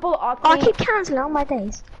the purple octane? Oh, I keep cancelling all my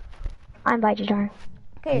days. I invite you, Jerry.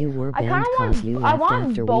 Okay, You were I banned kinda 'cause you I left want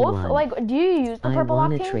after we both. won. Like, do you use the I purple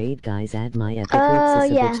wanna octane? trade, guys. Add my epic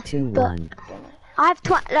Yeah, Utsisovich 21. I have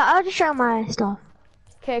I'll just show my stuff.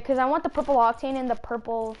 Okay, because I want the purple octane and the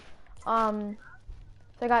purple, so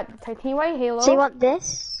I got Titanium White Halo. So you want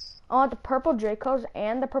this? I want the purple Dracos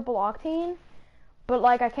and the purple octane, but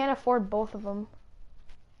I can't afford both of them.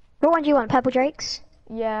 What one do you want? Purple Drakes?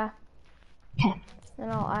 Yeah. Okay.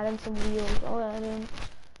 And I'll add in some wheels. I'll add in,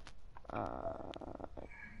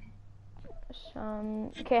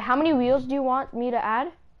 some. Okay, how many wheels do you want me to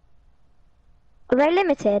add? Are they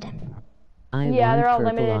limited? Yeah, want they're all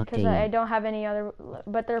purple limited because I octane. don't have any other,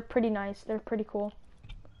 but they're pretty nice. They're pretty cool.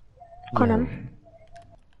 On Yo. them.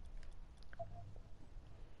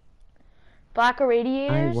 Black I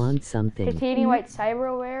irradiators. want something Titanium White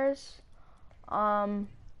Cyberwares.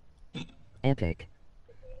 epic.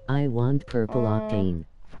 I want purple octane.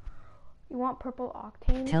 You want purple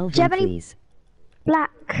octane? Tell Do you him have any- please.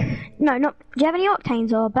 Black. No, not. Do you have any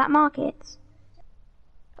octanes or black markets?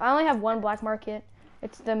 I only have one black market.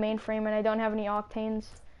 It's the mainframe, and I don't have any octanes.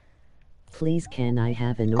 Please can I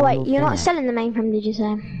have a Oh, normal wait, you're not Fennec? selling the mainframe, did you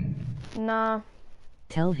say? Nah,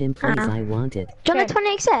 Tell him please I want it. Do you want Okay. the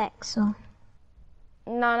 20XX? Or?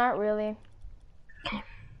 nah, not really. Okay.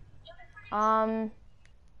 So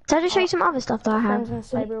So I'll just show you some other stuff that I have. Crimson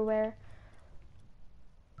Cyberware.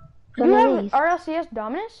 Some You of have these. RLCS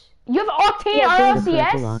Dominus? You have octane Yeah, The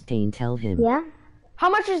RLCS? purple octane, tell him. Yeah? How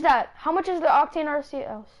much is that? How much is the octane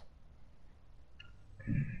RLCS?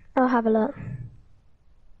 I'll have a look.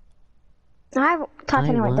 I have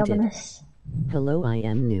titanium white want it. Dominus. Hello, I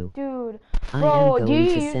am new. Dude, I bro, am do you going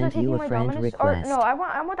to use the send you Titanium a White friend Dominus? request. Or, no, I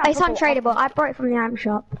want that It's purple untradeable. octane. I bought it from the item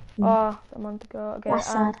shop. Oh, a month ago. Okay, That's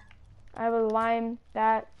sad. I have a lime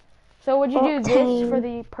that. So would you do this for Octane.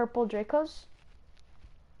 the purple Dracos?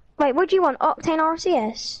 Wait, what do you want? Octane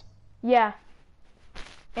RCS? Yeah.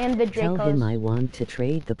 And the Tell him Dracos. I want to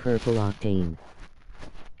trade the purple octane.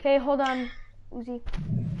 Okay, hold on, Uzi.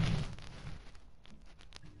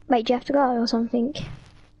 Wait, do you have to go or something?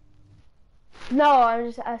 No, I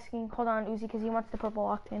was just asking. Hold on, Uzi, because he wants the purple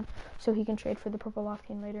octane, so he can trade for the purple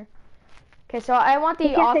octane later. Okay, so I want the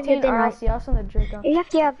If you have to get octane dinner- RLCS on the Draco. If you have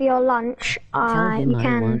to have your lunch, Tell him you I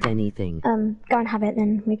can want anything. go and have it,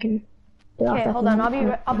 then we can do it Okay, after hold if on. you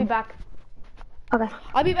I'll want. be back. Okay.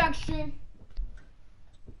 I'll be back stream.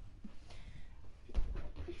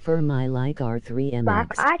 For my like R3MX.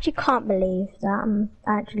 Back. I actually can't believe that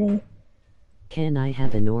actually. Can I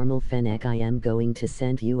have a normal Fennec? I am going to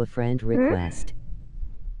send you a friend request.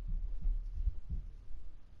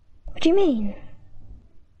 What do you mean?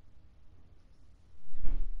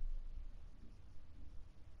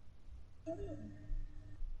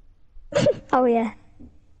 Oh yeah.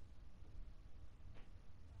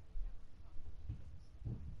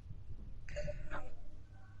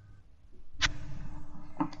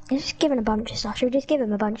 He's just giving a bunch of stuff. Should we just give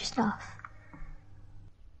him a bunch of stuff?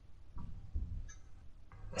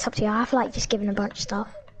 It's up to you. I feel like just giving a bunch of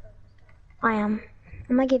stuff. I am.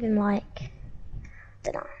 I might give him like,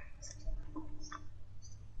 don't know.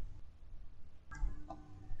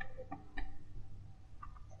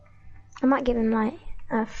 I might give him like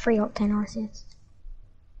a 3 octane RCS.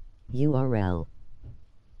 URL.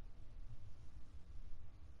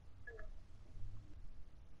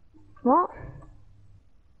 What?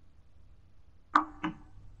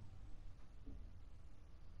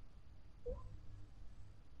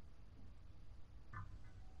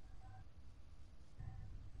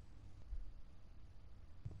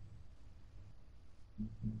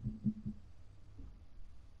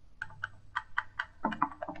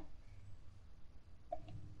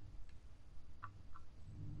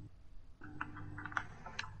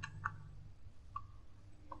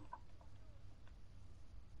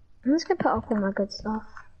 I'm just gonna put up all my good stuff.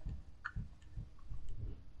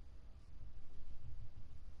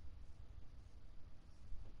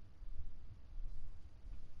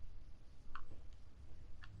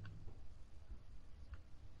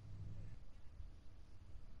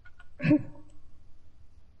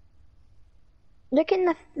 Look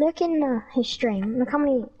in his stream. Look how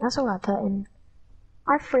many. That's all I put in.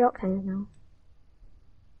 I have 3 octanes now.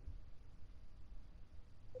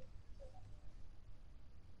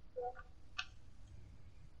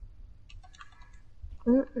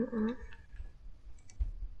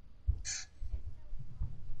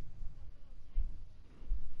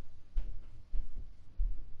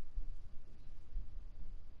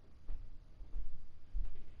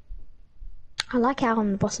 I like how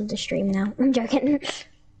I'm the boss of the stream now. I'm joking.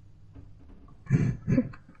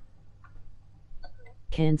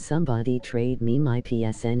 Can somebody trade me? My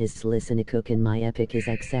PSN is Slissanikuk and my epic is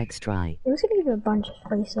XX try. I'm just gonna give you a bunch of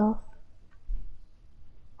free stuff.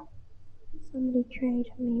 Somebody trade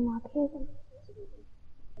me my PSN.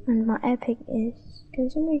 And my epic is. Can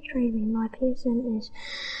somebody trade me? My PSN is.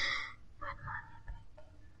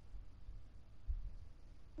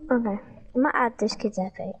 Okay. I might add this kid's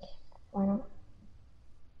epic. Why not?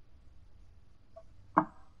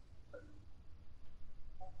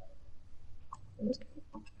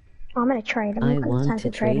 I'm gonna trade. I want to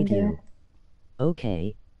trade you.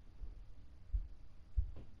 Okay.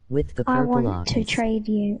 With the purple I want to trade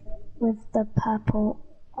you with the purple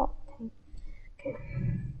octane. Okay.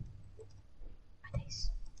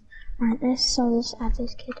 Right, so let's add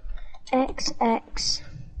this kid. XX.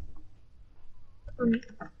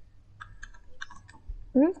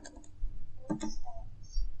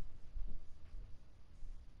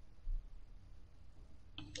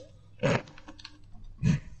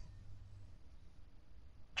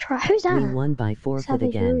 Try. Who's that? We won by forfeit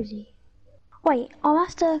again. Rosie. Wait, oh,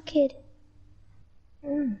 that's the kid.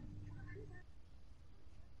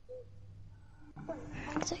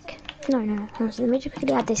 Sick. No. Let me just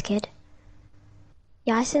quickly add this kid.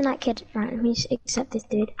 Yeah, I seen that kid. Right, let me just accept this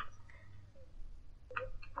dude.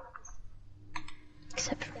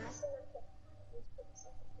 Accept.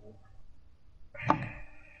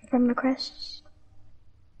 From requests.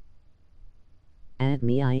 Add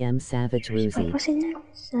me, I am Savage Wait, Rosie. what's his name?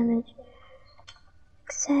 Savage.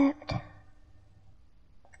 Accept.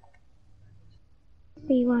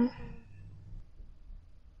 B1.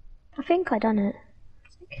 I think I done it.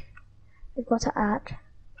 We've got to add.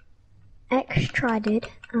 X tried it,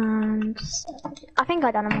 and I think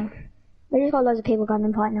I done them all. We just got loads of people going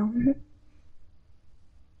in right now.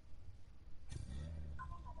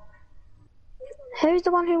 Who's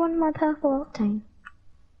the one who won my purple octane?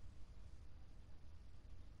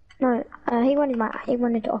 No, he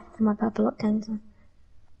wanted to offer my purple octane. So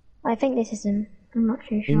I think this is him. I'm not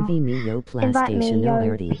too sure. Envy me yo Invite me, PlayStation yo,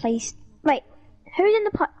 already. place. Wait, who's in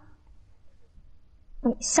the pot?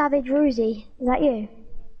 Wait, Savage Rosie, is that you?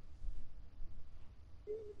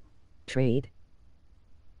 Trade.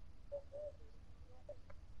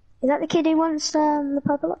 Is that the kid who wants the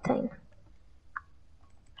purple octane?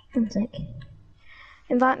 One sec.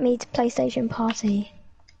 Invite me to PlayStation party.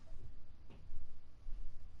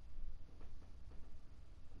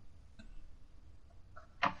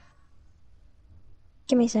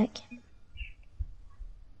 Give me a sec.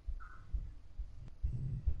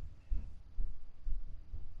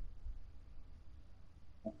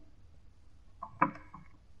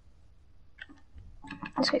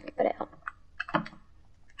 Let's quickly put it up.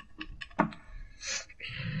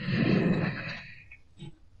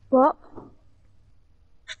 What?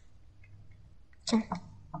 Okay.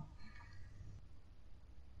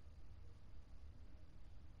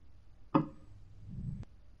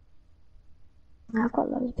 I've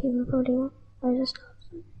got loads of people probably want loads of stuff.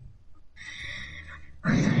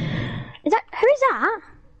 Is that who's that?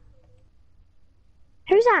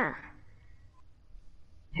 Who's that?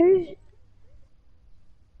 Who's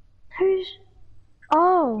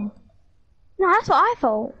oh no, that's what I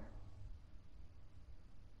thought.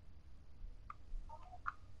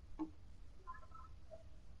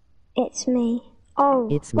 It's me. Oh,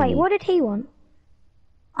 It's wait, me. what did he want?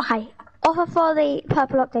 Okay, offer for the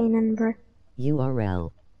purple octane then, bro.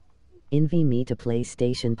 URL. Envy me to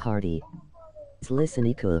PlayStation party.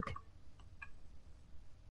 Listen cook.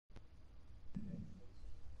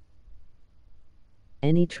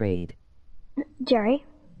 Any trade. Jerry,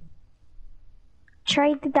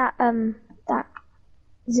 trade that that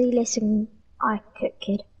Z-listen I cook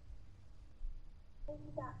kid.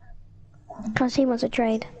 Cause he wants a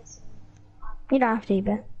trade. You don't have to,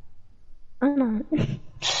 but I know.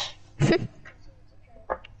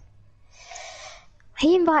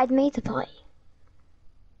 He invited me to play.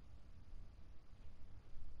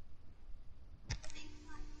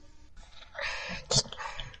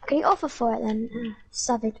 Can you offer for it then,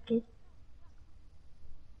 Savage kid?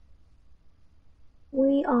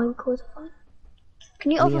 We are in quarterfinals.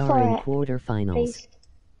 Can you We offer for are in it, quarterfinals. please?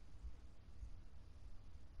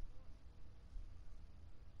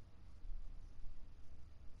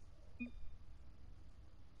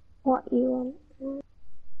 What you want?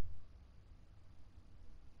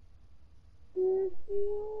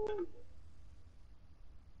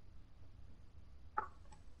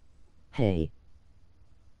 Hey.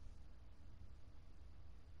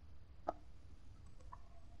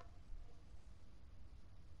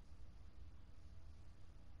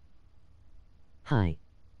 Hi.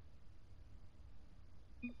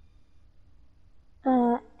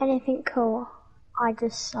 Anything cool? I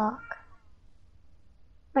just suck.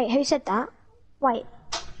 Wait, who said that? Wait.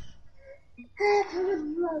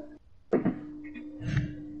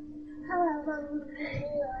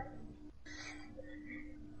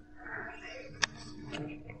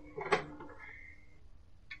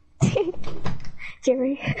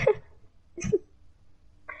 Jerry.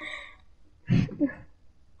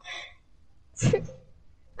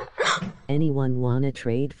 Anyone wanna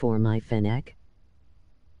trade for my Fennec?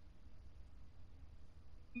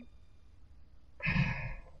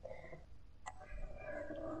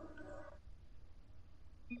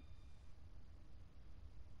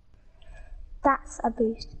 That's a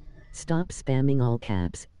boost. Stop spamming all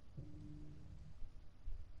caps.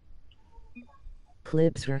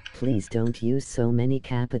 Clipser, please don't use so many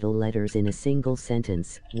capital letters in a single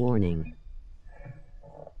sentence. Warning.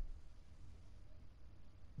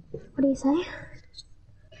 What do you say?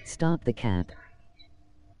 Stop the cap.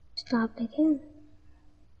 Stop again.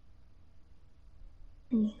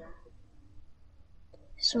 Hey.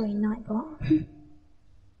 Sorry, Nightbot.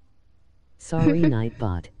 Sorry,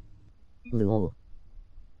 Nightbot. Lol.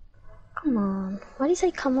 Come on. Why do you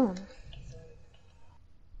say come on?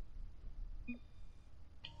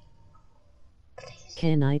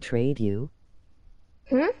 Can I trade you?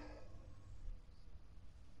 Hmm?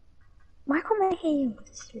 Why can't I hear you?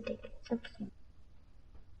 This is ridiculous.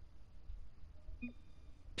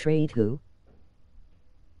 Trade who?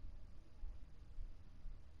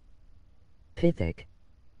 Pythic.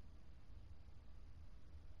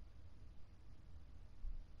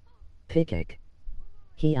 Pickic.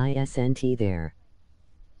 He isn't there.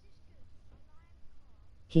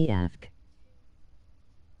 He ask.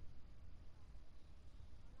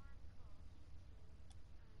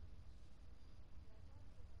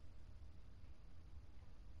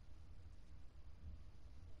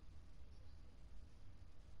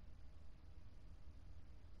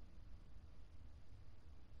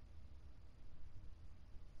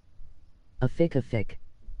 A fic a fic.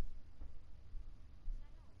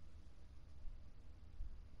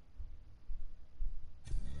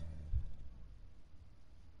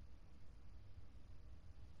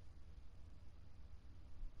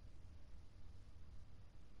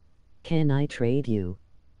 Can I trade you?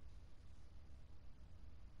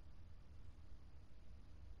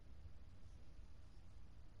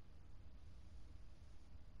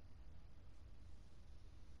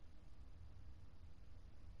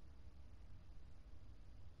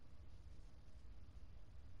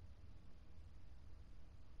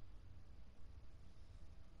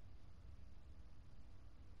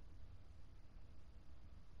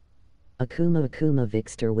 Akuma Akuma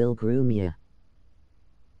Vixter will groom ya.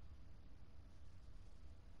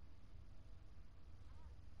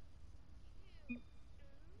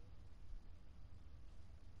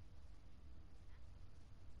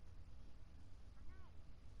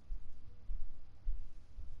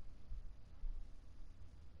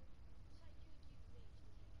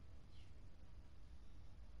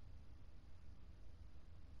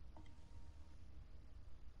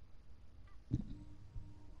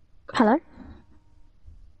 Hello?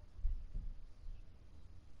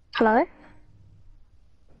 Hello?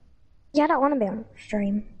 Yeah, I don't want to be on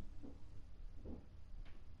stream.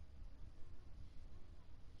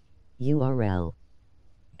 URL.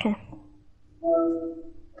 Okay.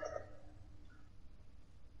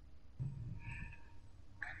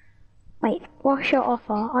 Wait, what's your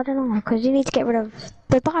offer? I don't know, because you need to get rid of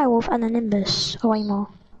the Direwolf and the Nimbus, or way more.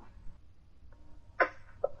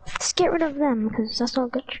 Just get rid of them, because that's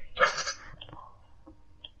not good.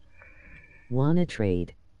 Wanna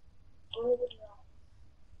trade?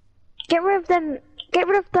 Get rid of them. Get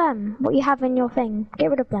rid of them. What you have in your thing. Get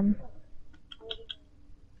rid of them.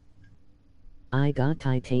 I got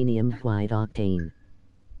titanium white octane.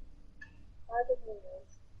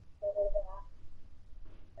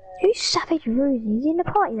 Who's Savage Rosie? Is he in the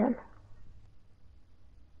party then?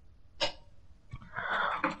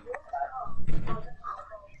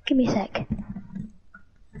 Give me a sec.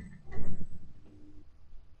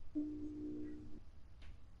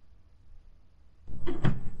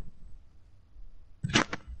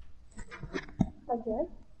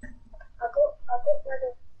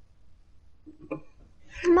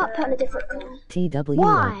 I'm not putting a different colour. TW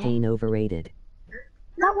Why? octane overrated.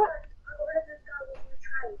 That one.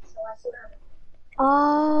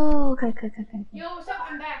 Oh, okay. Yo, what's up?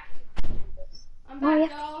 I'm back. I'm Oh, back,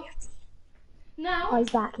 yeah. y'all. Oh, No. he's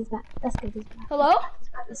back. That's good, he's back. Hello? He's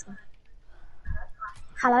back this way.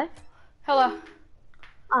 Hello? Hello.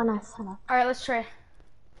 Oh, nice, hello. Alright, let's try.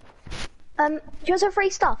 Do you want some free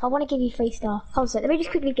stuff? I want to give you free stuff. Hold on, let me just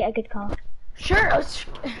quickly get a good card. Sure,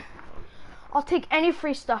 I'll take any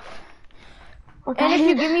free stuff. Okay. And if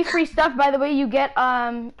you give me free stuff, by the way, you get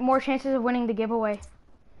more chances of winning the giveaway.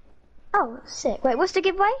 Oh, sick. Wait, what's the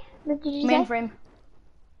giveaway? What did you say? Mainframe.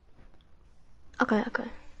 Okay.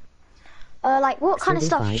 Like, what kind of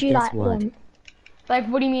stuff do you like want? Like,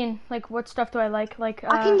 what do you mean? Like, what stuff do I like? Like,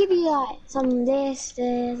 I can give you, like, some this,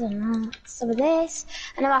 and some of this,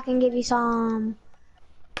 and then I can give you some...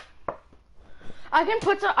 I can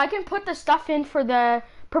put the stuff in for the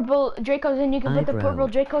purple Dracos, and you can put the purple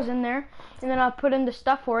Dracos in there, and then I'll put in the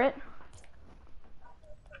stuff for it.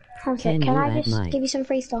 Can I just give you some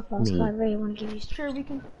free stuff first? Because I really want to give you... Sure, we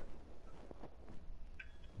can.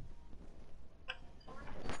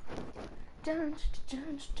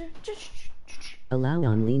 Allow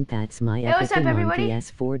on lean, that's my what's up, everything on everybody?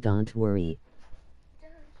 PS4, don't worry.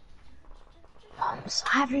 I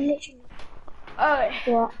have literally...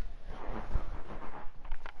 Okay. What?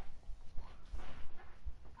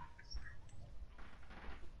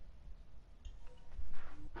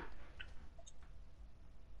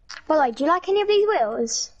 By the way, do you like any of these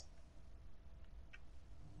wheels?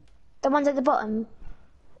 The ones at the bottom?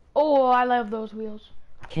 Oh, I love those wheels.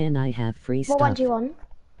 Can I have free stuff? What one do you want?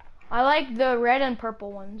 I like the red and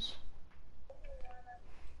purple ones.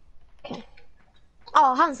 Okay.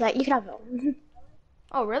 Oh, hang on a sec, you can have it.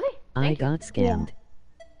 Oh, really? I got scammed.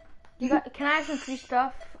 Can I have some free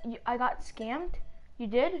stuff? I got scammed? You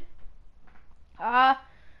did?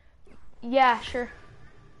 Yeah, sure.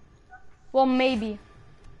 Well, maybe.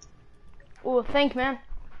 Oh, thank man.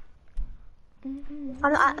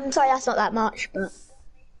 I'm sorry, that's not that much, but...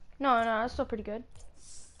 No, that's still pretty good.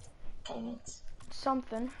 Okay,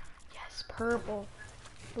 Something. Yes, purple.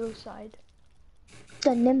 Blue side.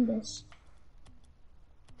 the Nimbus.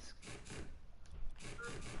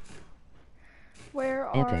 Where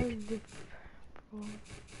are the...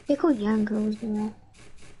 They're called young girls, bro.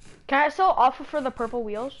 Can I still offer for the purple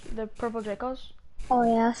wheels? The purple Dracos? Oh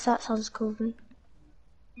yeah, that sounds cool to me.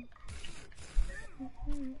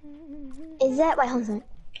 Is there, wait, hold on.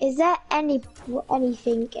 Is there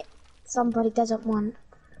anything somebody doesn't want?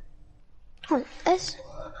 Hold on, this.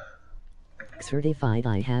 Certified,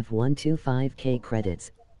 I have 125k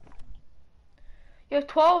credits. You have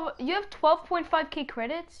 12.5k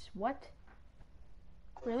credits? What?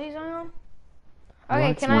 Really, Zion? Okay,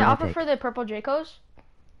 What's can I more offer epic? for the purple Dracos?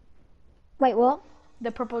 Wait, what?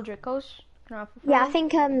 The purple Dracos? Can I offer for Yeah, I them?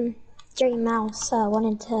 think Jerry Mouse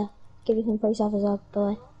wanted to give you some free stuff as well,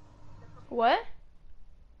 boy. What?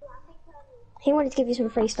 He wanted to give you some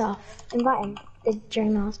free stuff. Invite him, the Jerry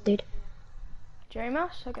Mouse dude. Jerry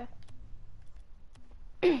Mouse? Okay.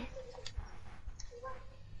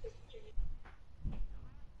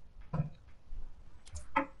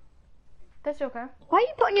 That's okay. Why are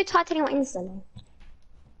you putting your titanium instantly?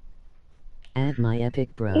 Add my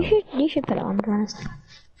epic bro. You should put it on, to be honest.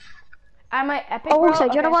 Am I epic, Oh, bro? also,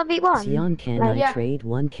 do you Okay. want to 1v1? Sion, can Like, I yeah. trade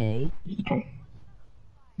 1k? Okay.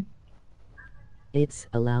 It's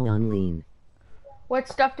allow on lean. What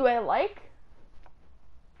stuff do I like?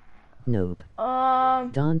 Nope. Um,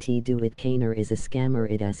 Don't do it. Kaner is a scammer.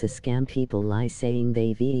 It as a scam. People lie saying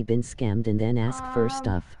they've been scammed and then ask for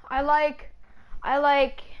stuff. I like,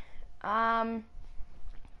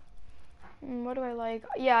 what do I like?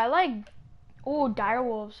 Yeah, I like,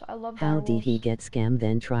 direwolves. I love direwolves. How did he get scammed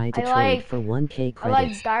then try to I trade like- for 1k I like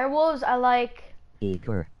credits? direwolves. I like,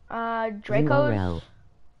 Eager. Dracos, URL.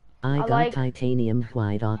 I got like- titanium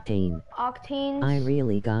white octane. octanes. I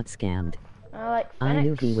really got scammed. I like I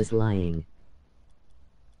knew he Fenix. was lying.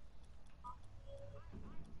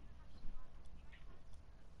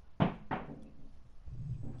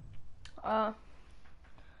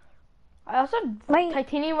 I also have Wait.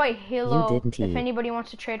 titanium white halo. didn't If eat. anybody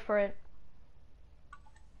wants to trade for it.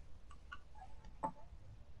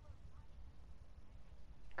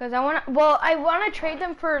 Cause I wanna trade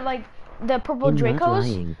them for like the purple I'm not Dracos.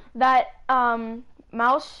 lying. That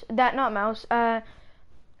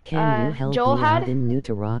Can you help Joel me had- out in new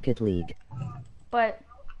to Rocket League? but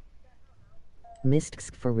Mystics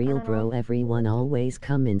for real bro, everyone always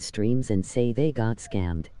come in streams and say they got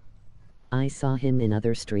scammed. I saw him in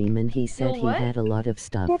other stream and he said he what? had a lot of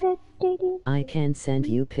stuff. I can send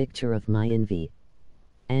you picture of my envy.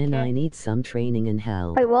 And Okay. I need some training in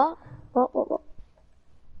hell. Wait, what? What?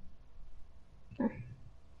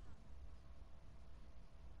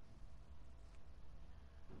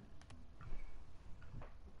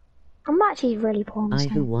 I'm actually really poor on I this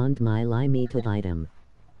who game. want my limited item.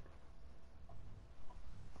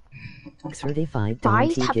 Certified don't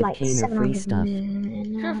Guys he have give like Kaner free 700 stuff.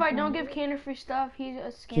 sure, if I don't give Canner free stuff, he's a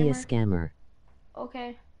scammer. He a scammer.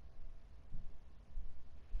 Okay.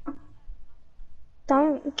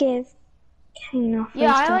 Don't give Kano free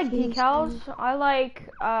Yeah, I stuff, like he's- decals. I like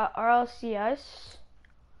RLCS.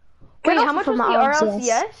 Get Wait, off how much of was the my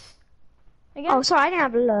RLCS? Again? Oh, sorry, I didn't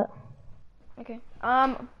have a look. Okay.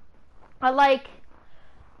 I like.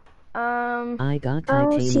 I got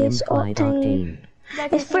Oh, titanium CS white octane.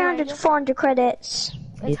 It's 300 to 400 credits.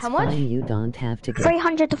 It's how much? fine, you don't have to get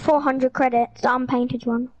 300 to 400 credits, the unpainted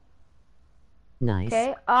one. nice.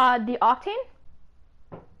 Okay. The octane.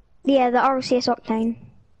 Yeah, the RCS Octane.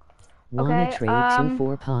 Wanna Okay, trade 2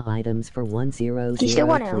 4-paw items for 100, Do you still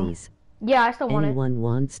want it? please? Yeah, I still want it. Anyone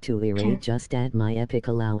wants to irate, just add my epic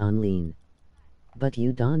allow on lean. But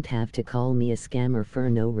you don't have to call me a scammer for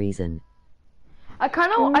no reason. I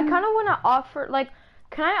kind of want to offer like,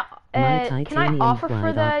 can My I titanium offer for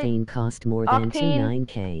white the octane cost more than octane-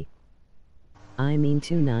 29k. I mean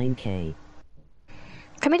 29k.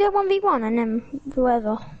 Can we do a 1v1 and then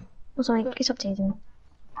whoever? Or something, it's up to you.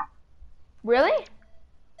 really?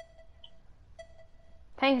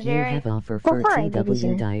 Thanks, You Jerry. have offer For for free, baby, TW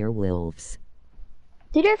Jerry. Dire Wolves.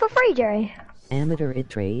 Do you do it for free, Jerry? Amateur it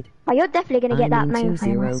trade. Oh, you're definitely gonna get that main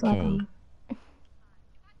frame. I swear 20k. to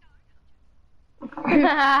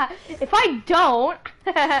If I don't,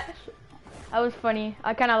 that was funny.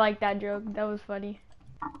 I kind of like that joke. That was funny.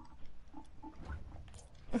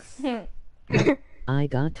 I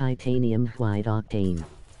got titanium white octane.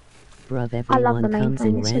 Bruv, love everyone the main comes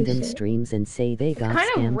thing, in it's so random sick. streams and say they got Kind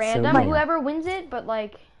scammed of random, so yeah. whoever wins it, but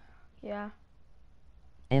like, yeah.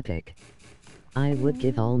 Epic. I would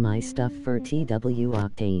give all my stuff for TW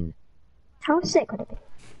octane. How sick would it be?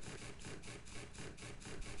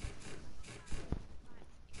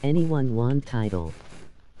 Anyone want title?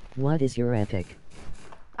 What is your epic?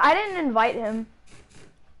 I didn't invite him.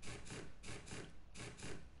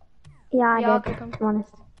 Yeah, Yeah, I'll I did, pick 'em. to be honest.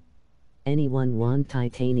 Anyone want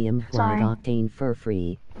titanium white Sorry. octane for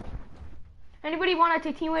free? Anybody want a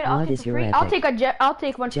titanium weight What octane is for your free? epic? I'll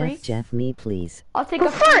take one free. Jeff me please. I'll take For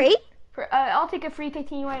a free? I'll take a free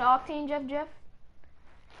titanium white octane, Jeff.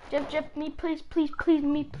 Jeff, me, please, please, please,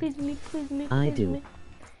 me, please, me, please, me, please, I do. me.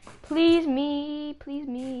 Please me, please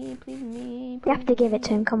me, please me. You have to give it to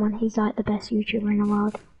him. Come on, he's like the best YouTuber in the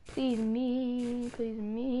world. Please me, please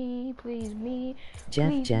me, please me. Jeff,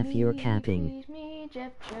 please Jeff, me, you're capping. Please me,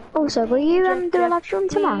 Jeff. Also, will you do a live stream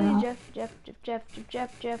please, tomorrow?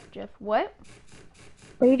 Jeff. What?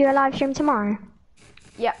 Will you do a live stream tomorrow?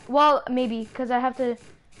 Yeah, well, maybe, because I have to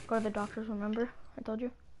go to the doctor's, remember? I told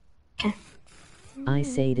you. Okay. I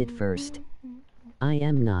said it first. I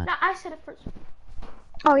am not. No, I said it first.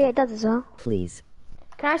 Oh yeah, it does as well. Please.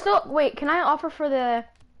 Can I still, wait, can I offer for the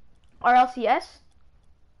RLCS?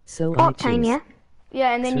 So I Octane, choose. yeah.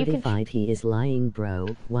 Yeah, and then you Certified he is lying, bro.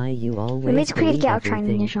 Why you always Let me just quickly believe get out training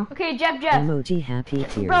everything? initial. Okay, Jeff. Emoji happy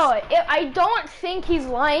tears. Bro, I don't think he's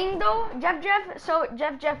lying though, Jeff. So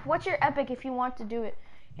Jeff, what's your epic if you want to do it?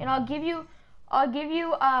 And I'll give you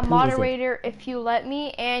a moderator if you let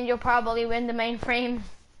me, and you'll probably win the mainframe.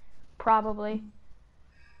 Probably.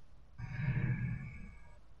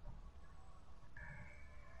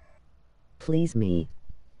 Please me.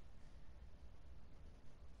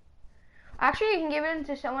 Actually, you can give it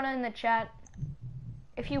to someone in the chat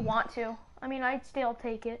if you want to. I mean, I'd still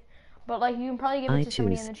take it, but like you can probably give it to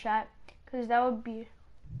somebody in the chat, because that would be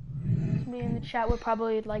somebody in the chat would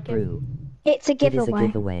probably like it. True. It's a It is giveaway. a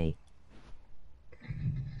giveaway.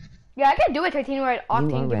 Yeah, I can do a titanium octane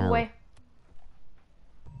URL. giveaway.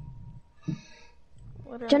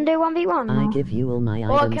 John, do 1v1. I give you all my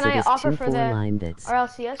Well, items. can I It is offer 2 for 4 the lime bits.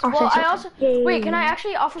 RLCS? Oh, Well, so- I also yeah. wait. Can I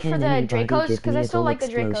actually offer Can for the anybody Dracos? give Because me I a still gold like the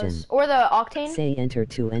explosion? Dracos or the Octane. Say enter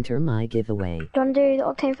to enter my giveaway. John, do the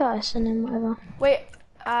Octane first, and then whatever. Wait.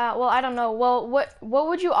 Well, I don't know. Well, what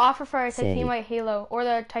would you offer for a Say. titanium white Halo or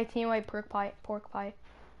the titanium white pork pie?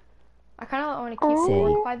 I kind of want to keep the Say.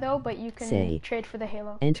 pork pie though, but you can Say. trade for the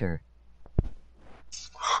Halo. Enter.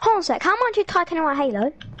 Hold on a sec. How much is Titanium White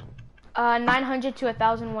Halo? 900 to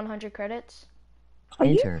 1,100 credits. Are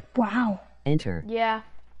you? Enter. Wow. Enter. Yeah.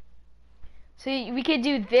 So we could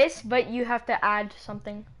do this, but you have to add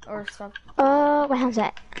something or stuff. Wait, hold on a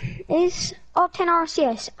sec. Is Octane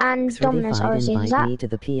RCS and Dominus Certified RCS? Is invite that? me to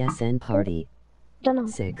the PSN party. Don't know.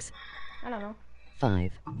 6 I don't know.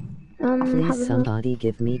 5. Have Please a look. somebody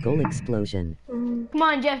give me goal explosion. Come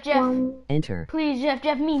on, Jeff. Enter. Please, Jeff.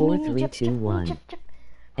 Me. 4 me, 3 Jeff, 2 Jeff, 1. Jeff,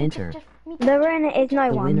 Enter. me. The winner is no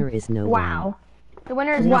The one. winner is no Wow. The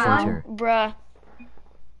winner is Please wow, enter. bruh.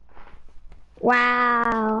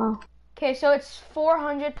 Wow. Okay, so it's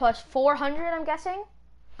 400 plus 400, I'm guessing. one.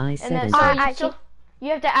 I And said then enter. so I- you still you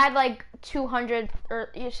have to add like 200 or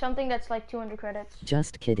something that's like 200 credits.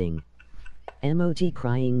 Just kidding. Emoji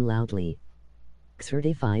crying loudly.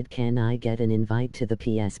 Certified, can I get an invite to the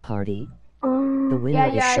PS party? The winner Yeah,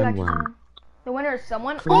 is I got you. someone. The winner is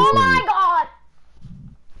someone. Please Oh my me. god!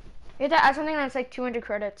 You have to add something that's like 200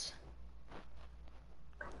 credits.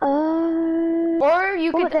 Or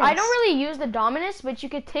you What could. I is? don't really use the Dominus, but you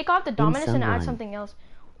could take off the Dominus and add someone. something else.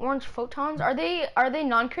 Orange photons. Are they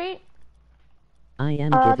non-crate? I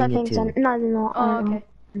am I giving don't it think so. to. No, they're not. Oh, I don't know.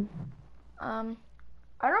 okay.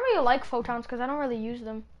 I don't really like photons because I don't really use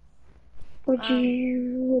them. What do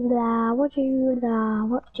you?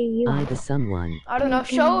 I the someone. I don't know.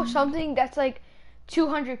 Show something that's like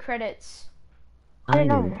 200 credits. I don't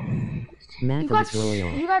know. know. Macam's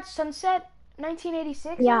Royal. You got Sunset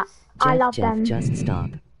 1986? Yeah, I love Jeff, them. just stop.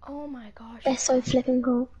 Oh my gosh. They're so flipping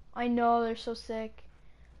cool. I know, they're so sick.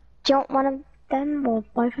 Do you want one of them or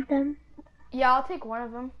both of them? Yeah, I'll take one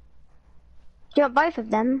of them. Do you want both of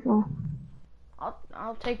them or?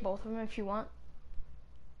 I'll take both of them if you want.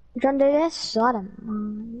 Do you want to do this? I don't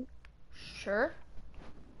mind. Sure.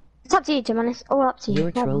 It's up to you, Tim. It's all up to you. You're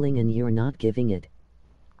Whatever. trolling and you're not giving it.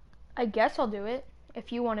 I guess I'll do it.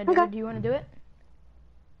 If you want to do Okay. it. Do you want to do it?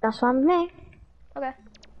 That's fine with me. Okay.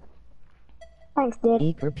 Thanks, dude.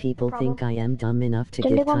 Eager people problem. think I am dumb enough to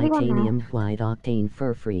Can give they 1v1 now? titanium white octane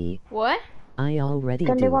for free. What? I already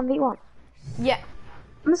Gonna do do. 1v1. Yeah.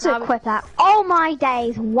 I'm just gonna Nah, equip that. Oh my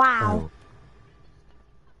days! Wow. Oh,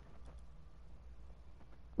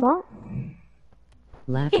 What?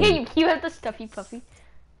 laughing. You have the stuffy puffy.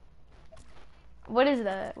 What is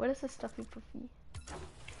that? What is the stuffy puffy?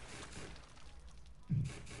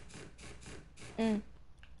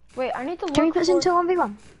 Wait, I need to look Can we put this for... into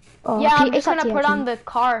 1v1? Oh, Yeah, I'm it's just up gonna to you, put on actually. the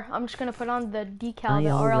car. I'm just gonna put on the decal, I the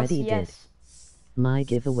already RLCS. did. My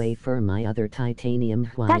giveaway for my other titanium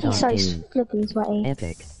white That is so octane. flipping sweaty.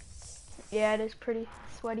 Epic. Yeah, it is pretty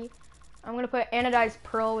sweaty. I'm gonna put anodized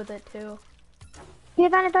pearl with it too. You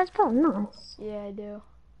have anodized pearl? Nice. Yeah, I do.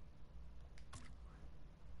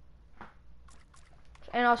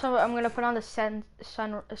 And also, I'm gonna put on the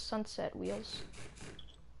sunset wheels.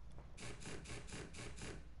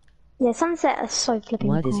 Yeah, Sunset is so flipping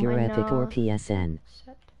What cool. is your I epic or know. PSN?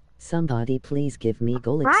 Set. Somebody please give me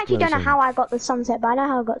goal I actually explosion. don't know how I got the Sunset, but I know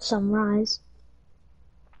how I got Sunrise.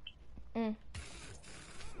 So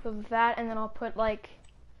that, and then I'll put like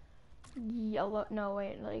yellow. No,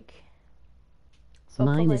 wait, like. So I'll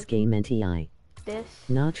Mine put, is like, Game NTI. this,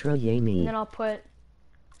 Natra and Yami. then I'll put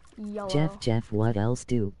yellow. Jeff, what else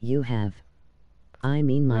do you have? I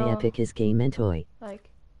mean, my No. epic is Game and Toy. Like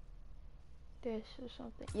this or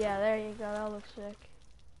something. Yeah, there you go. That looks sick.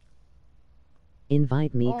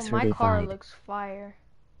 Invite me Oh, my car certified. looks fire.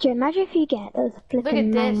 Do you imagine if you get those flipping Look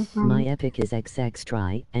at this. mainframe? My epic is XX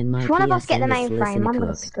Try, and my If one of us get the PSN is mainframe, Listen I'm gonna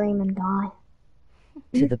Cook. scream and die.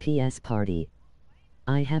 To the PS party.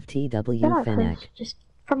 I have TW Don't know, Fennec. Chris, just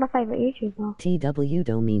from my favorite YouTuber. TW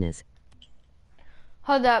Dominas.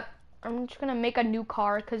 Hold up. I'm just gonna make a new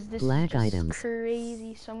car because this Black is just items.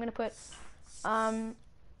 crazy. So I'm gonna put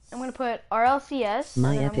RLCS.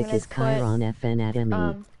 My and then epic I'm is gonna Chiron FN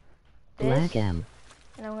Adami. put, Black this, M.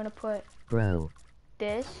 and I'm gonna put Bro.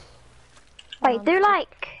 this. Wait, do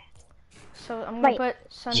like So I'm gonna Wait, put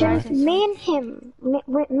should sunrise and me and him, me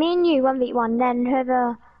and you 1v1, then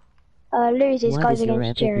whoever loses What goes is your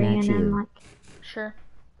against epic, Jerry, and Matthew? then like Sure.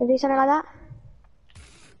 we'll do something like that.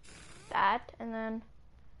 That, and then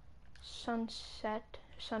sunset,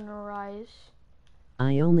 sunrise,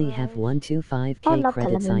 I only have Right. 125k I'd love to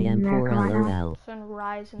credits. live I in am poor America right now. LOL.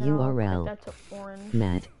 sunrise, and then I'll URL. put that to orange.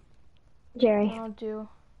 Matt. Jerry, And I'll do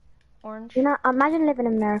orange. you know, imagine living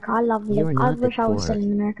in America. I love You're living. I not wish that I was poor. still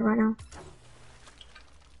in America right now.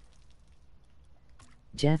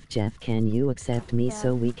 Jeff, can you accept me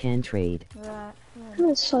so we can trade? That, That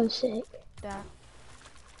was so sick. that,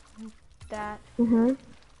 that.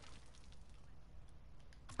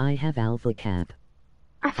 I have Alpha Cap.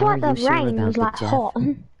 I feel Are like the you sure rain about was that, like Jeff? hot.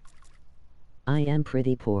 I am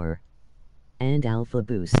pretty poor. And Alpha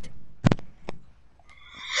Boost.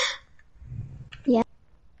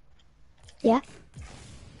 Yeah.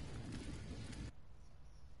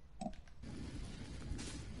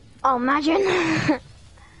 Oh, imagine.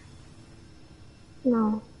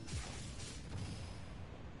 No.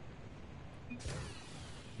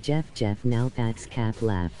 Jeff, now that's cap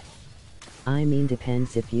laugh. I mean,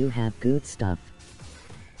 depends if you have good stuff.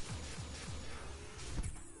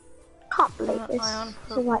 Can't believe this. Ion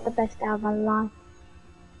This is like the best hour of my life.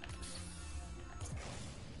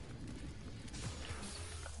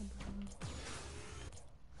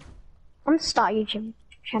 I'm gonna start a YouTube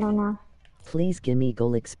channel now. Please gimme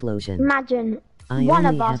goal explosion. Imagine I one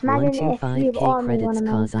only of us. have Imagine if you 125k are me credits one of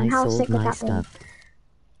cause them. I And how sold sick would my that stuff.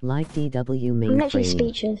 Like DW be? I'm literally mainframe.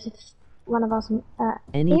 speechless if one of us.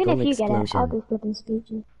 Any even goal if you get it, I'll explosion. be flipping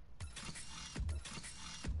speechless.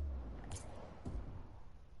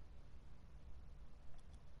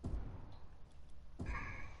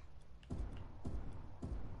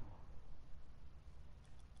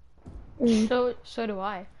 So do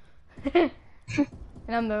I.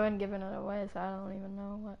 And I'm the one giving it away, so I don't even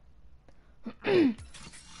know what.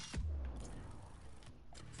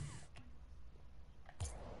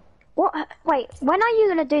 What? Wait, when are you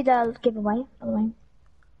gonna do the giveaway? By the way?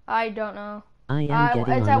 I don't know. I am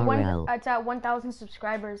getting it's on at RL. It's at 1,000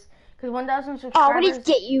 subscribers. Cause 1,000 Oh, subscribers. we need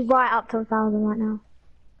to get you right up to 1,000 right now.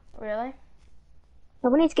 Really? No,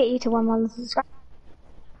 we need to get you to 1,000 subscribers.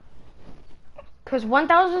 Cause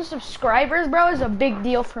 1,000 subscribers, bro, is a big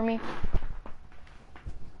deal for me.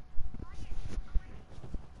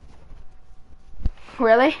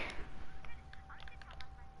 Really?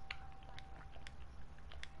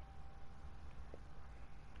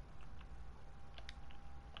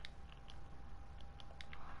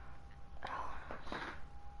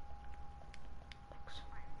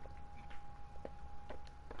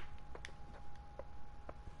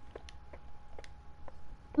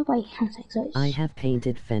 Oh wait, I'll take those. I have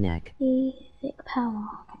painted Fennec. Thick power.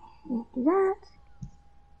 Okay, let's do that.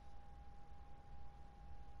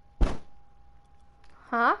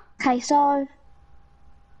 Huh? Okay, so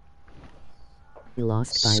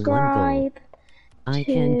Lost by 1 goal. subscribe I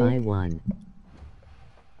can buy one.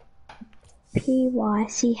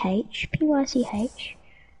 PYCH PYCH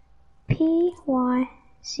PYCH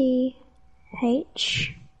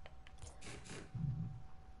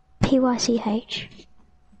PYCH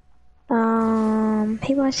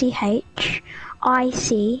PYCH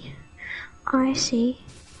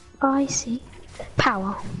IC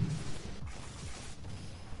power.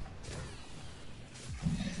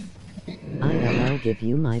 I'll give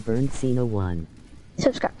you my Berncino one.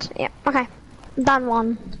 Subscribe. Yeah. Okay. Done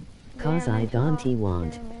one. Cause I don't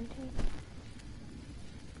want.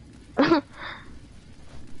 Who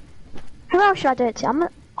else should I do it to?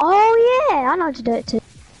 Oh yeah, I know how to do it to.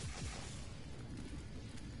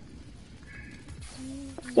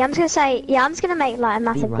 Yeah, I'm just gonna say. Yeah, I'm just gonna make like a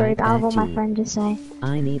massive right group out of all back, my G. friends. Just say.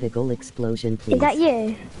 I need a goal explosion, please. Is that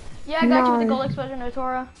you? Yeah, I got you with the No. goal explosion,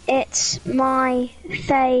 Notora. It's my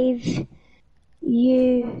fave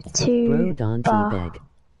Bro, don't YouTuber. beg.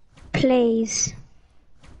 Please.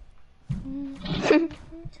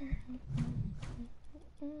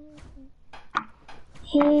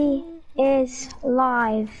 He is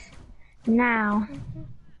live now.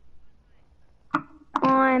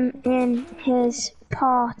 I'm in his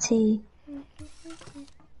party.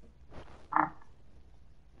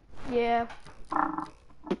 Yeah.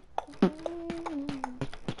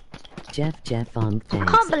 Jeff on I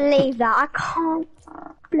thanks. can't believe that. I can't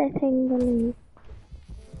flipping believe.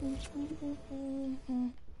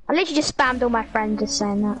 I literally just spammed all my friends just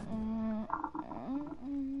saying that.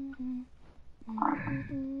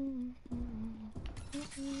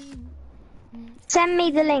 Send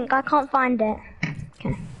me the link. I can't find it.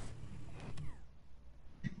 Okay.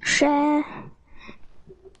 Share.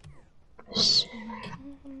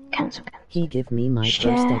 Cancel. He give me my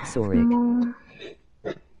Share first exoric. more.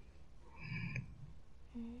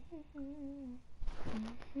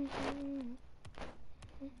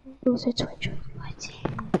 Also Twitch with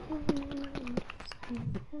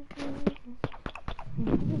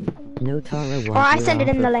No Tara Or I wants send your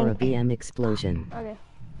it in the offer for a link. BM explosion. Okay.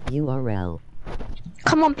 URL.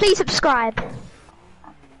 Come on, please subscribe.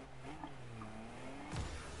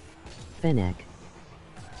 Fennec.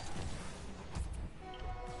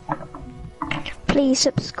 Please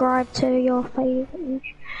subscribe to your favorite.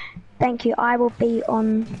 Thank you. I will be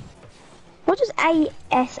on. What does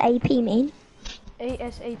ASAP mean?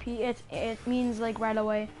 ASAP. It means like right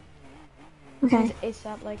away. It Okay. means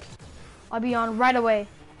ASAP. Like I'll be on right away.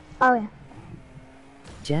 Oh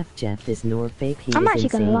yeah. Jeff is nor fake. He I'm is actually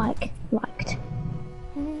insane. gonna liked.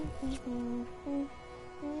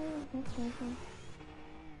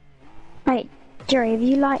 Wait, Jerry, have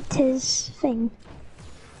you liked his thing?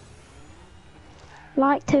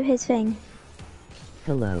 Liked to his thing.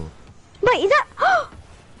 Hello. Wait, is that?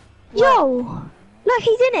 Yo! Look,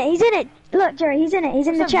 he's in it. He's in it. Look, Jerry, he's in it. He's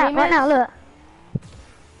in the What's up, chat right James? now. Look.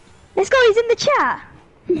 Let's go. He's in the chat.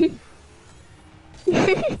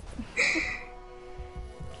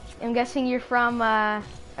 I'm guessing you're from.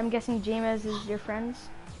 I'm guessing James is your friends.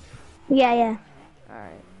 Yeah, yeah. All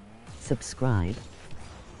right. Subscribe.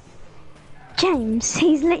 James,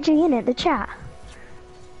 he's literally in it. The chat.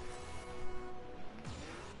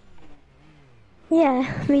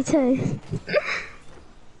 Yeah, me too.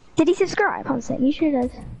 Did he subscribe? Hold on a sec. You should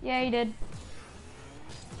have. Yeah, you did.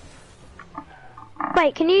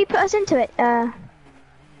 Wait, can you put us into it? Oh,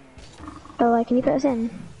 wait, can you put us in?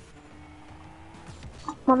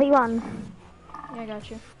 1v1. Yeah, I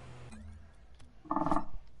got you.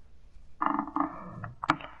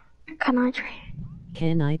 Can I trade?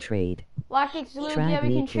 Can I trade? Lactic Salute, Trade yeah, we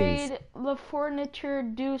me, can please. trade. The Furniture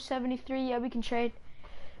Do 73, yeah, we can trade.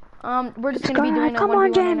 We're just Let's gonna be go. doing a Come 1v1 on,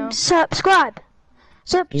 right James. now. Subscribe. I'm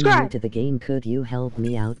new Subscribe. to the game. Could you help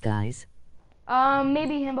me out, guys?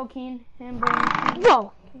 Maybe Himbo Keen. Himbo.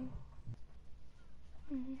 Whoa.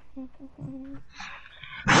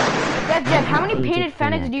 Jeff, how many Agent painted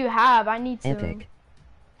Fennec Fennec. do you have? I need to. Epic.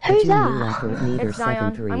 Who's Two that? new leopard meter It's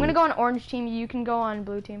Zion. 7-3. I'm gonna go on orange team. You can go on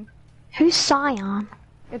blue team. Who's Sion?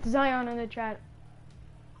 It's Zion in the chat.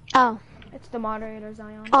 Oh. It's the moderator,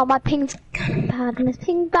 Zion. Oh, my ping's bad. My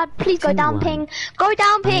ping's bad. Please go down, 2-1. ping. Go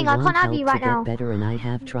down, ping. I want can't have help you right to get now. better and I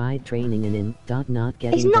have tried training and not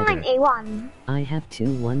getting It's better. 91. I have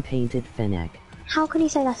 2-1 painted Fennec. How can you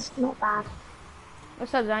say that's not bad?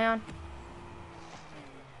 What's up, Zion?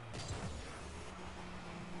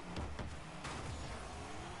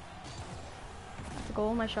 That's a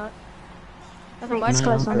goal, my shot. That's a Thanks, much.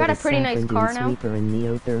 close My one. I got a offer pretty is nice Saffron car Dew now. Sweeper and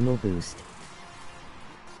Neo-thermal boost.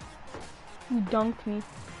 You dunked me.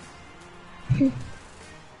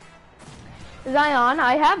 Zion,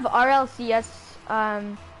 I have RLCS,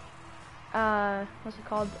 what's it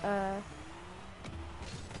called?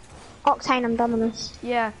 Octane and Dominus.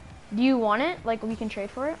 Yeah. Do you want it? Like, we can trade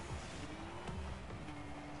for it?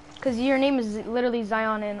 Because your name is literally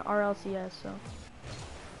Zion in RLCS, so.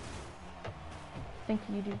 I think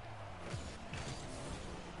you do.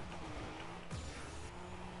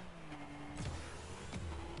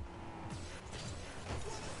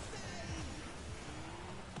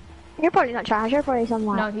 You're probably not trash. You're probably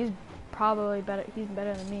somewhere. No, he's probably better. He's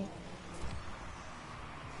better than me.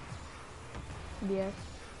 Yes.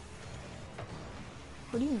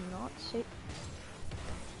 What do you not say?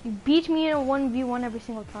 You beat me in a 1v1 every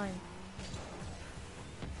single time.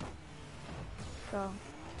 So.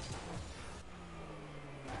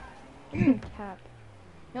 Tap.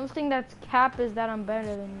 The only thing that's cap is that I'm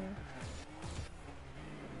better than you.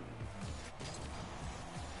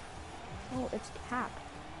 Oh, it's cap.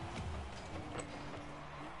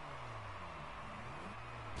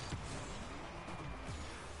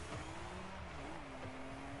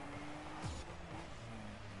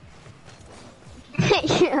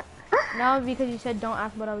 Yeah. Now because you said don't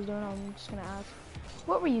ask what I was doing, I'm just gonna ask.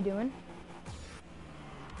 What were you doing?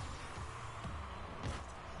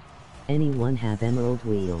 Anyone have emerald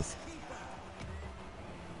wheels?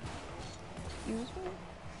 Excuse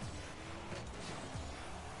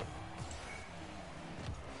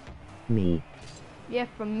me? Me. Yeah,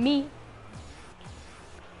 from me.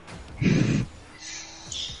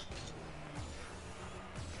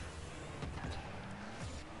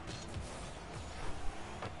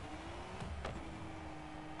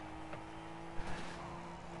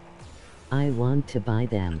 I want to buy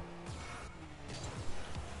them.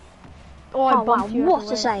 Oh, I Oh wow, bumped you.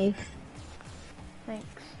 what a save. Thanks.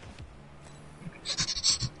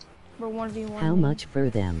 For 1v1. How much for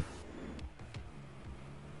them?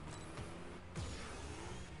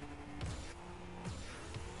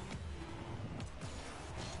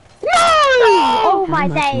 No! Oh How my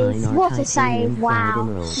much days, mine are what a titanium save, fried wow.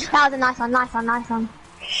 emerald? That was a nice one, nice one, nice one.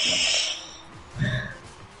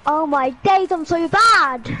 Oh my days, I'm so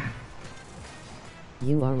bad.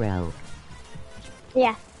 URL.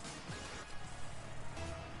 Yeah.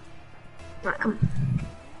 Right, come.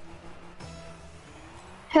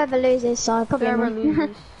 Whoever loses, so probably Whoever me.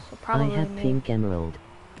 loses, so I probably have me. pink emerald.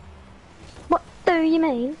 What do you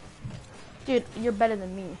mean? Dude, you're better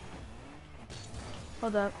than me.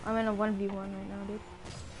 Hold up, I'm in a 1v1 right now, dude.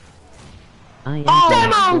 I am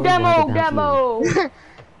Oh, What about you? demo!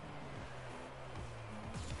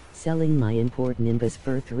 Selling my import Nimbus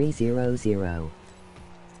for 300.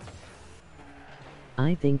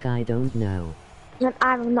 I think I don't know.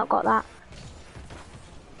 I've not got that.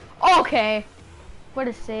 Okay. What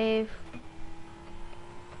a save.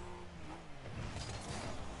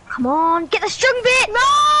 Come on, get the strong bit!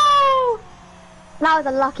 No! That was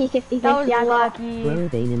a lucky 50-50. That was I got. lucky. Bro,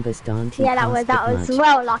 they Nimbus Dante Yeah, that was much.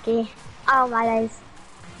 well lucky. Oh my days.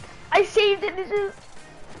 I saved it. This is...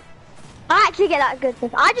 I actually get that good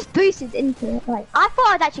stuff. I just boosted into it. Like I thought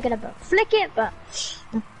I was actually gonna flick it, but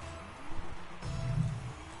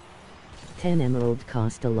 10 emerald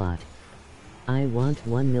cost a lot. I want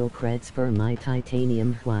 1 mil creds for my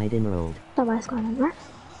titanium white emerald. don't know what's going on, right?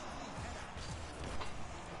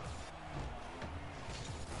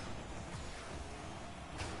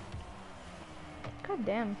 God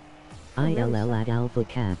damn. ILL at alpha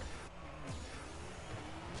cap.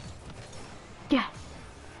 Yes.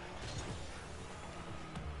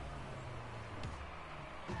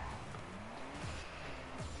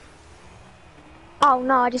 Oh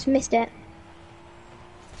no, I just missed it.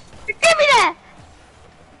 Give me that!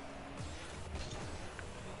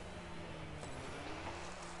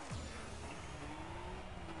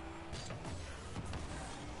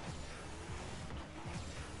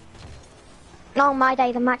 Oh my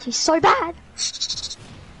day, the match is so bad.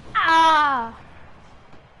 Ah!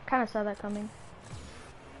 Kind of saw that coming.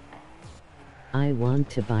 I want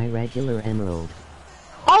to buy regular emerald.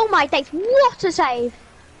 Oh my days, what a save!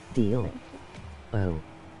 Deal. Oh.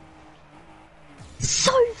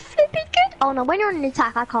 So flipping good. Oh no, when you're on an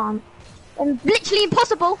attack, I can't. Literally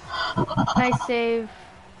impossible. Nice save.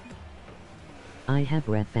 I have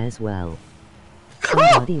ref as well.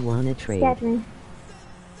 Somebody wanna trade? Scared me.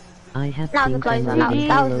 I have That was a pink close one. emerald.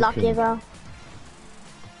 That was yellow lucky pink. as well.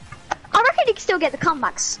 I reckon you can still get the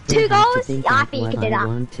comebacks. You 2 have to goals? think Yeah, I out think you what can do I that.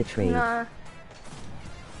 want to trade. Nah.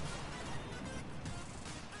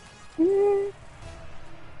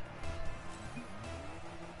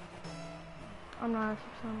 I'm not a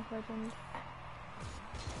Sonic legend.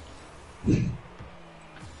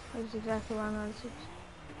 That's exactly why I'm not a six.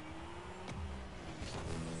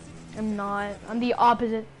 I'm not. I'm the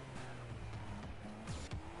opposite.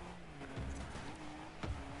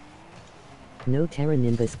 No Terra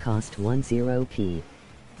Nimbus cost 10p.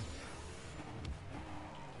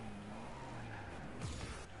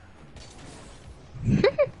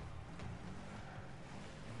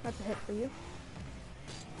 That's a hit for you.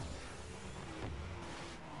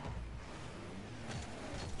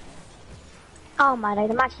 Oh my day,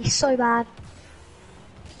 the match is so bad.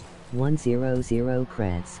 100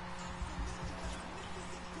 creds.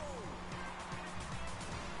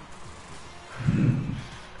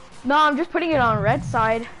 No, I'm just putting it on red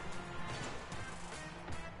side.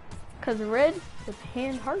 Cause red with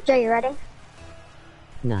hand heart. Joe, you ready?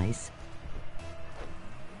 Nice.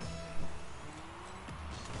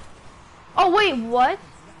 Oh wait, what?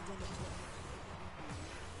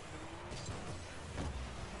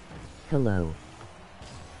 Hello.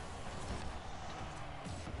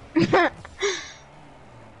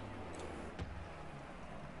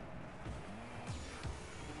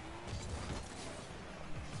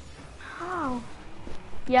 How?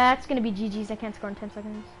 Yeah, that's gonna be GG's. I can't score in 10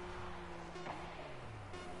 seconds.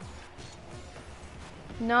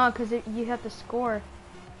 No, because you have to score.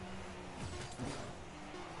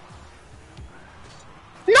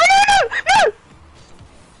 No, no, no, no!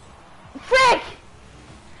 Frick!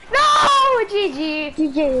 No, GG.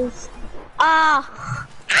 GG's. Ah.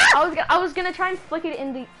 I was gonna try and flick it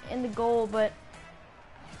in the goal, but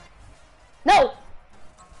no.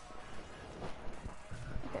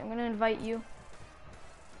 Okay, I'm gonna invite you.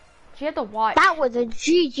 You have to watch. That was a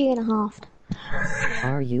GG and a half.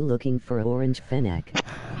 Are you looking for orange fennec?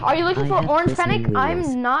 Are you looking for orange fennec? wheels.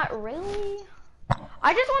 I'm not really.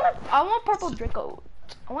 I want purple Dracos.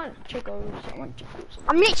 I want Dracos.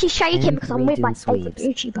 I'm literally shaking And because I'm with my three favorite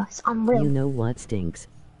dunes YouTubers. I'm real. You know what stinks?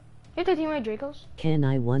 You have to team my Dracos? Can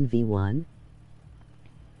I 1v1?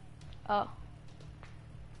 Oh.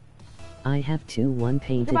 I have 2-1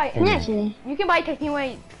 painted buy- fennec. Actually, You can buy Team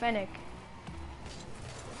White Fennec.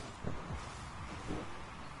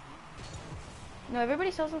 No,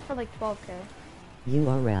 everybody sells them for like 12k.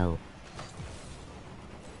 URL.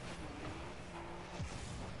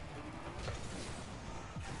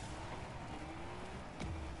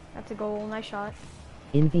 That's a goal. Nice shot.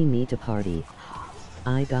 Envy me to party.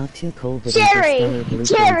 I got 2 cold with Jerry! interstellar blueprints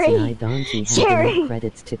Jerry! and I don't have Jerry! enough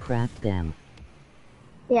credits to craft them.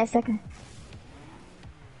 yeah, second.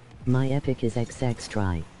 My epic is XX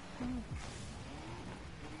try.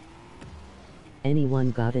 Anyone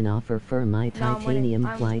got an offer for my No, I'm winning. titanium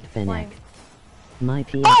I'm white fennec? playing. My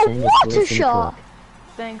PSN Oh, is what a listen shot! cook.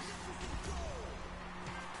 Thanks.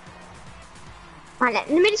 Right, let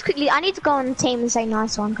me just quickly, I need to go on the team and say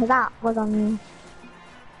nice one, because that was on me.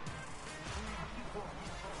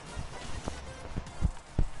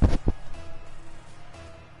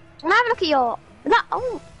 I'm gonna have a look at your, that,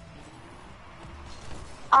 oh.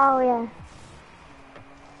 Oh yeah.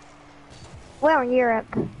 We're in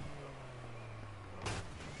Europe.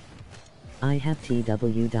 I have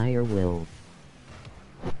TW dire will.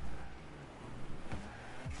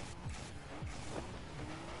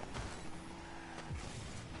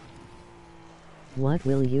 What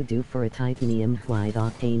will you do for a titanium white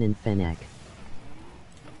octane and fennec?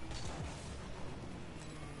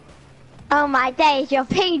 Oh my days, you're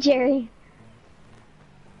ping, Jerry.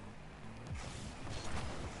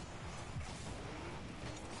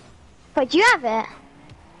 But do you have it?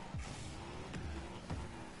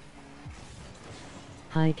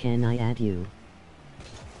 Hi, can I add you?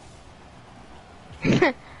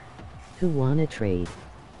 Who wanna trade?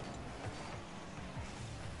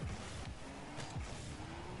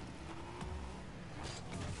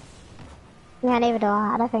 Yeah, neither do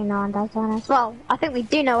I. I don't think no one does, to be honest. Well, I think we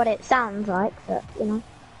do know what it sounds like, but, you know.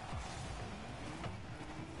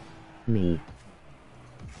 Me.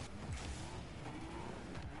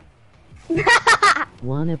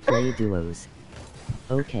 Wanna play duos?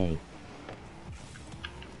 Okay.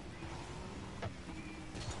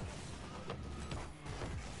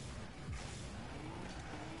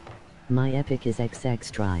 My epic is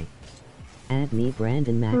XX try. Add me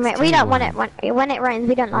Brandon Max. Wait, we don't want it when it rains.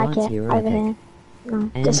 We don't like What's it your over epic? here.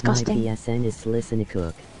 No, And disgusting. my PSN is listen to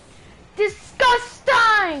cook.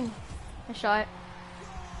 Disgusting! I shot.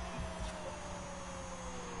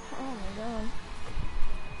 Oh my god.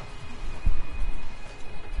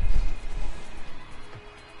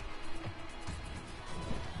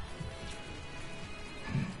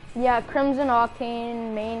 Yeah, Crimson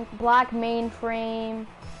Octane, black mainframe,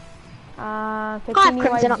 15 white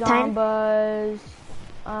Crimson Octane. Zombas,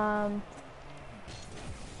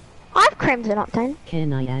 I have Crimson Octane.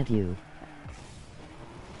 Can I add you?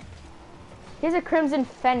 here's a Crimson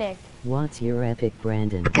Fennec. What's your epic,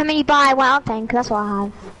 Brandon? Can we buy White Octane? Because that's what I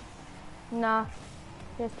have. Nah,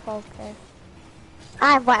 here's 12k.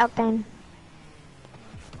 I have White Octane.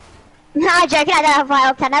 No, I'm joking. I don't have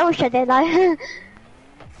White Octane. I wish I did though.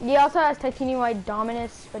 He also has Titanium White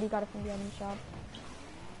Dominus, but he got it from the item shop.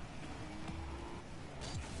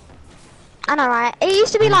 I know, right? It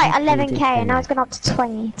used to be like I have 11k, and now it's gone up to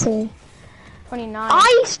 22. 29.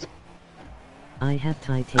 I used I have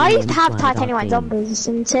to have white titanium white octane. zombies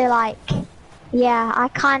until like, yeah, I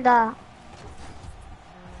kinda.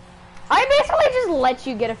 I basically just let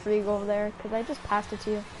you get a free goal there, because I just passed it to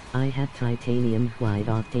you. I have titanium white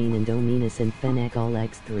octane and Dominus and Fennec all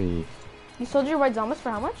X3. You sold your white Zombas for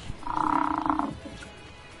how much?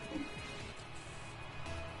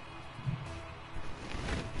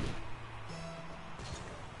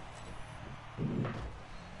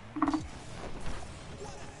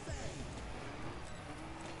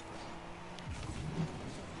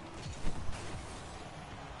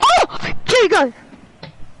 There you go.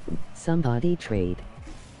 Somebody trade.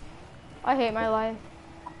 I hate my life.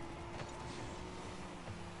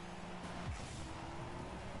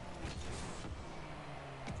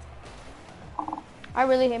 I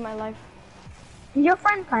really hate my life. Is your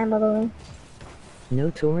friend playing, by the way? No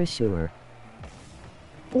Torah sure.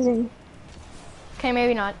 Is he? Okay,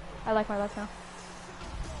 maybe not. I like my life now.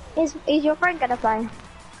 Is your friend gonna play?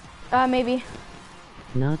 Maybe.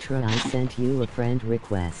 Natra, I sent you a friend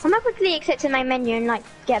request. I'm gonna quickly exit to my menu and like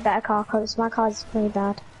get a better car because my car's pretty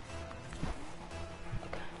bad.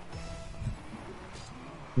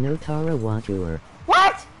 No Tara Watur.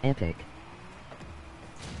 What? Epic.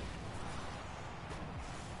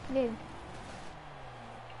 Dude.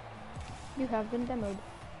 You have been demoed.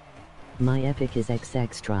 My epic is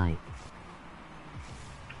XX try.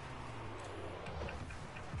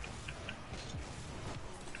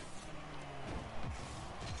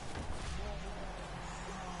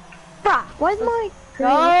 Bruh, where's my...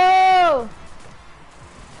 No!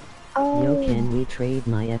 Oh. Yo, can we trade?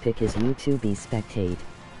 My epic is YouTube spectate.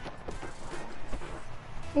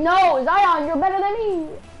 No, Zion, you're better than me.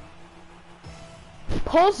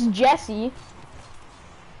 Post Jesse.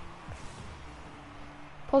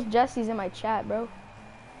 Post Jesse's in my chat, bro.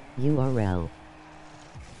 URL.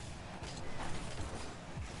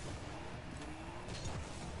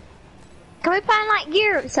 Can we play on like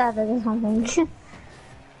Europe servers or something?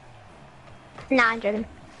 Nah, I'm joking.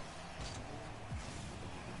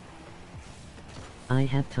 I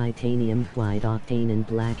have titanium white octane and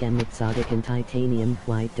black M exotic and titanium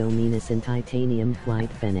white dominus and titanium white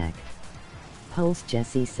fennec. Pulse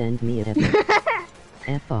Jesse send me a epic.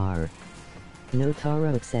 FR. No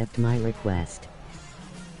Taro accept my request.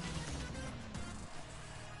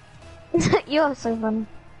 You're so funny.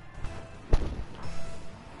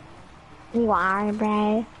 You are,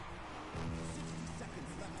 bro.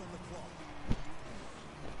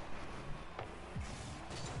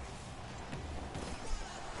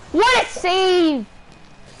 What a save!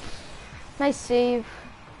 Nice save.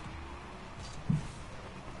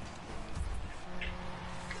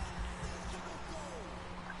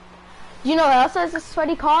 You know what else has a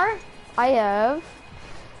sweaty car? I have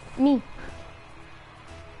me.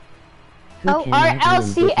 Who Oh, can our add me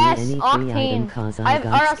and give me LCS any free Octane. item 'cause I I have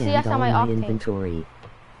got RLCS scammed on all my my Octane. inventory.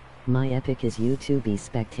 My epic is YouTube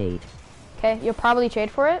spectate. Okay, you'll probably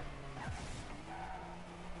trade for it.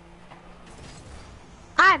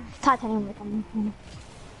 I have titanium with them.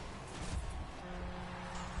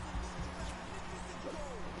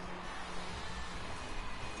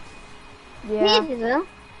 Yeah. Easy though.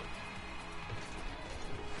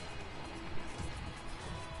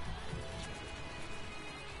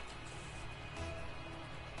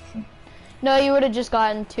 No, you would have just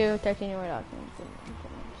gotten 2 titanium white Octanes.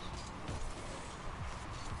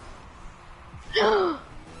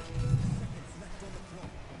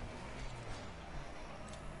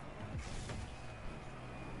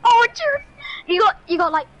 Oh, Jerry! You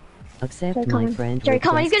got like... Accept Jerry, my come on. friend Jerry,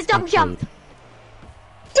 come on, he's gonna request double jump. spectate.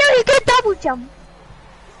 Jerry, he's gonna double jump!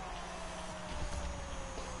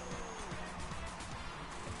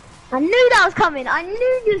 I knew that was coming. I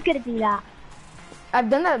knew you was gonna do that. I've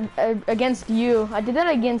done that against you. I did that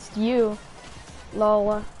against you,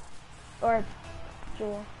 Lola. Or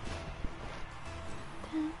Jewel.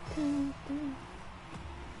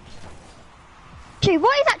 Jerry,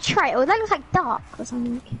 what is that trail? That looks like dark or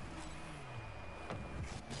something.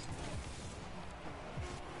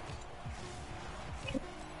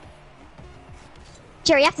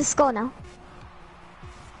 Jerry, you have to score now.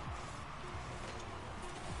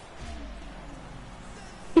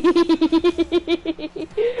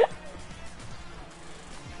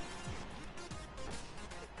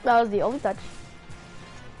 That was the only touch.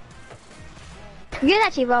 You're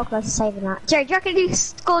actually well close to saving that. Jerry, do you reckon you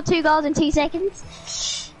scored 2 goals in 2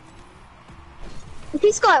 seconds? If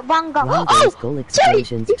you score 1 goal... Wow, Oh! those goal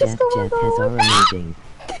explosions Jerry, Jeff has are amazing.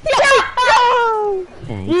 No!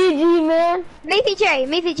 Thanks. GG, man. Me for Jerry,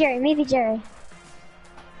 me for Jerry, me for Jerry.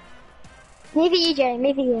 Me for you, Jerry,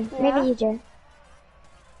 me for you. Me Yeah? for you, Jerry.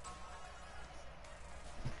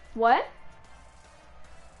 What?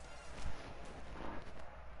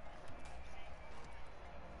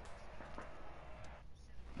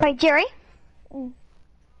 Wait, Jerry? Mm.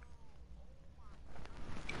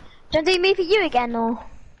 Do you want to do me for you again, or...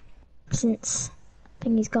 Since...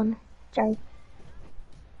 Thingy's gone. Jerry.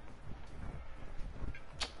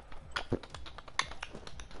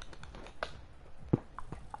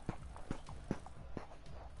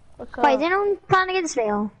 What's Wait, up? is anyone playing against me,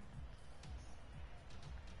 or...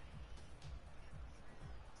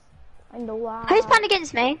 I know why. Who's playing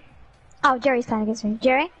against me? Oh, Jerry's playing against me.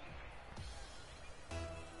 Jerry?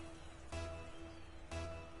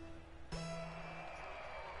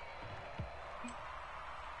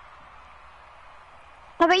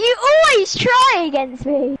 Please try against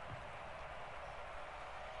me.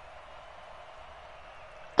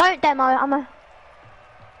 Don't demo, I'm a...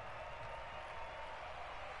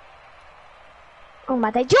 Oh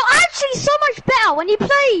my days, you're actually so much better when you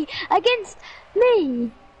play against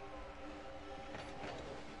me.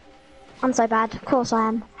 I'm so bad, of course I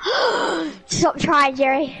am. Stop trying,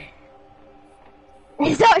 Jerry.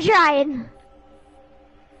 Stop trying.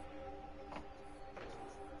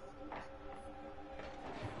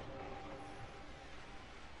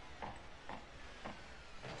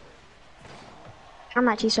 I'm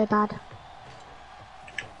actually so bad.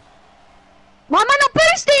 Why am I not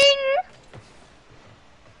boosting?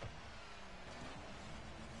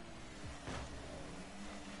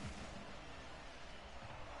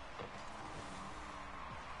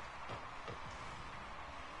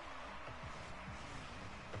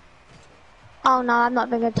 Oh no, I'm not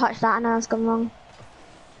even gonna touch that. I know it's gone wrong.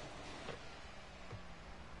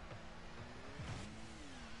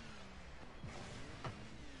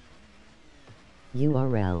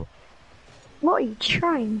 URL. What are you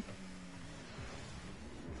trying?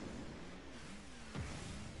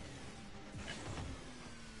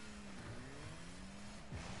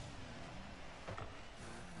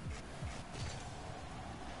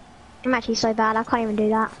 I'm actually so bad, I can't even do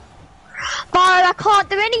that. Bro, I can't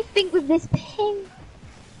do anything with this ping.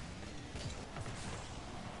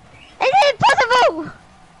 It's impossible!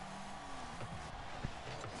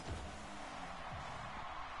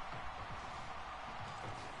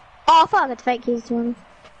 Oh, I thought I could fake keys to him.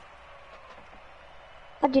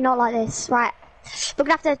 I do not like this. Right. We're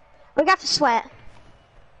gonna have to sweat.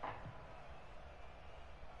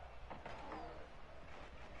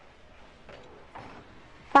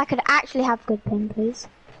 If I could actually have good ping, please.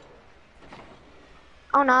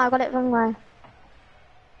 Oh no, I got it wrong way.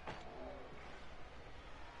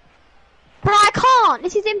 But I can't!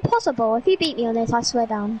 This is impossible. If you beat me on this, I swear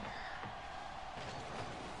down.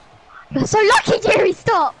 You're so lucky, Jerry,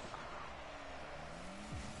 stop!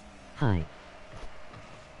 Hi.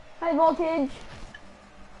 High voltage.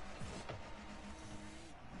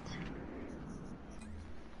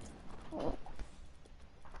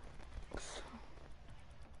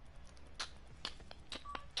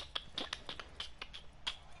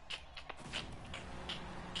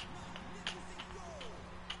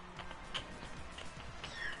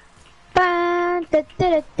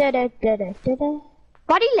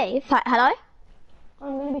 Why do you leave? Hello?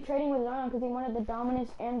 I'm gonna be trading with Zion because he wanted the Dominus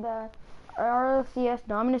and the RLCS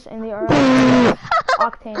Dominus and the RLCS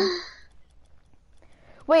Octane.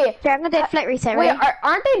 Wait, Okay, I'm gonna do a flick reset, wait, right?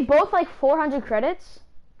 aren't they both like 400 credits?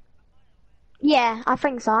 Yeah, I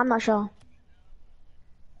think so, I'm not sure.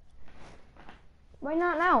 Why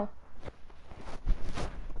not now?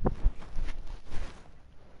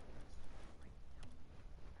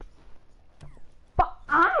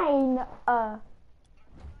 Fine.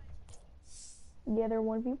 Yeah, they're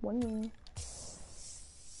 1v1.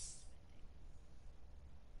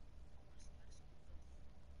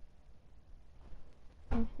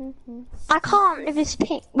 I can't if it's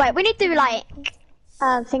pink. Wait, we need to do like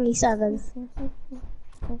thingy servers.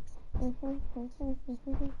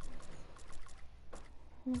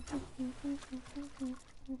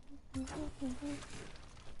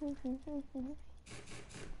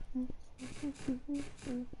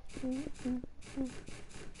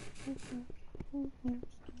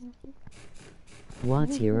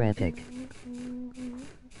 What's your epic?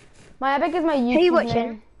 My epic is my YouTube. Who you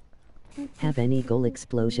watching? Have any goal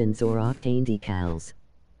explosions or octane decals?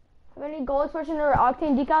 Have any gold explosion or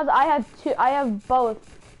octane decals? I have two. I have both.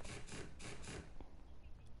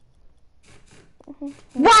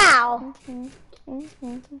 Wow!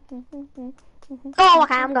 Oh,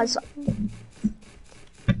 okay, I'm going to...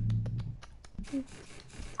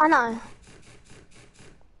 I know.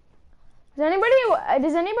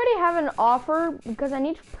 Does anybody have an offer? Because I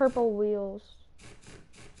need purple wheels.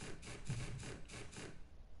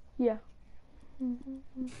 Yeah.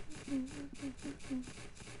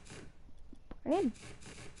 I need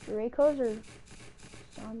Dracos or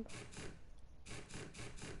some.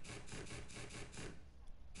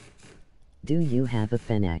 Do you have a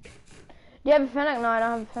Fennec? Do you have a Fennec? No, I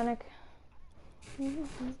don't have a Fennec.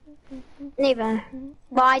 Neither.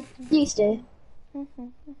 But I used to.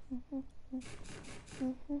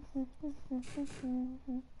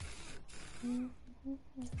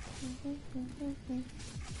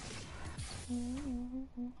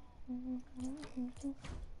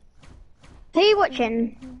 Who are you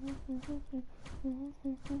watching?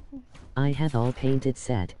 I have all painted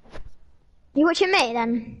set. You watching me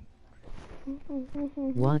then?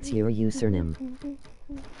 What's your username?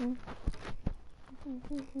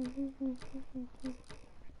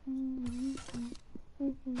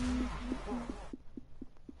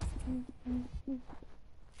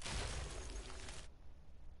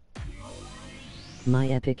 My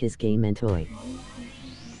epic is game and toy.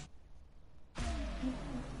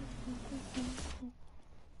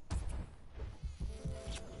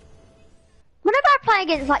 Whenever I play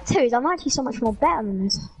against like twos, I'm actually so much more better than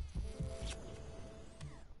this.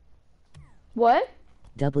 What?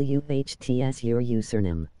 WHTS your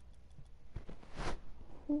username.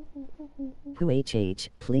 WHH,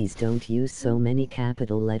 please don't use so many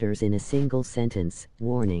capital letters in a single sentence.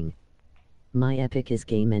 Warning. My epic is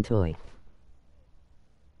game and toy.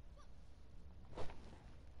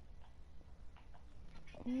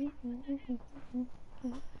 If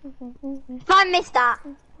I missed that,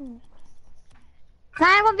 can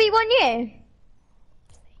I 1v1 you?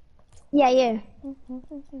 Yeah, you.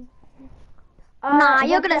 Nah,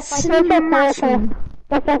 you're gonna smash me.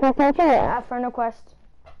 At friend request.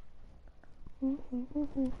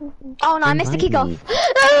 Oh no, I missed the kickoff.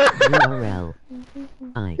 URL.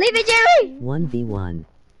 Leave it, Jerry! 1v1.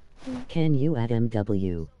 Can you add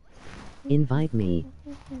MW? Invite me.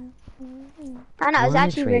 I know, it's Wanna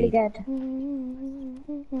actually really trade? good.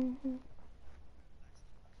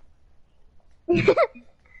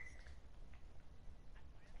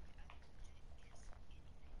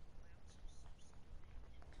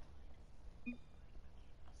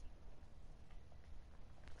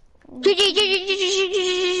 Do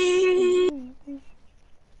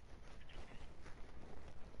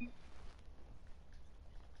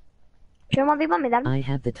you want to be me then? I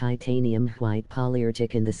have the titanium white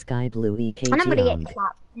polyurgic and the sky blue EKG. And I'm gonna get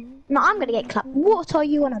clapped. No, I'm gonna get clapped. What are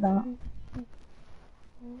you on about?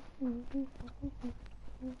 No,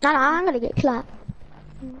 I'm gonna get clapped.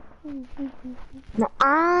 No,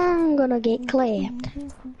 I'm gonna get clapped.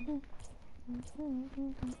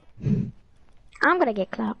 I'm gonna get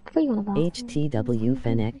clapped. What are you on about? HTW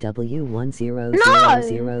Fennec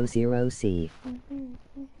W10000C.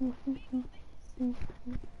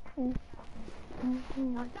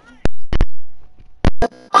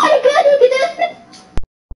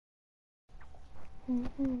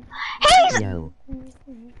 Yo.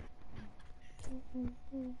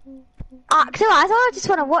 So I thought I just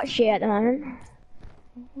want to watch you at the moment.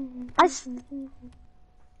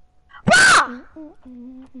 Bah!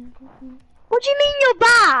 What do you mean you're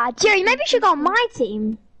bad? Jerry, maybe you should go on my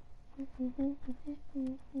team.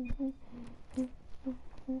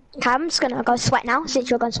 Okay, I'm just gonna go sweat now, since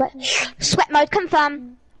you're going sweat. Sweat mode,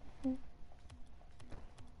 confirm.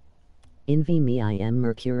 Envy me, I am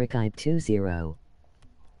Mercuric Ibe 20.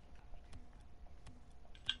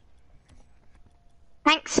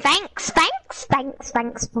 Thanks.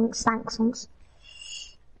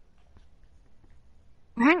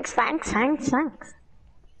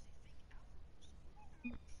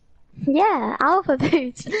 Yeah, alpha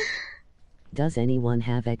boots. Does anyone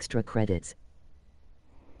have extra credits?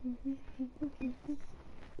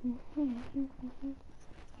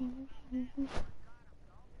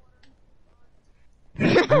 I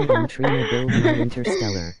am Trina build my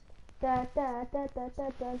Interstellar.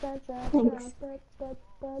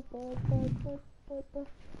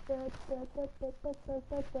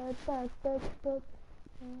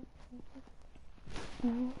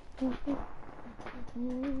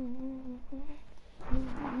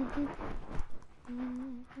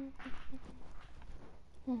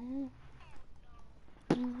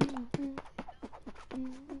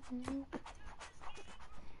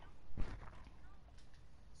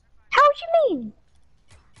 How do you mean?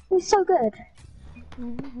 He's so good.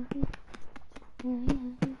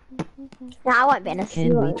 Nah, I won't be in a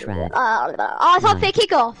Can we track? I thought they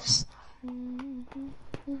kickoffs.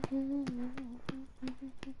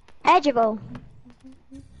 Edgeable.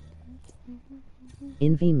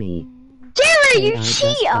 Envy me. Jerry, you I just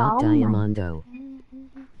cheater! got Oh my- Diamondo.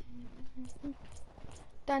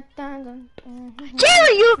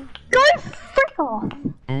 Jerry, you go frick off!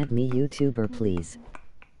 Add me YouTuber please.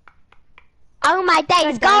 Oh my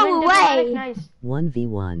days, go Diamond diplomatic, away! nice.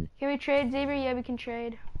 1v1. Can we trade, Xavier? Yeah, we can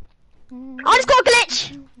trade. I just got a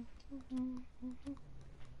glitch!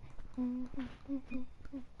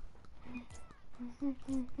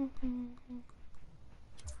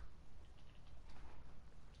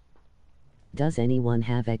 Does anyone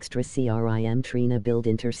have extra CRIM Trina build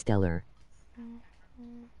Interstellar?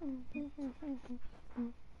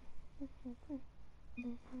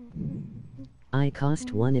 I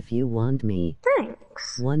cost 1 if you want me.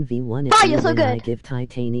 Thanks. 1v1 if Oh, you you're so win I good. give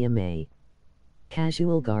titanium A.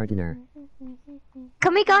 Casual gardener.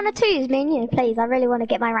 Can we go on a twos, me and you, please? I really want to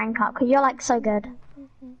get my rank up, because you're like so good.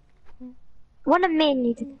 One of me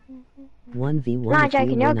needs. 1v1 Nah, if you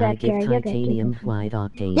joking, you're win, I good, give Jerry, you're good, titanium you're white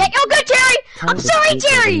octane. Yeah, you're good, Jerry! Tell I'm the sorry,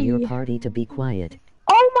 skateboarder in your Jerry! party to be quiet.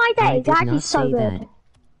 Oh my I days, did that not is so say good. that.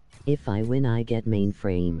 If I win, I get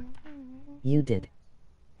mainframe. You did.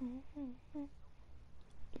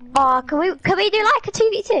 Oh, can we do like a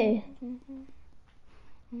 2v2?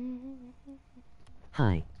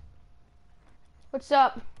 Hi. What's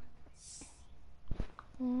up?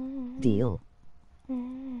 Deal.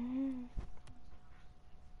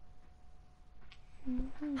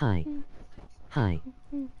 Hi. Hi.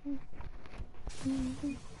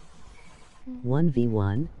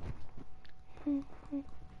 1v1.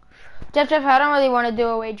 Jeff, I don't really want to do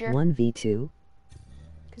a wager. 1v2.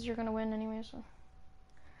 Because you're going to win anyway, so.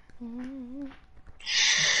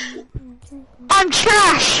 I'm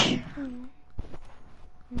trash!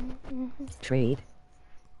 Trade.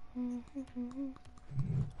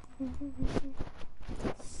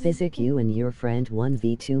 Physic, you and your friend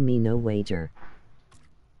 1v2 me, no wager.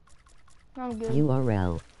 I'm good.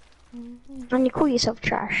 URL. And you call yourself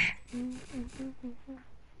trash.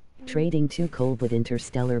 Trading 2 cold with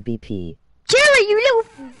interstellar BP. Jerry, you little...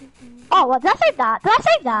 Oh, what? Did I save that? Did I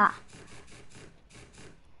save that?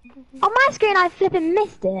 On my screen, I flipping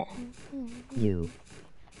missed it. You.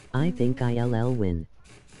 I think I'll win.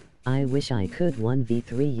 I wish I could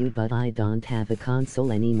 1v3 you, but I don't have a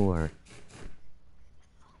console anymore.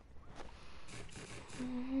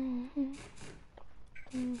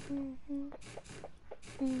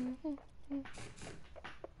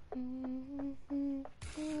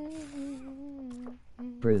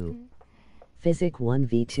 Brew. Physic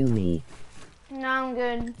 1v2 me. No, I'm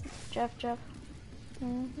good, Jeff.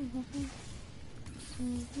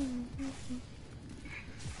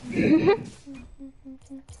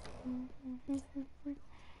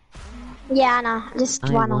 Yeah, I know. Just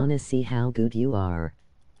I why not? wanna see how good you are.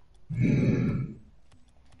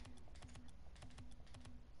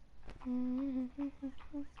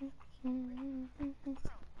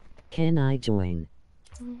 Can I join?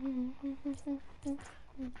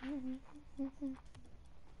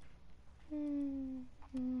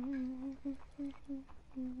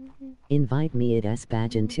 Invite me at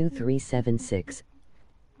sbajan2376.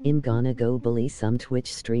 I'm gonna go bully some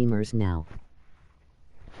Twitch streamers now.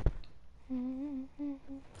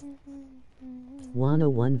 Wanna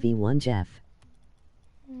 1v1 Jeff?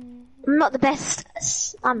 I'm not the best.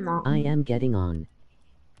 I'm not. I am getting on.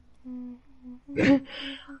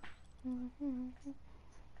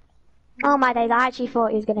 Oh my days, I actually thought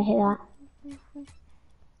he was gonna hit that.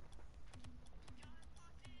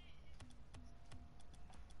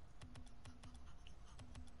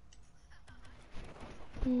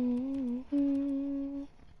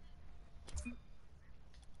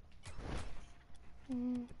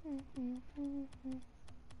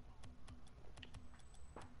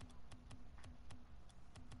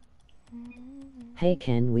 Hey,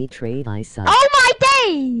 can we trade ISUB? Oh my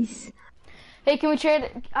days! Hey, can we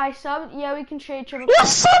trade I sub? Yeah, we can trade triple. You're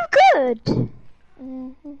so good!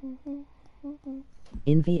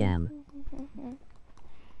 In VM.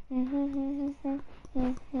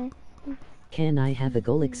 Can I have a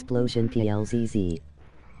goal explosion PLZZ?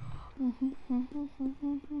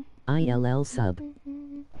 ILL sub.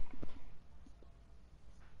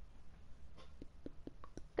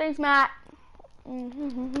 Thanks, Matt.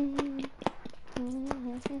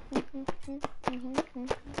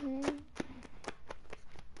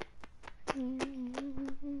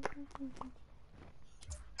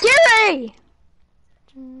 Jerry!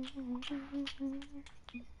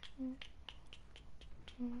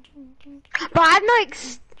 But I have no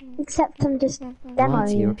except I'm just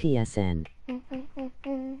What's your demoing. PSN?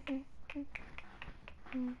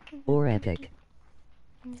 Or Epic?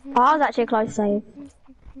 Oh, I was actually a close save.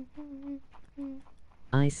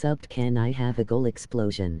 I subbed. Can I have a goal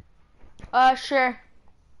explosion? Sure.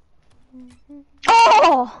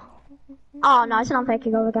 Oh! Oh no, it's not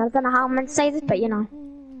taking over, guys. I don't know how I'm meant to say this, but you know.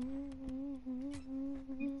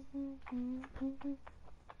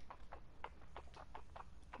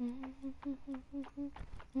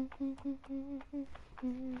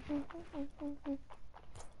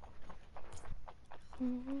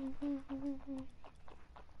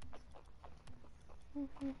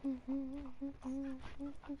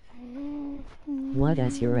 What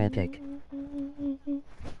is your Epic?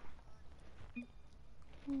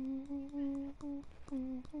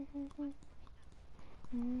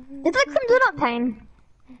 It's like some donut pain.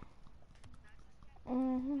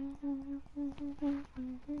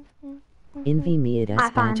 Envy me at I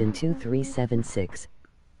found. sbajan2376.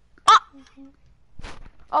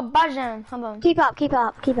 Oh, Bajan, hold on. Keep up, keep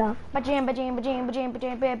up, keep up. Bajan, Bajan, Bajan, Bajan,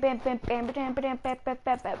 Bajan, Bajan, Bajan, Bajan, Bajan,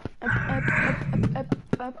 Bajan.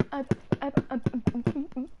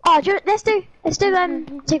 Oh, let's do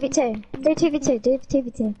 2v2. Do 2v2, do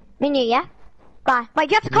 2v2. Me and you, yeah? Bye. Wait,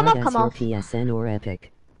 you have to come off, come off. PSN or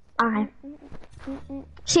Epic? Alright.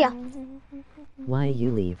 See ya. Why you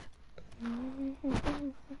leave?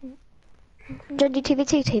 Do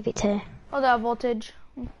 2v2, 2v2. Oh, that voltage.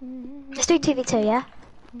 Let's do 2v2, yeah?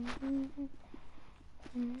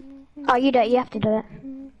 Oh, you do it, you have to do it.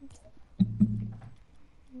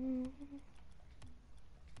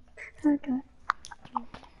 Okay.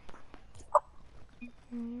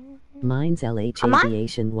 Mine's LH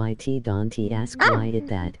Aviation YT Dante ask why it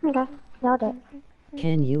that. Okay, yeah, I'll do it.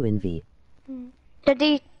 Can you envy? Did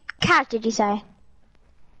you catch, did you say?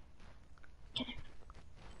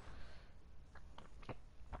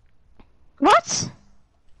 What?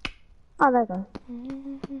 Oh, there you go.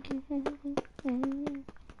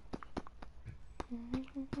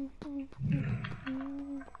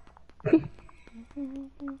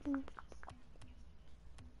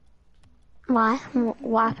 Why?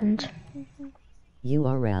 What happened?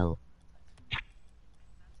 URL.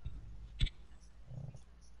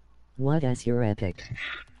 What is your Epic?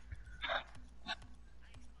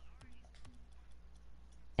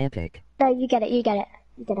 Epic. No, you get it, you get it.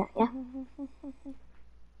 You get it, yeah?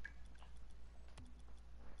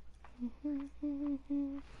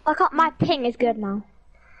 I got my ping is good now.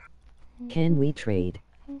 Can we trade?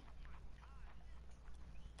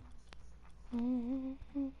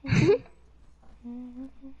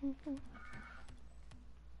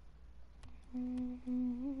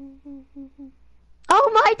 Oh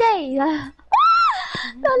my days! I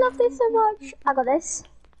love this so much. I got this.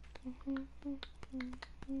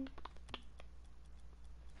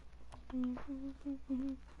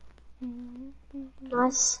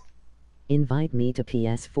 Nice. Invite me to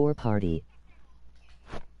PS4 party.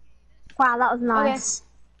 Wow, that was nice. Okay.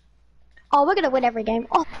 Oh, we're gonna win every game.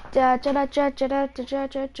 Oh,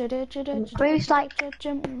 Bruce, like.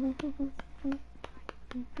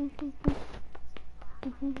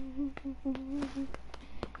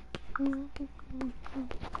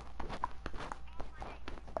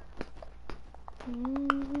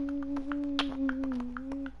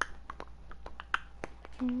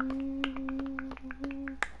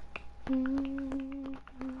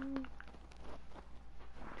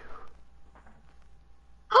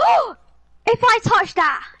 Oh! If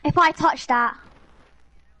I touch that.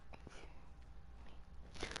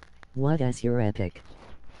 What is your Epic?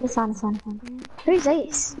 It's fine. Who's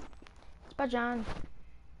this? It's Bajan.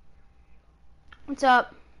 What's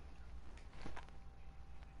up?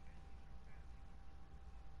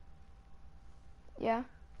 Yeah.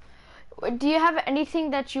 Do you have anything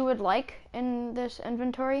that you would like in this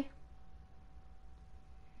inventory?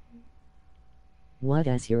 What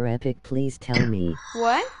is your Epic? Please tell me.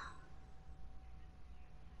 What?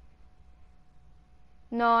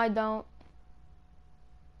 No, I don't.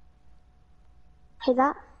 Hey,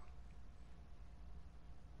 that?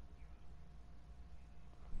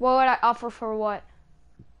 What would I offer for what?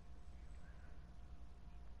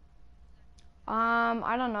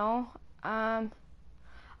 I don't know.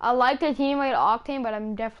 I like the teammate Octane, but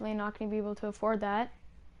I'm definitely not going to be able to afford that.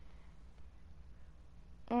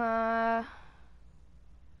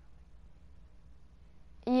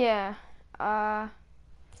 Yeah. I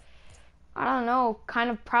don't know, kind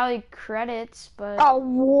of probably credits, but... Oh,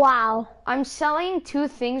 wow. I'm selling 2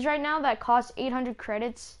 things right now that cost 800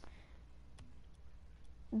 credits.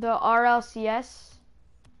 The RLCS.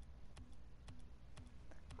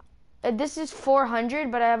 This is 400,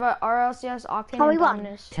 but I have a RLCS Octane and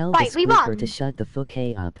Dominus. Tell the squeaker to shut the fuck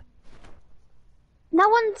up. No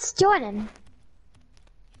one's joining.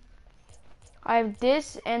 I have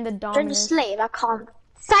this and the Dominus. Join the slave, I can't.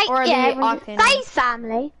 Say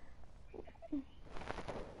family.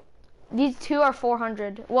 These 2 are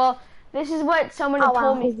 400. Well, this is what someone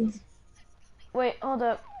told me. Wait, hold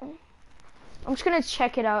up. I'm just gonna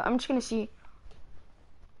check it out. I'm just gonna see.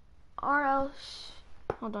 Hold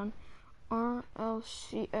on.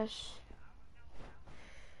 RLCS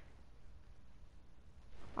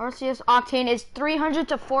Octane is 300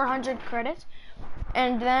 to 400 credits,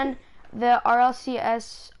 and then the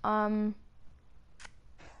RLCS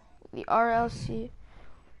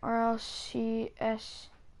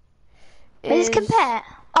Let's compare.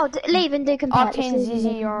 Oh, leave and do compare. Octane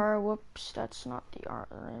ZZR. Whoops, that's not the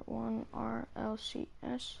right one.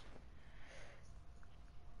 RLCS.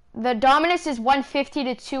 The Dominus is 150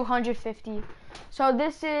 to 250. So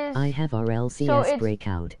this is... I have RLCS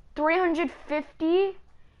breakout. 350,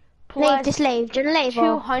 plus Just leave. Just leave.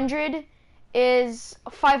 200 is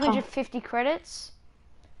 550 credits.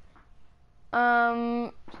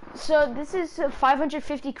 So this is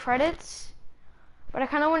 550 credits, but I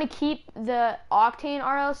kind of want to keep the Octane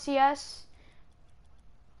RLCS.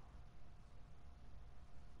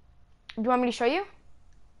 Do you want me to show you?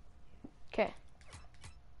 Okay.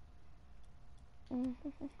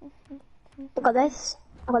 I got this.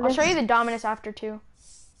 I'll show you the Dominus after too.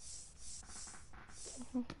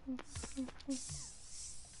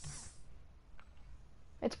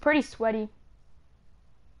 It's pretty sweaty.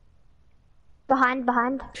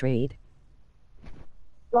 Behind. Trade.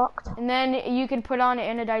 Locked. And then you can put on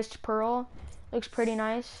anodized pearl. Looks pretty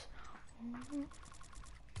nice.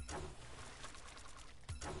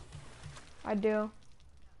 I do.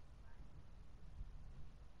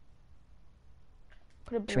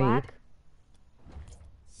 Put it black. Trade.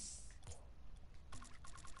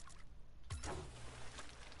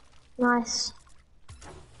 Nice.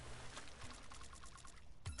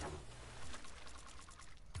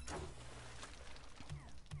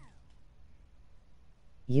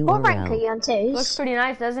 What rank are you on, twos? Looks pretty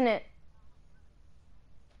nice, doesn't it?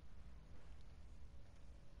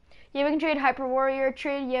 Yeah, we can trade Hyper Warrior.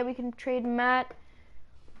 Yeah, we can trade Matt.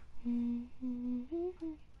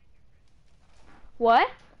 What?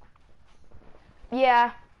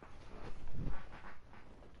 Yeah.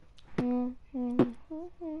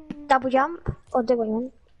 Double jump or double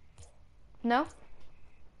jump? No?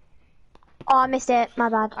 Oh, I missed it. My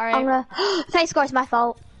bad. All right. I'm gonna. Face score is my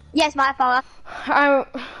fault. Yes, my fault.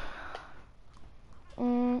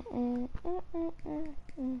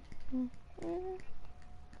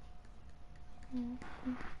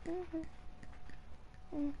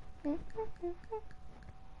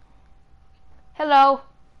 Hello.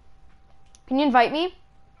 Can you invite me?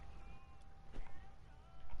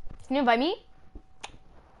 Can you invite me?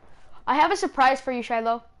 I have a surprise for you,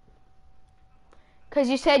 Shiloh. Because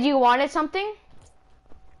you said you wanted something.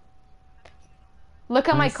 Look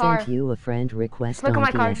at my car. I sent you a friend request Look on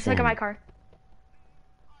at my car. PSN. Just look at my car.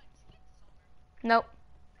 Nope.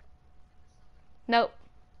 Nope.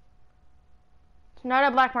 It's not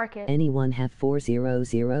a black market. Anyone have 400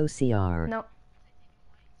 CR? Nope.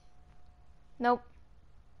 Nope.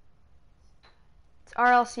 It's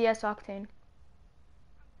RLCS Octane.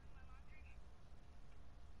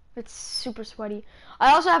 It's super sweaty.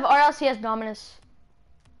 I also have RLCS Dominus.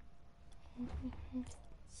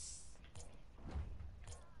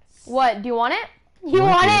 What? Do you want it? You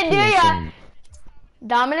want it, do ya?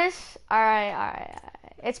 Dominus? Alright.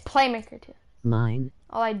 It's Playmaker too. Mine.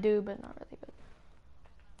 All I do, but not really good.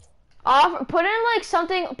 Put in like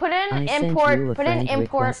something. Put in import. Put in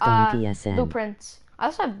import blueprints. I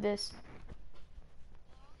also have this.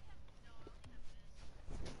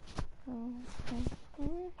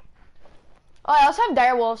 Oh, I also have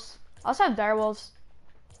direwolves.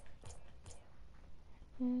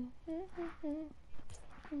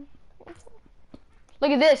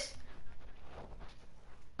 Look at this.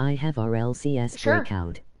 I have RLCS Sure.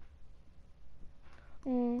 breakout.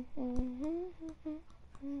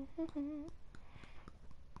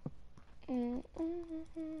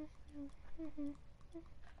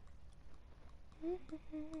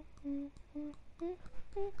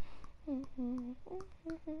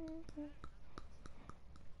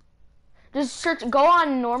 Just search, go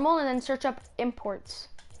on normal and then search up imports.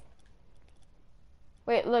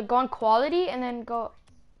 Wait, look, go on quality and then go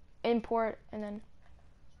import and then.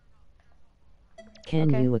 Can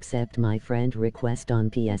Okay. you accept my friend request on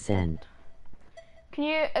PSN? Can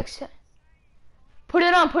you accept? Put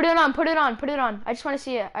it on. I just want to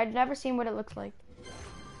see it. I've never seen what it looks like.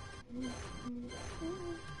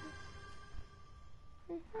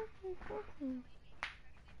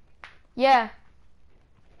 Yeah.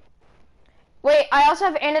 Wait, I also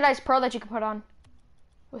have anodized pearl that you can put on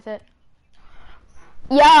with it.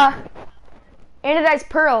 Yeah. Anodized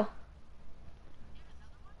pearl.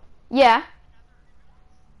 Yeah.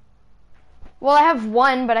 Well, I have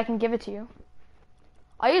one, but I can give it to you.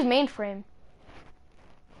 I'll use mainframe.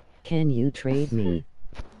 Can you trade me?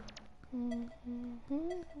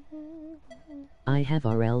 I have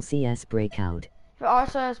RLCS breakout. It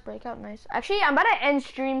also has breakout, nice. Actually, I'm about to end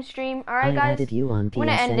stream. Alright, I guys. added you on I'm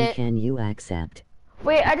gonna end PSN. it. Can you accept?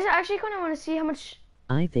 Wait, I just actually kind of want to see how much.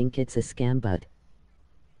 I think it's a scam, but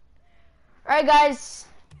Alright, guys.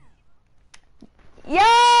 Yeah,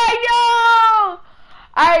 I know!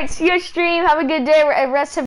 Alright, see your stream. Have a good day. Rest of